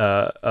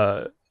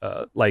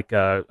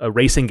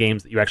racing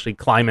games that you actually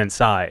climb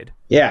inside.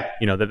 Yeah.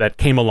 That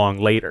came along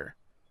later.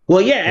 Well,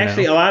 yeah,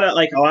 actually, a lot of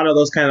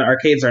those kind of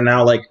arcades are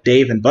now like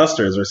Dave and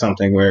Buster's or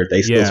something, where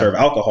they still serve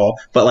alcohol,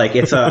 but like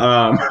it's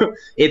a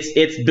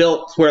it's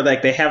built where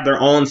like they have their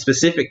own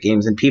specific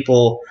games, and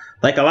people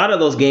like a lot of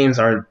those games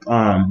are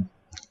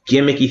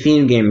gimmicky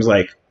theme games,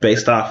 like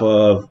based off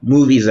of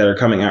movies that are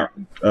coming out,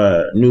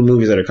 new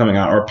movies that are coming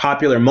out, or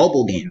popular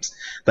mobile games.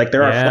 Like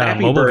there are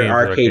Flappy Bird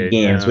arcade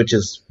games, which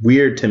is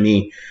weird to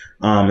me,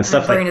 and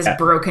stuff like that. My brain is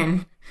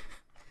broken.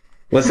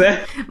 What's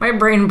that? My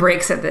brain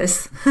breaks at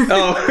this.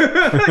 Oh,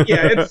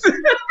 yeah,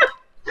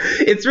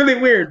 it's really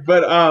weird,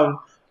 but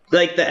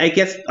I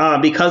guess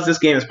because this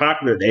game is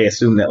popular, they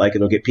assume that like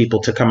it'll get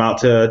people to come out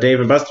to Dave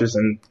and Buster's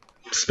and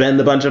spend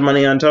a bunch of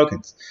money on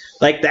tokens.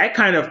 Like that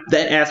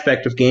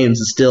aspect of games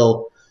is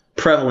still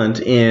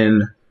prevalent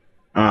in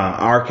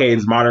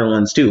arcades, modern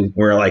ones too,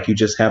 where like you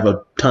just have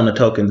a ton of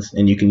tokens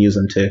and you can use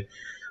them to,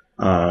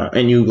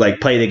 and you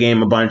like play the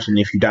game a bunch, and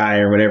if you die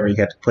or whatever, you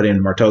have to put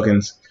in more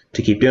tokens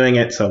to keep doing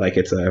it. So like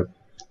it's a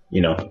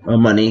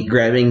money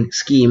grabbing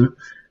scheme.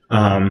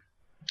 But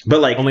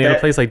like only at a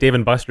place like Dave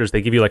and Buster's,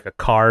 they give you like a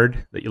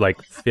card that you like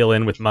fill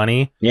in with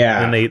money.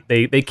 Yeah, and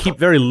they keep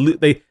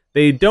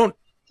they don't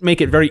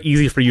make it very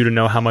easy for you to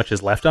know how much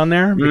is left on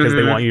there, because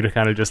they want you to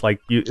kind of just like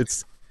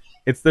it's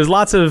there's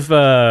lots of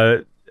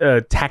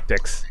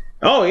tactics.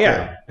 Oh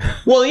yeah.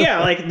 Well, yeah,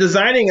 like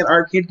designing an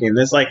arcade game,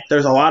 there's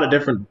a lot of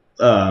different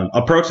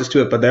approaches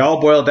to it, but they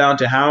all boil down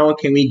to how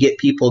can we get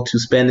people to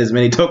spend as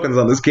many tokens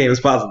on this game as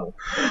possible.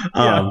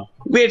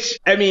 Which,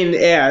 I mean,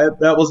 yeah,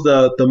 that was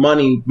the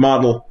money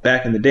model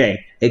back in the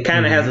day. It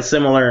kind of has a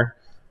similar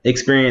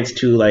experience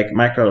to like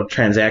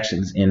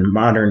microtransactions in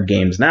modern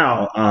games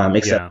now,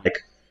 except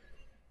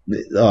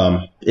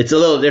it's a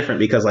little different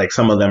because like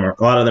a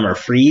lot of them are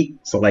free,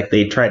 so like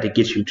they try to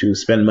get you to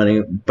spend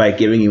money by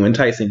giving you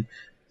enticing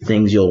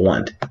things you'll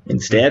want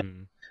instead.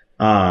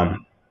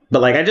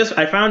 But like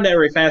I found that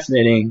very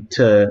fascinating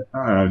to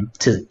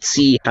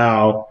see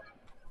how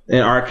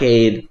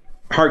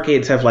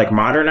arcades have like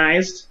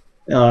modernized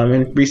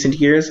in recent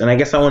years, and I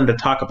guess I wanted to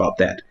talk about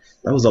that.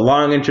 That was a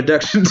long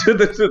introduction to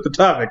the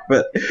topic,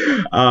 but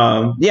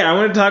I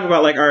wanted to talk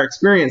about like our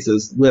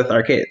experiences with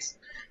arcades.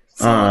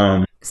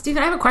 So,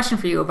 Stephen, I have a question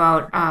for you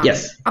about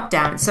yes. Up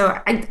Down. So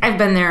I've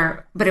been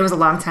there, but it was a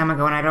long time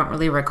ago, and I don't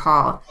really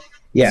recall.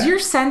 Yeah. Is your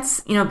sense,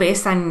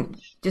 based on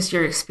just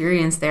your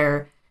experience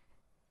there,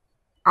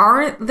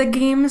 are the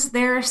games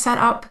there set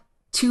up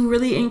to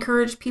really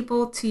encourage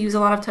people to use a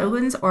lot of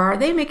tokens, or are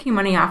they making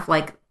money off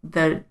like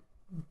the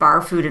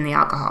bar food and the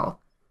alcohol?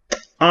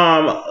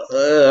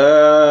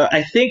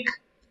 I think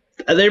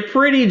they're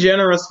pretty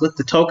generous with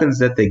the tokens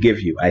that they give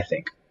you, I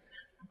think.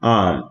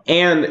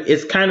 And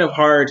it's kind of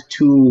hard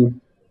to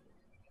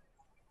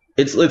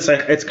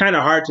it's kind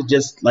of hard to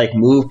just like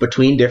move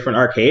between different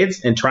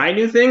arcades and try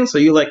new things, so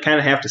you like kind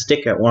of have to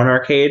stick at one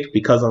arcade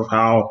because of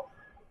how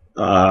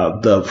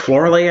the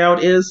floor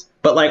layout is.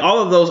 But like all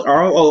of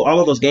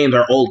those games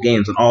are old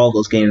games, and all of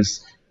those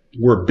games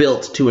were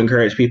built to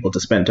encourage people to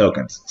spend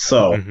tokens.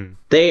 So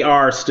they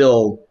are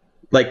still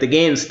like the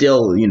games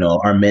still,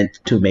 are meant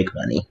to make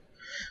money.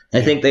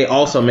 I think they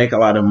also make a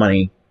lot of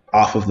money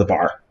off of the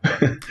bar.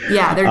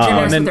 Yeah, they're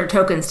generous then- with their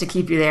tokens to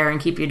keep you there and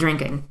keep you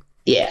drinking.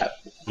 Yeah.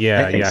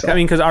 Yeah, I think yeah. so. I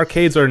mean, because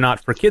arcades are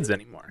not for kids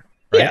anymore.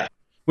 Right? Yeah.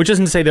 Which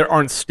isn't to say there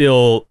aren't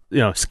still,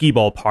 skee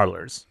ball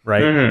parlors,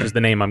 right? Mhm. Which is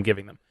the name I'm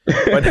giving them.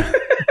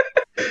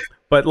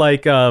 But,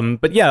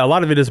 but yeah, a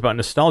lot of it is about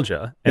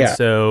nostalgia, and Yeah.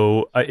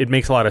 so it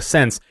makes a lot of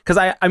sense. Because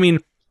I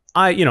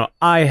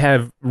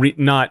have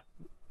not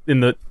in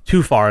the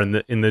too far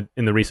in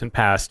the recent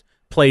past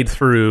played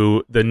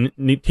through the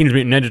Teenage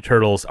Mutant Ninja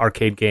Turtles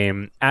arcade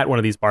game at one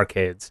of these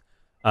barcades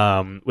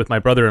with my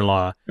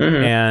brother-in-law,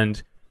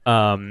 and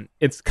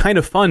it's kind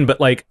of fun,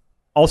 but like.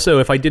 Also,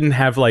 if I didn't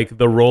have like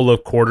the roll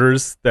of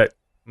quarters that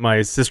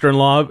my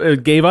sister-in-law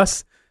gave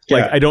us,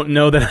 like I don't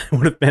know that I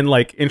would have been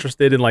like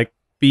interested in like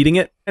beating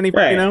it Right.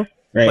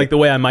 Right. like the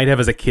way I might have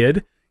as a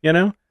kid,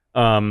 and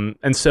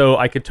so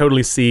I could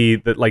totally see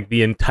that like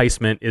the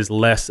enticement is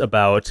less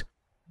about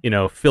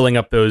filling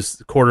up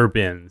those quarter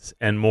bins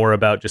and more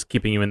about just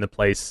keeping you in the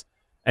place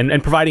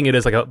and providing it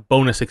as like a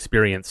bonus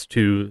experience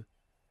to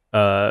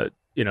a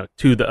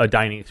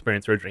dining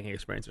experience or a drinking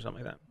experience or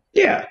something like that.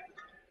 Yeah.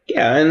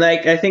 Yeah, and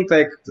like I think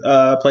like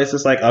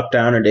places like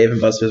Uptown or Dave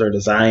and Buster's are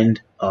designed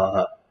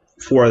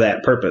for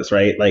that purpose,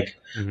 right? Like,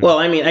 well,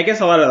 I mean, I guess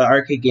a lot of the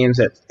arcade games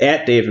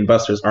at Dave and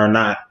Buster's are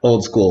not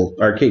old school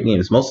arcade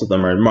games. Most of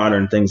them are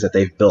modern things that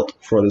they've built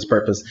for this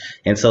purpose,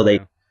 and so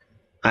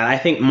I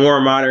think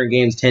more modern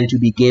games tend to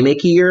be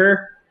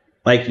gimmickier.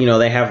 Like,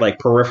 they have like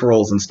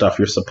peripherals and stuff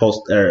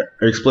are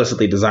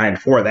explicitly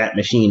designed for that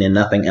machine and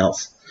nothing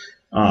else.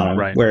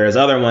 Right. Whereas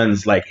other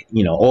ones, like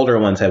older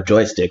ones, have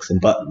joysticks and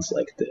buttons,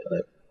 like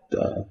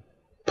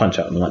Punch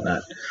Out and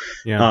whatnot.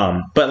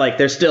 Yeah. But like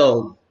they're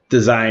still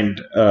designed,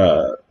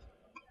 to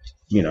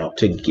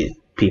get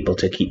people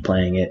to keep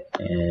playing it.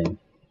 And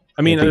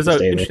I mean, there's an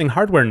stay interesting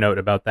hardware note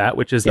about that,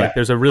 which is like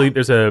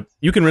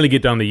you can really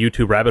get down the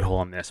YouTube rabbit hole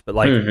on this, but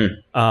like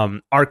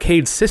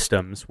arcade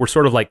systems were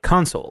sort of like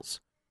consoles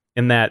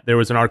in that there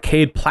was an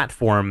arcade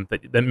platform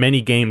that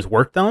many games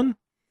worked on,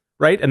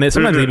 right? And they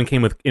sometimes they even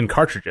came in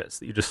cartridges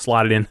that you just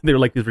slotted in. They were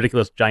like these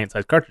ridiculous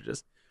giant-sized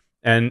cartridges,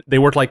 and they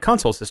worked like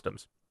console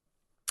systems.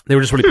 They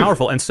were just really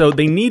powerful, and so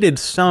they needed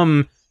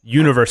some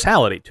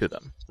universality to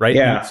them, right?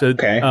 Yeah. And so,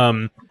 okay.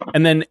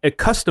 and then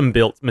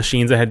custom-built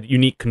machines that had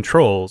unique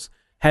controls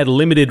had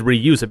limited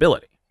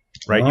reusability,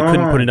 right? You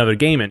couldn't put another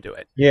game into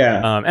it.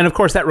 Yeah. And of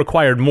course, that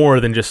required more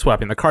than just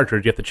swapping the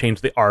cartridge. You have to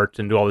change the art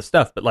and do all this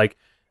stuff. But like,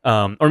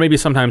 or maybe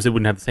sometimes it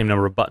wouldn't have the same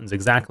number of buttons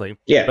exactly.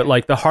 Yeah. But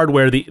like the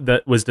hardware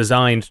that was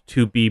designed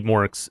to be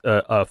more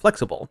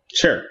flexible.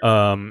 Sure.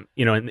 In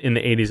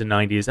the 80s and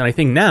 90s, and I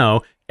think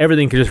now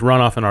everything can just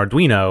run off an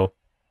Arduino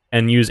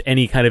and use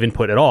any kind of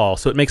input at all.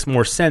 So it makes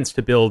more sense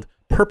to build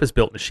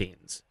purpose-built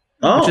machines.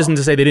 Which isn't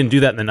to say they didn't do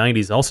that in the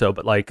 90s also,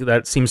 but like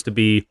that seems to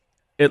be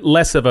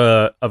less of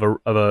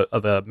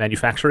a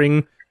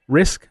manufacturing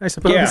risk, I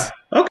suppose. Yeah.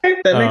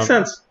 Okay, that makes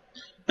sense.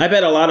 I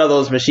bet a lot of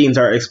those machines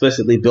are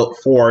explicitly built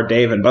for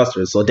Dave and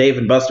Buster's. So Dave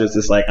and Buster's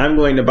is like, I'm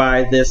going to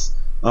buy this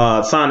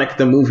Sonic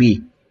the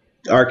Movie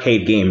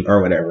arcade game or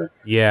whatever.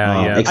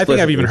 Yeah. I think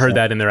I've even heard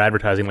that in their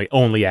advertising, like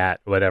only at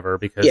whatever,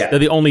 because they're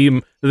the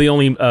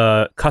only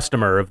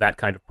customer of that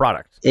kind of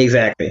product.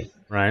 Exactly.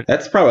 Right.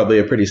 That's probably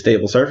a pretty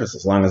stable surface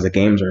as long as the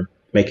games are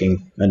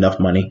making enough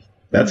money.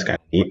 That's kind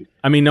of neat.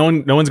 I mean,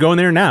 no one's going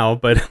there now,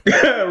 but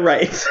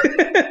right.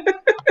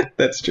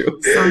 That's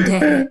true.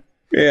 Someday.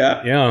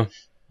 Yeah. Yeah.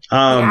 The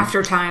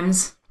after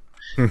times.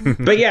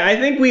 But yeah, I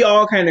think we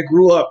all kind of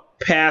grew up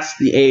past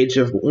the age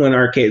of when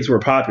arcades were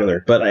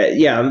popular. But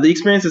the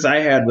experiences I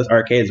had with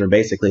arcades were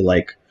basically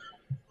like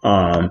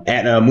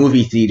at a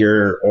movie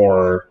theater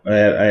or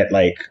at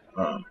like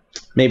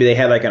maybe they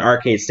had like an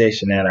arcade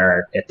station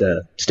at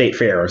the state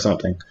fair or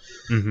something.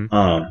 And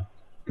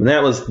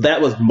that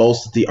was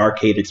most of the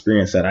arcade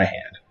experience that I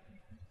had.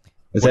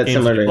 Is that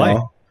similar to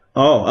y'all?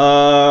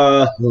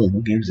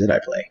 What games did I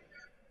play?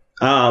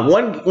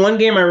 One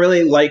game I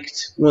really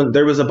liked, when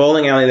there was a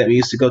bowling alley that we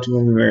used to go to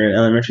when we were in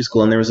elementary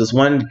school, and there was this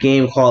one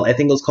game called, I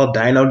think it was called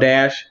Dino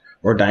Dash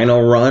or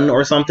Dino Run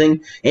or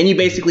something, and you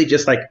basically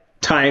just like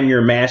time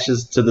your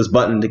mashes to this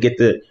button to get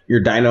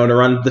your dino to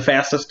run the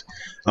fastest.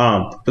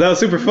 But that was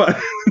super fun.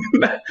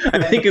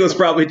 I think it was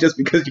probably just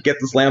because you get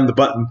to slam the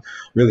button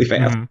really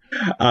fast.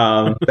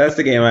 That's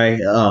the game I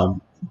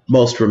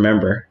most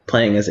remember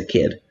playing as a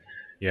kid.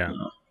 Yeah.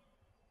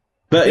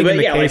 But in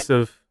the yeah, case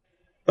of.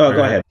 Oh,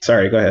 go ahead.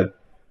 Sorry, go ahead.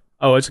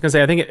 Oh, I was just gonna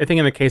say, I think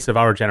in the case of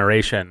our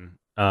generation,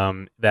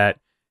 that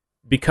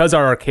because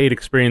our arcade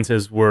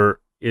experiences were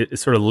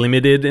sort of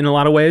limited in a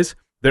lot of ways,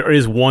 there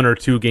is one or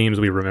two games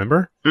we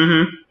remember.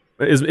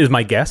 Is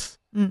my guess.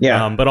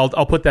 Yeah. But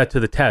I'll put that to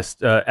the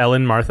test.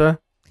 Ellen, Martha,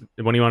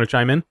 when do you want to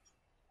chime in?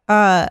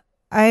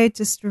 I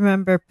just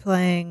remember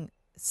playing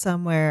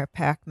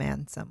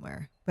Pac-Man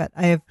somewhere, but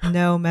I have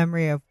no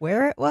memory of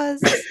where it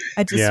was.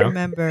 I just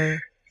remember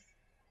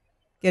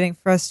getting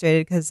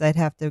frustrated because I'd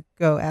have to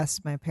go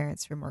ask my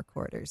parents for more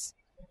quarters.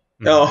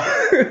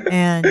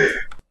 And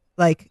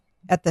like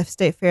at the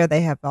state fair,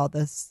 they have all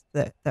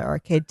the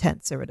arcade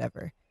tents or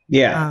whatever.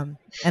 Yeah.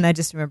 And I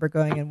just remember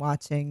going and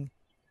watching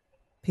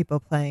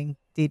people playing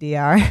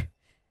DDR.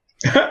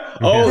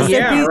 Oh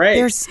yeah, right.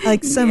 There's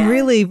like some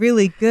really,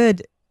 really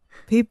good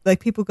people. Like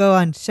people go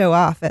on show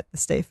off at the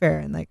state fair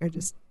and like are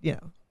just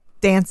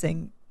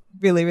dancing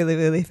really, really,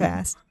 really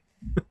fast.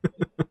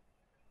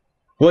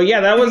 Well,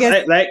 yeah, that was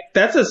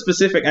that's a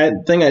specific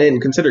thing I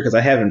didn't consider because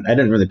I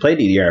didn't really play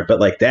DDR, but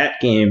like that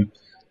game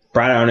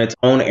brought on its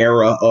own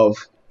era of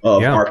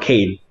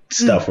arcade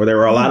stuff where there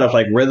were a lot of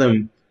like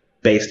rhythm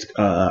based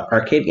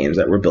arcade games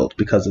that were built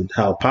because of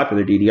how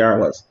popular DDR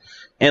was,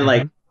 and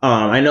like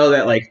I know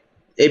that like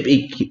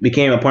it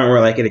became a point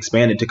where like it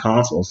expanded to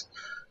consoles,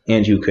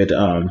 and you could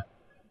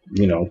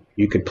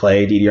you could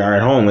play DDR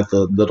at home with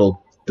the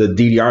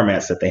DDR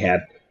mats that they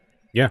had.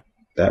 Yeah,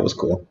 that was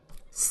cool.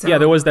 So, yeah,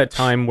 there was that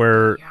time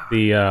where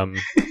the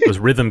those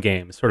rhythm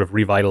games sort of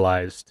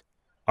revitalized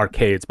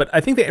arcades, but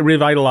I think they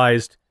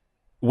revitalized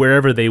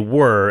wherever they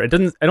were. I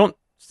don't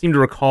seem to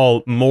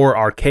recall more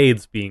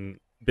arcades being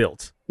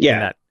built in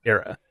that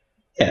era.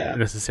 Yeah,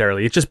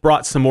 necessarily. It just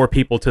brought some more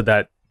people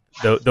to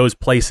those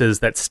places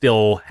that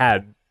still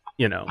had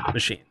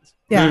machines.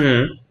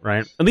 Yeah,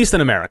 right. At least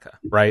in America,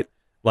 right?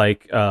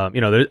 Like I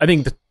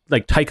think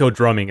like taiko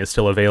drumming is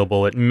still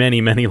available at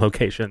many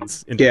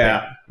locations in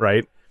Japan,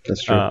 right?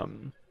 That's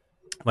true.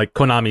 Like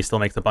Konami still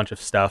makes a bunch of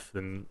stuff,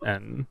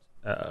 and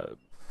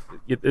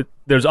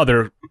there's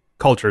other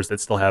cultures that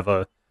still have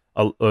a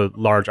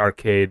large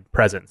arcade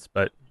presence,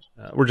 but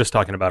we're just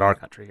talking about our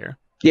country here.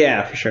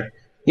 Yeah, for sure.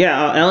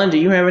 Yeah, Ellen, do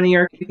you have any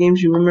arcade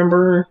games you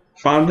remember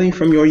fondly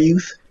from your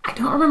youth? I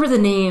don't remember the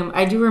name.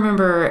 I do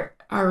remember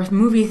our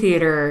movie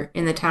theater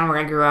in the town where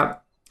I grew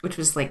up, which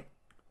was like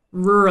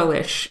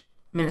ruralish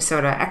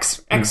Minnesota,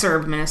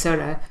 exurb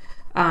Minnesota,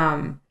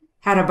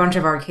 had a bunch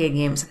of arcade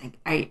games.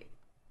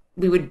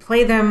 We would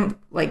play them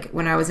like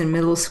when I was in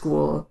middle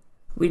school.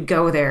 We'd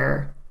go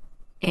there,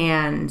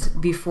 and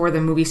before the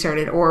movie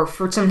started, or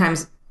for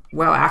sometimes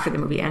well after the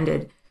movie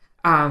ended,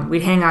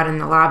 we'd hang out in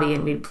the lobby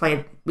and we'd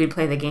play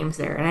the games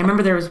there. And I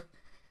remember there was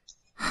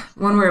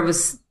one where it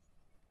was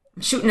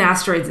shooting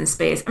asteroids in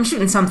space. I'm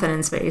shooting something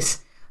in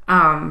space.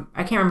 I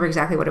can't remember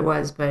exactly what it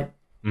was, but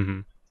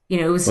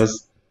it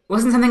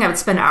wasn't something I would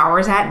spend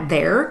hours at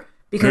there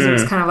because it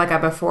was kind of like a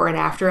before and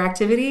after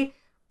activity.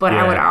 But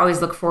I would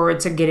always look forward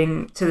to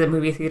getting to the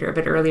movie theater a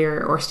bit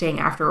earlier or staying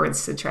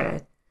afterwards to try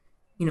to,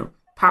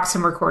 pop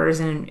some recorders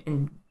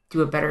and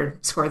do a better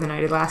score than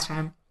I did last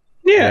time.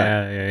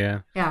 Yeah.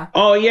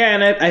 Oh, yeah,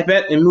 and I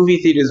bet in movie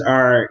theaters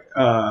are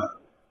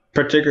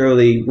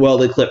particularly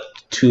well equipped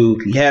to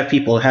have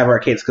people have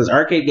arcades because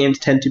arcade games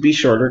tend to be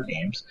shorter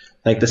games,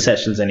 like the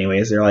sessions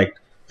anyways. They're like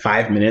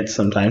 5 minutes,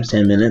 sometimes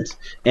 10 minutes.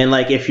 And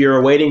like if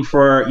you're waiting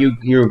for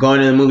you're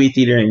going to the movie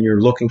theater and you're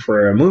looking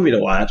for a movie to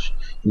watch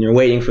and you're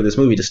waiting for this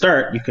movie to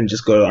start, you can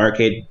just go to the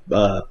arcade,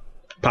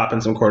 pop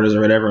in some quarters or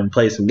whatever and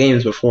play some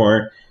games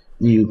before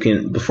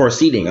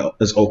seating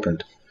is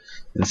opened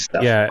and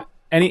stuff. Yeah.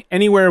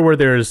 Anywhere where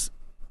there's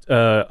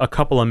a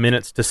couple of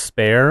minutes to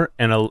spare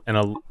and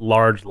a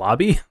large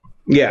lobby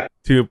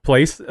to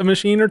place a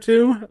machine or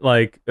two,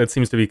 like that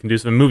seems to be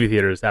conducive. In movie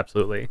theaters,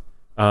 absolutely.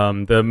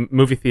 The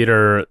movie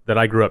theater that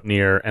I grew up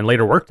near and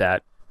later worked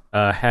at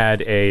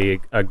had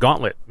a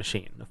Gauntlet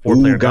machine, a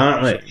 4-player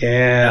Gauntlet machine.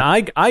 Yeah.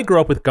 And I grew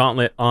up with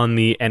Gauntlet on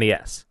the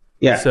NES.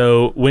 Yeah.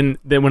 So when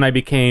I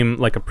became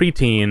like a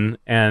preteen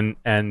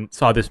and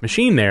saw this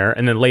machine there,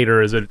 and then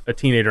later as a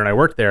teenager and I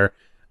worked there,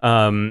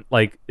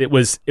 like it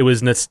was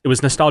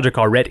nostalgic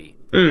already,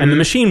 and the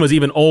machine was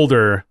even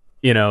older,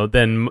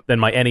 than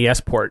my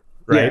NES port,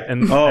 right?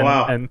 Yeah.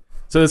 Wow. And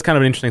so it's kind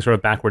of an interesting sort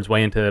of backwards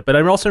way into it. But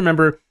I also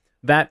remember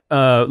that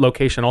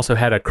location also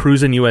had a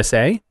Cruisin'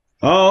 USA.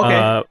 Oh,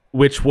 okay.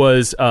 Which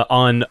was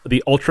on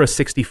the Ultra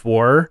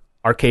 64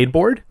 arcade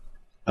board.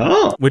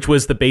 Oh, which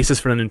was the basis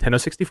for the Nintendo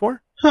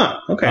 64. Huh.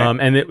 Okay.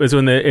 And it was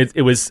when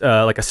it was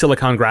like a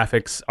Silicon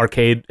Graphics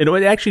arcade. It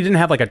actually didn't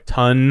have like a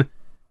ton.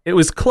 It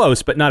was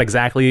close, but not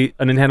exactly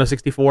a Nintendo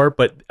 64.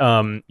 But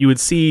you would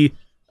see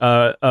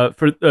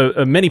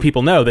many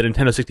people know that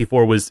Nintendo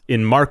 64 was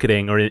in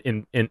marketing or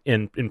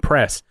in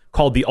press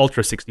called the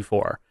Ultra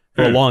 64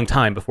 for a long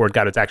time before it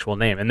got its actual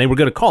name, and they were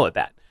going to call it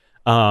that.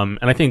 And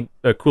I think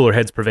cooler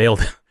heads prevailed.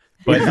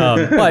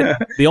 But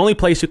the only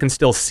place you can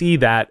still see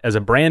that as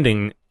a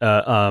branding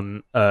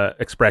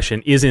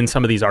expression is in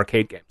some of these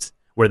arcade games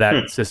where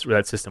that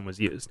system was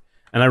used.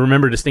 And I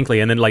remember distinctly,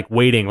 and then like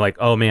waiting, like,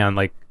 oh man,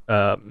 like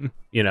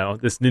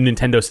this new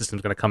Nintendo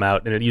system's going to come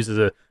out, and it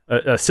uses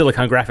a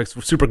Silicon Graphics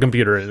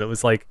supercomputer, and it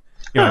was like,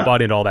 I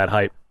bought into all that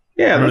hype.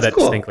 Yeah, I remember that's that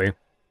cool. distinctly.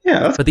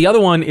 Yeah, but the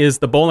other one is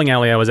the bowling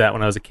alley I was at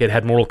when I was a kid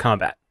had Mortal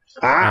Kombat.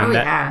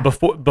 And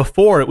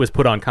before it was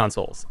put on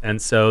consoles,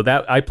 and so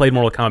that I played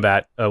Mortal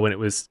Kombat when it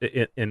was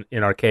in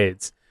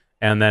arcades,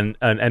 and then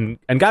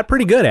and got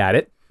pretty good at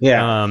it.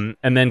 Yeah.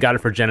 And then got it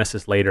for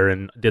Genesis later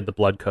and did the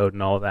Blood Code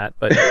and all of that.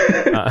 But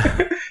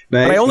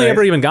Nice, but I only nice.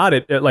 ever even got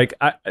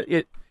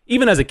it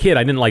even as a kid.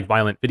 I didn't like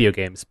violent video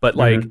games, but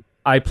like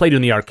I played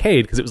in the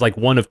arcade because it was like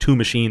one of two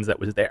machines that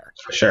was there.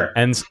 For sure.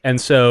 And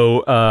so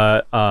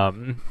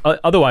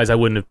otherwise I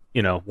wouldn't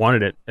have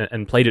wanted it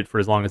and played it for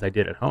as long as I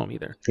did at home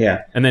either.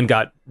 Yeah. And then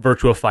got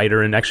Virtua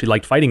Fighter and actually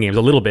liked fighting games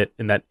a little bit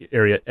in that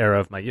era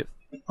of my youth.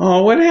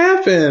 Oh, what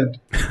happened?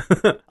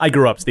 I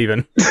grew up,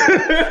 Steven.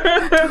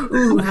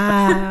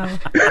 Wow.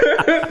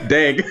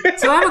 Dang.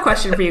 So I have a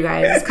question for you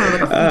guys. It's kind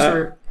of like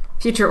a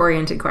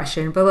future-oriented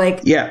question, but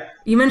like, Yeah.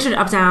 you mentioned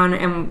Up Down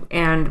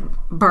and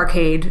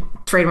Barcade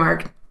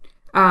trademark.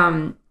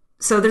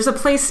 So there's a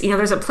place,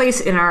 there's a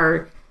place in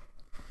our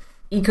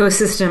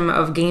ecosystem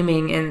of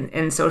gaming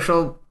and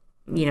social,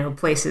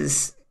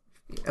 places,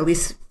 at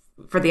least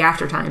for the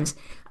after times,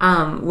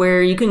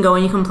 where you can go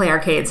and you can play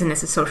arcades, and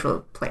it's a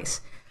social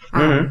place.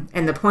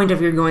 And the point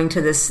of your going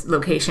to this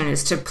location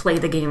is to play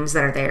the games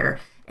that are there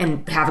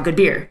and have a good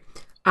beer.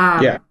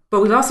 Yeah.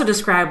 But we've also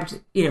described,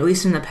 at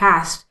least in the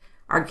past,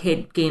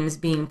 arcade games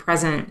being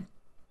present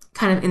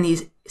kind of in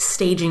these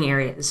staging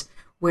areas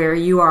where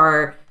you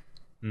are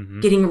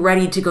getting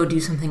ready to go do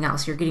something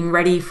else. You're getting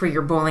ready for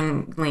your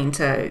bowling lane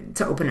to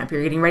open up.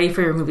 You're getting ready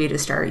for your movie to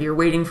start. You're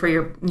waiting for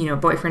your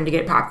boyfriend to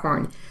get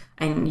popcorn,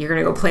 and you're going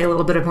to go play a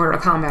little bit of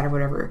Mortal Kombat or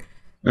whatever.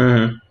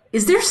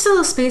 Is there still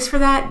a space for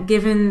that,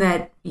 given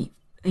that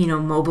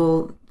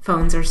mobile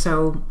phones are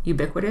so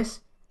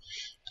ubiquitous?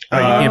 You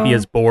can't be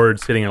as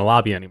bored sitting in a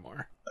lobby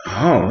anymore.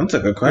 Oh, that's a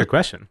good question. Good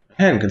question.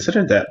 I hadn't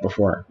considered that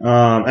before.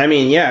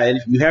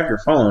 If you have your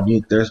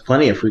phone, there's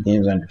plenty of free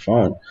games on your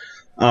phone.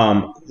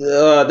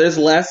 There's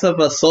less of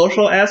a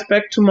social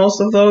aspect to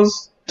most of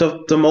those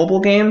to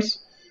mobile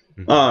games,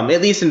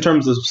 at least in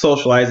terms of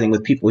socializing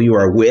with people you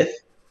are with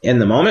in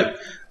the moment.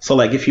 So,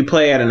 like, if you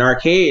play at an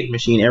arcade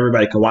machine,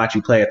 everybody can watch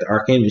you play at the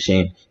arcade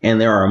machine, and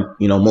there are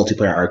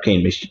multiplayer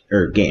arcade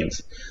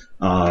games.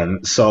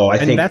 So I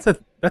think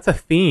that's a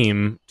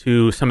theme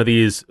to some of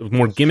these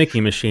more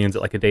gimmicky machines,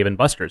 like a Dave &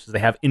 Buster's, is they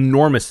have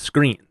enormous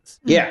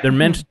screens. Yeah, they're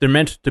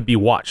meant to be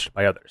watched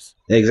by others.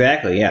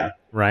 Exactly. Yeah.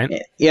 Right.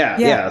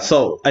 Yeah.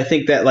 So I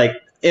think that, like,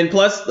 and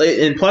plus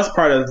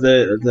part of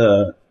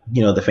the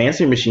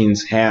fancy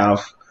machines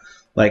have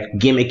like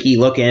gimmicky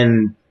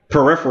looking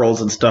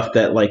peripherals and stuff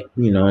that, like,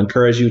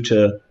 encourage you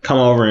to come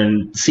over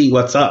and see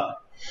what's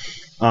up,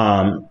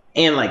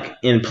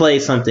 and play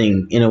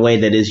something in a way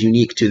that is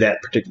unique to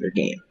that particular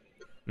game.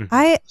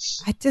 I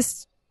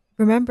just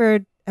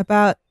remembered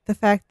about the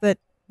fact that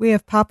we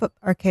have pop-up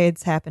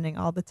arcades happening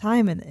all the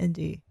time in the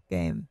indie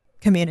game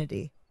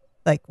community.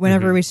 Like,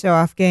 whenever we show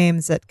off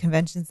games at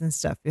conventions and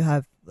stuff, you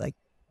have like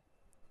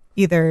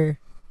either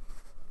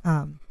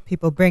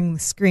people bring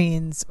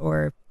screens,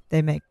 or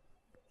they make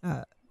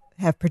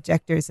have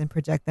projectors and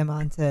project them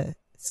onto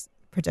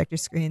projector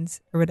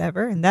screens or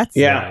whatever, and that's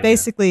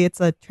basically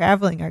it's a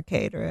traveling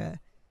arcade or a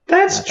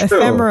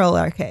ephemeral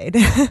arcade.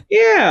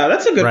 Yeah,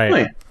 that's a good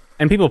point.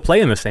 And people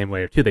play in the same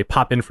way too. They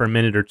pop in for a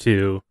minute or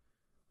two,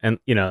 and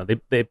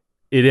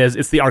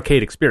it's the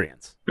arcade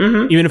experience,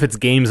 even if it's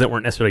games that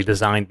weren't necessarily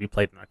designed to be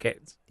played in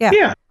arcades.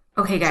 Yeah.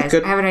 Okay, guys,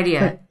 I have an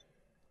idea.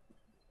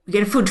 We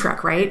get a food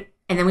truck, right?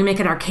 And then we make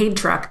an arcade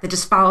truck that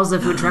just follows the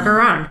food truck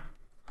around.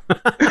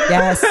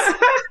 Yes.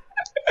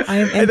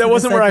 That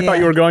wasn't where I thought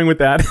you were going with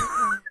that.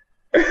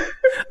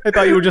 I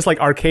thought you were just like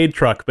arcade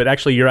truck, but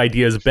actually your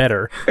idea is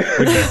better.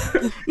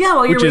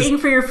 While you're waiting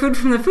for your food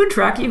from the food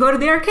truck, you go to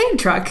the arcade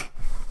truck.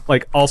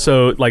 Like,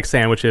 also like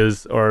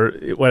sandwiches or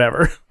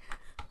whatever.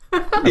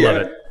 I love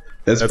it.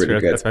 That's pretty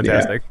good. That's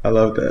fantastic. Yeah, I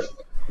love that.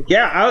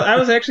 Yeah, I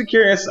was actually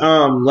curious,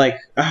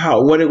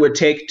 what it would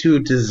take to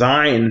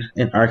design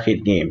an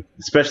arcade game,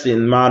 especially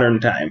in modern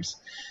times.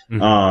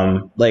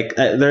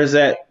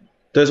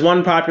 There's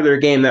one popular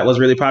game that was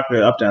really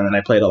popular at Uptown that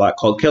I played a lot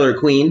called Killer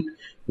Queen,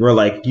 where,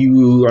 like,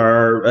 you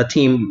are a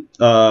team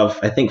of,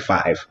 I think,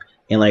 5,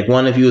 and, like,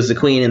 one of you is the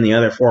queen and the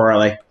other 4 are,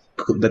 like,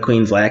 the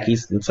queen's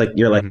lackeys. It's like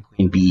you're like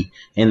queen bee,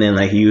 and then,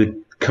 like,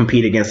 you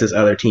compete against this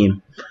other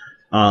team.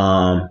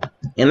 And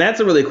that's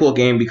a really cool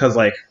game because,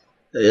 like,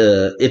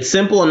 it's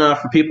simple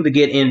enough for people to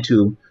get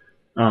into,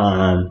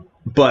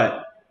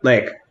 but,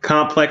 like,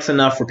 complex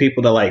enough for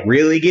people to, like,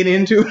 really get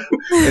into.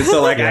 And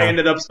so, like, I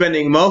ended up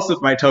spending most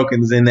of my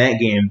tokens in that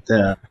game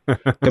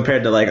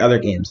compared to, like, other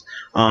games.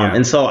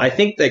 And so I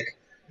think that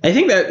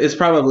is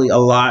probably a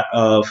lot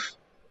of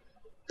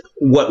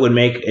what would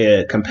make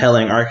a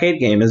compelling arcade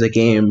game, is a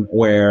game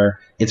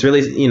where it's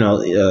really,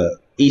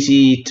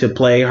 easy to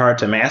play, hard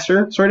to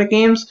master sort of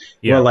games,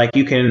 where, like,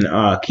 you can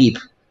keep,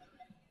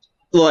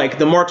 like,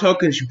 the more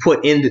tokens you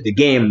put into the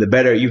game, the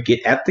better you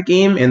get at the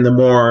game, and the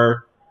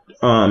more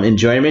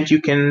enjoyment you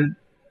can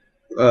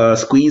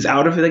squeeze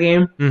out of the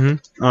game. And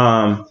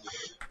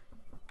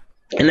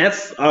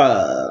that's,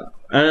 I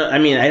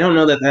don't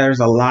know that there's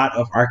a lot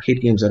of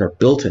arcade games that are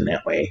built in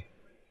that way.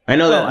 I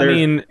know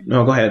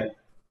no, go ahead.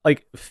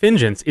 Like,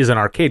 Fingeance is an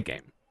arcade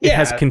game. It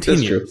has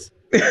continues.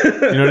 You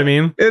know what I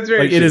mean? It's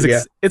very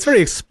true, it's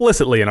very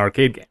explicitly an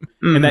arcade game.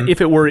 And that if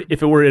it were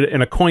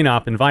in a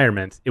coin-op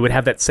environment, it would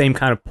have that same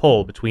kind of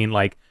pull between,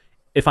 like,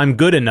 if I'm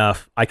good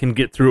enough, I can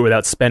get through it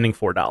without spending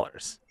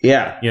 $4.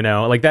 Yeah.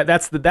 Like,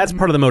 that's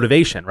part of the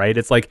motivation, right?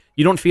 It's like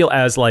you don't feel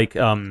as, like,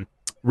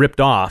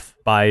 ripped off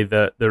by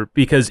the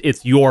because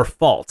it's your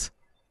fault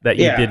that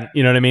you didn't.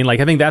 You know what I mean? Like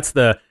I think that's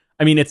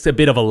it's a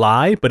bit of a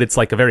lie, but it's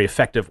like a very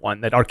effective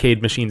one that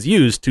arcade machines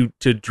use to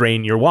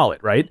drain your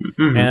wallet, right?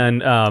 Mm-hmm.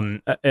 And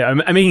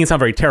I'm making it sound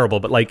very terrible,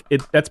 but like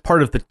that's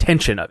part of the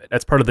tension of it.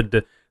 That's part of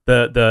the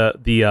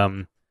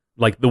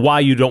like the why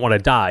you don't want to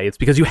die. It's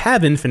because you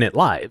have infinite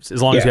lives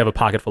as long as you have a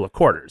pocket full of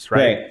quarters,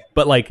 right?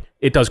 But like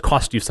it does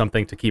cost you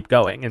something to keep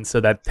going, and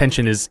so that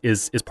tension is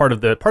part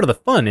of the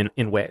fun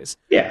in ways.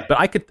 Yeah. But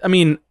I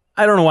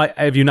don't know why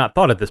have you not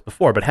thought of this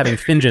before, but having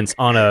Fingeance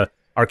on a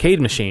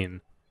arcade machine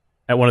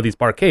at one of these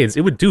barcades,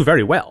 it would do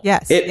very well.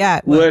 Yes,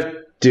 it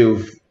would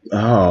do.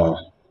 Oh,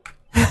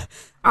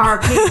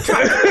 arcade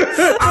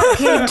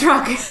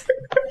truck.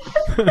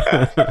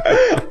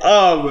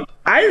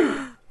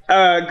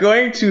 I'm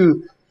going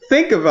to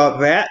think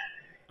about that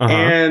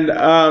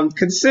and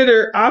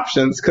consider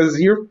options because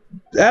you're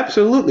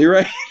absolutely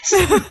right.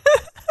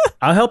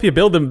 I'll help you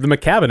build the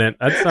McCabinet.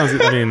 That sounds.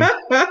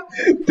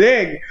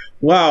 Dang!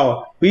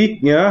 Wow.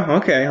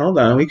 Okay. Hold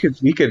on. We could.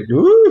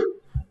 Woo.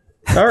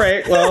 All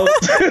right. Well.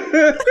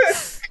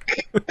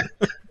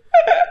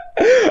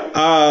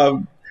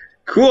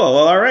 Cool.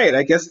 Well, all right.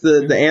 I guess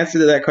the answer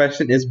to that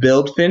question is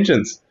build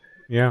Fingeance.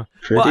 Yeah.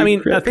 I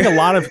think a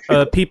lot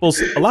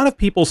of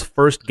people's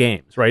first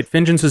games, right?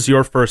 Fingeance is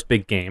your first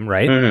big game,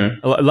 right?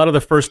 Mm-hmm. A lot of the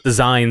first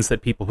designs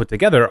that people put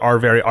together are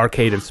very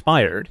arcade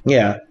inspired.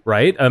 Yeah.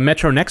 Right?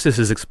 Metro Nexus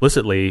is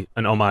explicitly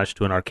an homage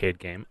to an arcade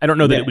game. I don't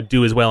know that it would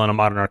do as well in a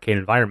modern arcade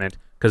environment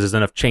because there's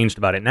enough changed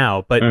about it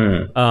now. But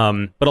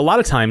but a lot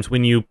of times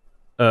when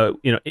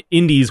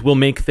indies will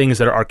make things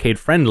that are arcade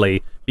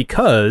friendly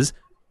because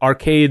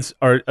arcades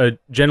are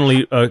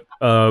generally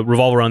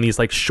revolve around these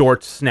like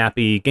short,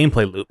 snappy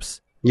gameplay loops.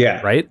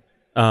 Yeah. Right.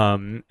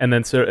 And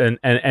then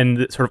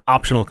and sort of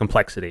optional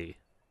complexity.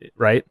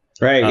 Right.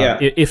 Right. Yeah.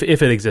 If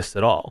it exists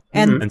at all.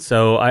 And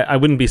so I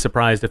wouldn't be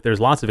surprised if there's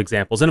lots of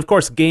examples. And of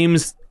course,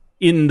 games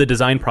in the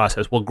design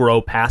process will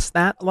grow past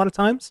that a lot of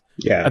times.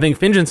 Yeah. I think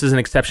Fingeance is an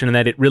exception in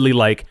that it really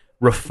like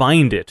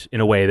refined it in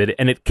a way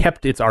and it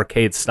kept its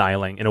arcade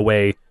styling in a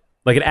way.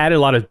 Like it added a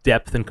lot of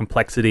depth and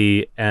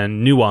complexity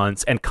and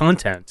nuance and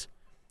content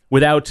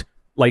without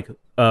like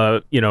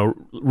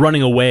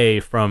running away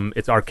from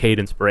its arcade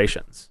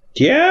inspirations.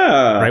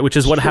 Yeah. Right, which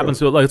is what happens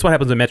to that's what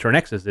happens in Metro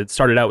Nexus. It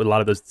started out with a lot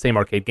of the same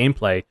arcade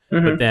gameplay,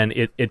 but then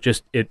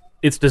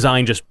its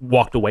design just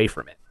walked away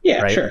from it.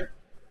 Yeah, right? Sure.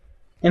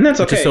 And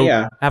that's okay.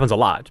 Happens a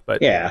lot, but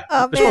there's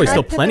probably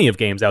still plenty of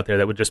games out there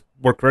that would just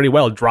work very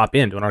well drop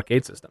into an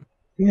arcade system.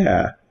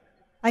 Yeah.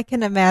 I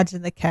can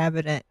imagine the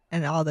cabinet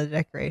and all the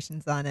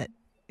decorations on it.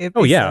 It'd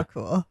be so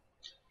cool.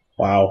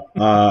 Wow.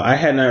 I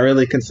had not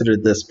really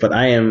considered this, but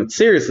I am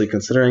seriously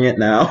considering it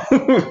now.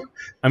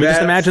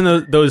 Just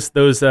imagine those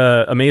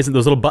amazing,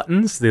 those little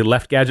buttons, the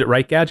left gadget,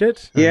 right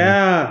gadget.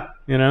 Yeah.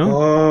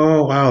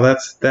 Oh, wow.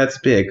 That's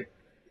big.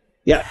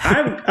 Yeah.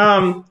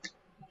 I'm,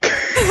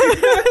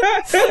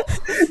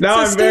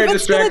 now I'm very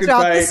distracted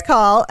drop by this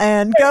call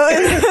and go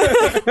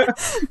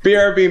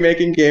BRB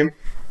making game.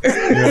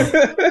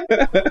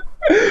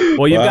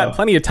 Well, you've got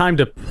plenty of time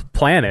to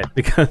plan it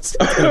because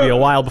it's going to be a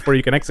while before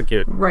you can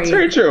execute. Right. It's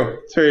very true.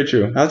 It's very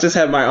true. I'll just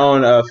have my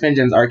own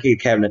Fingeance arcade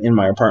cabinet in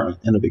my apartment.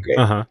 It'll be great.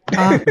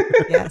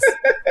 Yes.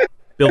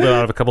 Build it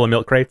out of a couple of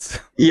milk crates.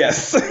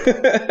 Yes. Like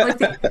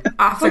the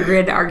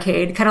off-the-grid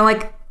arcade, kind of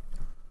like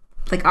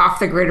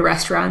off-the-grid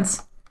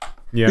restaurants.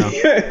 Yeah.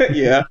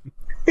 Yeah.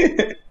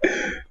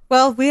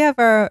 Well, we have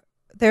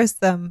there's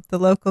the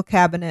local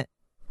cabinet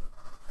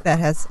that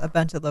has a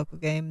bunch of local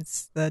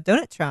games. The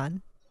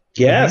Donutron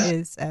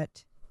is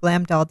at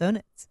Glam Doll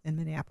Donuts in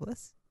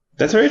Minneapolis.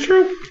 That's very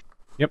true.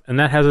 Yep, and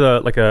that has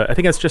I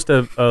think it's just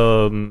a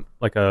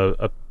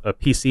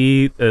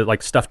PC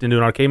like stuffed into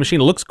an arcade machine.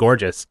 It looks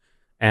gorgeous,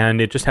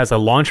 and it just has a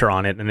launcher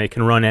on it, and it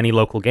can run any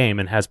local game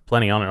and has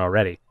plenty on it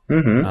already.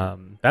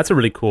 Mm-hmm. That's a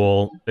really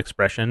cool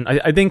expression.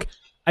 I think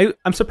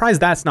I'm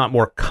surprised that's not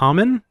more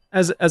common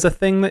as a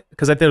thing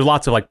because there's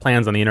lots of like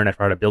plans on the internet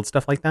for how to build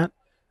stuff like that.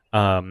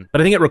 But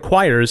I think it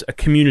requires a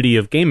community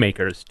of game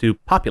makers to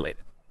populate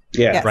it.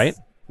 Yeah. Yes. Right?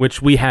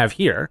 Which we have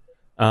here.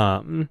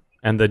 And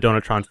the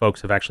Donutron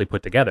folks have actually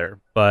put together.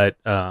 But,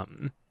 I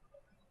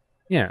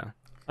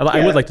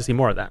would like to see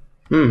more of that.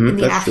 Mm-hmm. In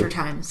the after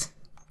times.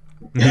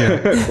 Yeah.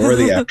 Or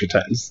the after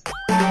times.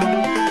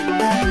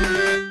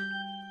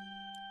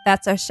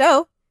 That's our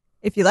show.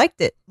 If you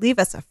liked it, leave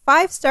us a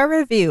 5-star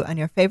review on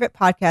your favorite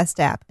podcast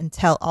app and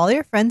tell all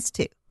your friends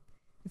too.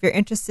 If you're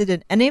interested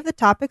in any of the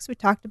topics we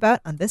talked about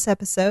on this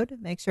episode,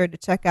 make sure to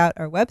check out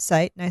our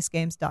website,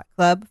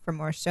 nicegames.club, for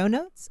more show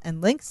notes and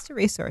links to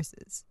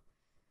resources.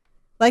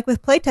 Like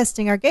with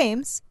playtesting our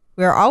games,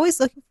 we are always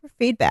looking for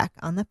feedback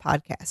on the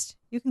podcast.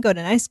 You can go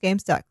to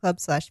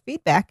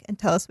nicegames.club/feedback and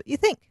tell us what you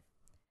think.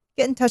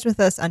 Get in touch with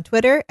us on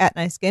Twitter at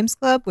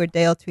nicegamesclub, where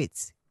Dale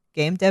tweets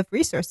game dev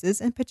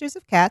resources and pictures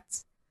of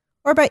cats,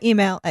 or by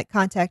email at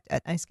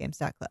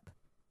contact@nicegames.club.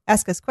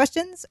 Ask us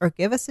questions or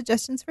give us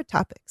suggestions for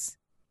topics.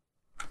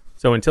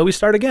 So until we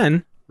start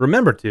again,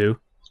 remember to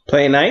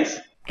play nice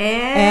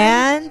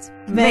and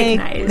make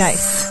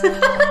nice.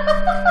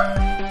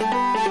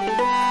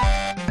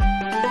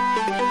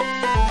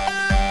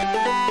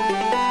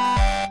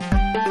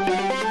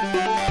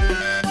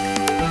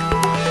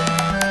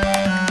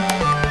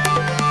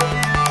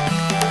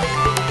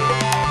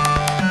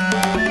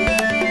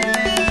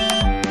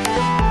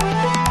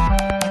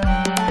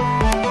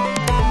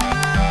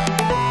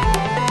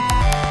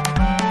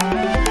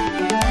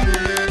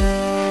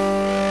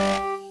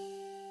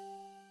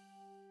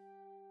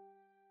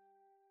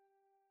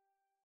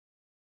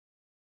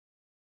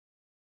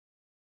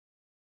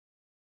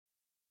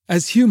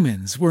 As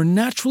humans, we're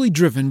naturally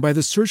driven by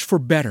the search for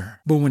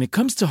better. But when it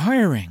comes to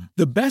hiring,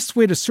 the best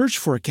way to search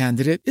for a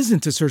candidate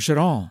isn't to search at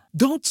all.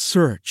 Don't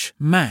search,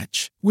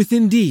 match with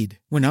Indeed.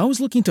 When I was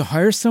looking to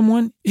hire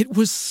someone, it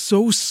was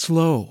so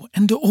slow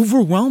and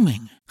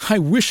overwhelming. I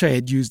wish I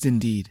had used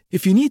Indeed.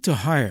 If you need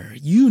to hire,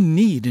 you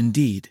need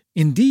Indeed.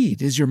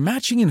 Indeed is your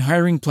matching and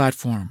hiring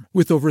platform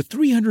with over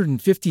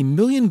 350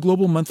 million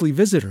global monthly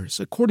visitors,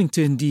 according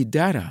to Indeed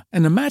data,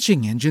 and a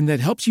matching engine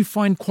that helps you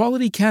find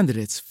quality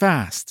candidates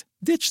fast.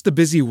 Ditch the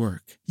busy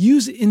work.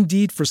 Use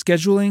Indeed for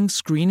scheduling,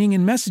 screening,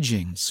 and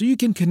messaging so you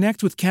can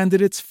connect with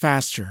candidates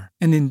faster.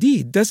 And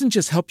Indeed doesn't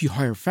just help you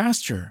hire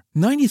faster.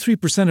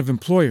 93% of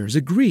employers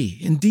agree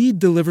Indeed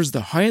delivers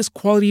the highest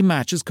quality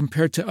matches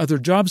compared to other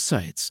job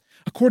sites,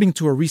 according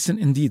to a recent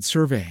Indeed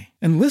survey.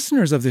 And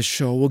listeners of this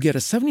show will get a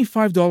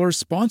 $75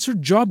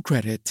 sponsored job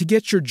credit to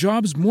get your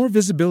jobs more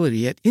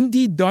visibility at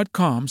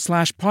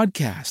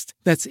Indeed.com/podcast.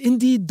 That's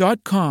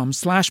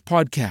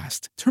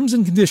Indeed.com/podcast. Terms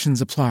and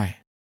conditions apply.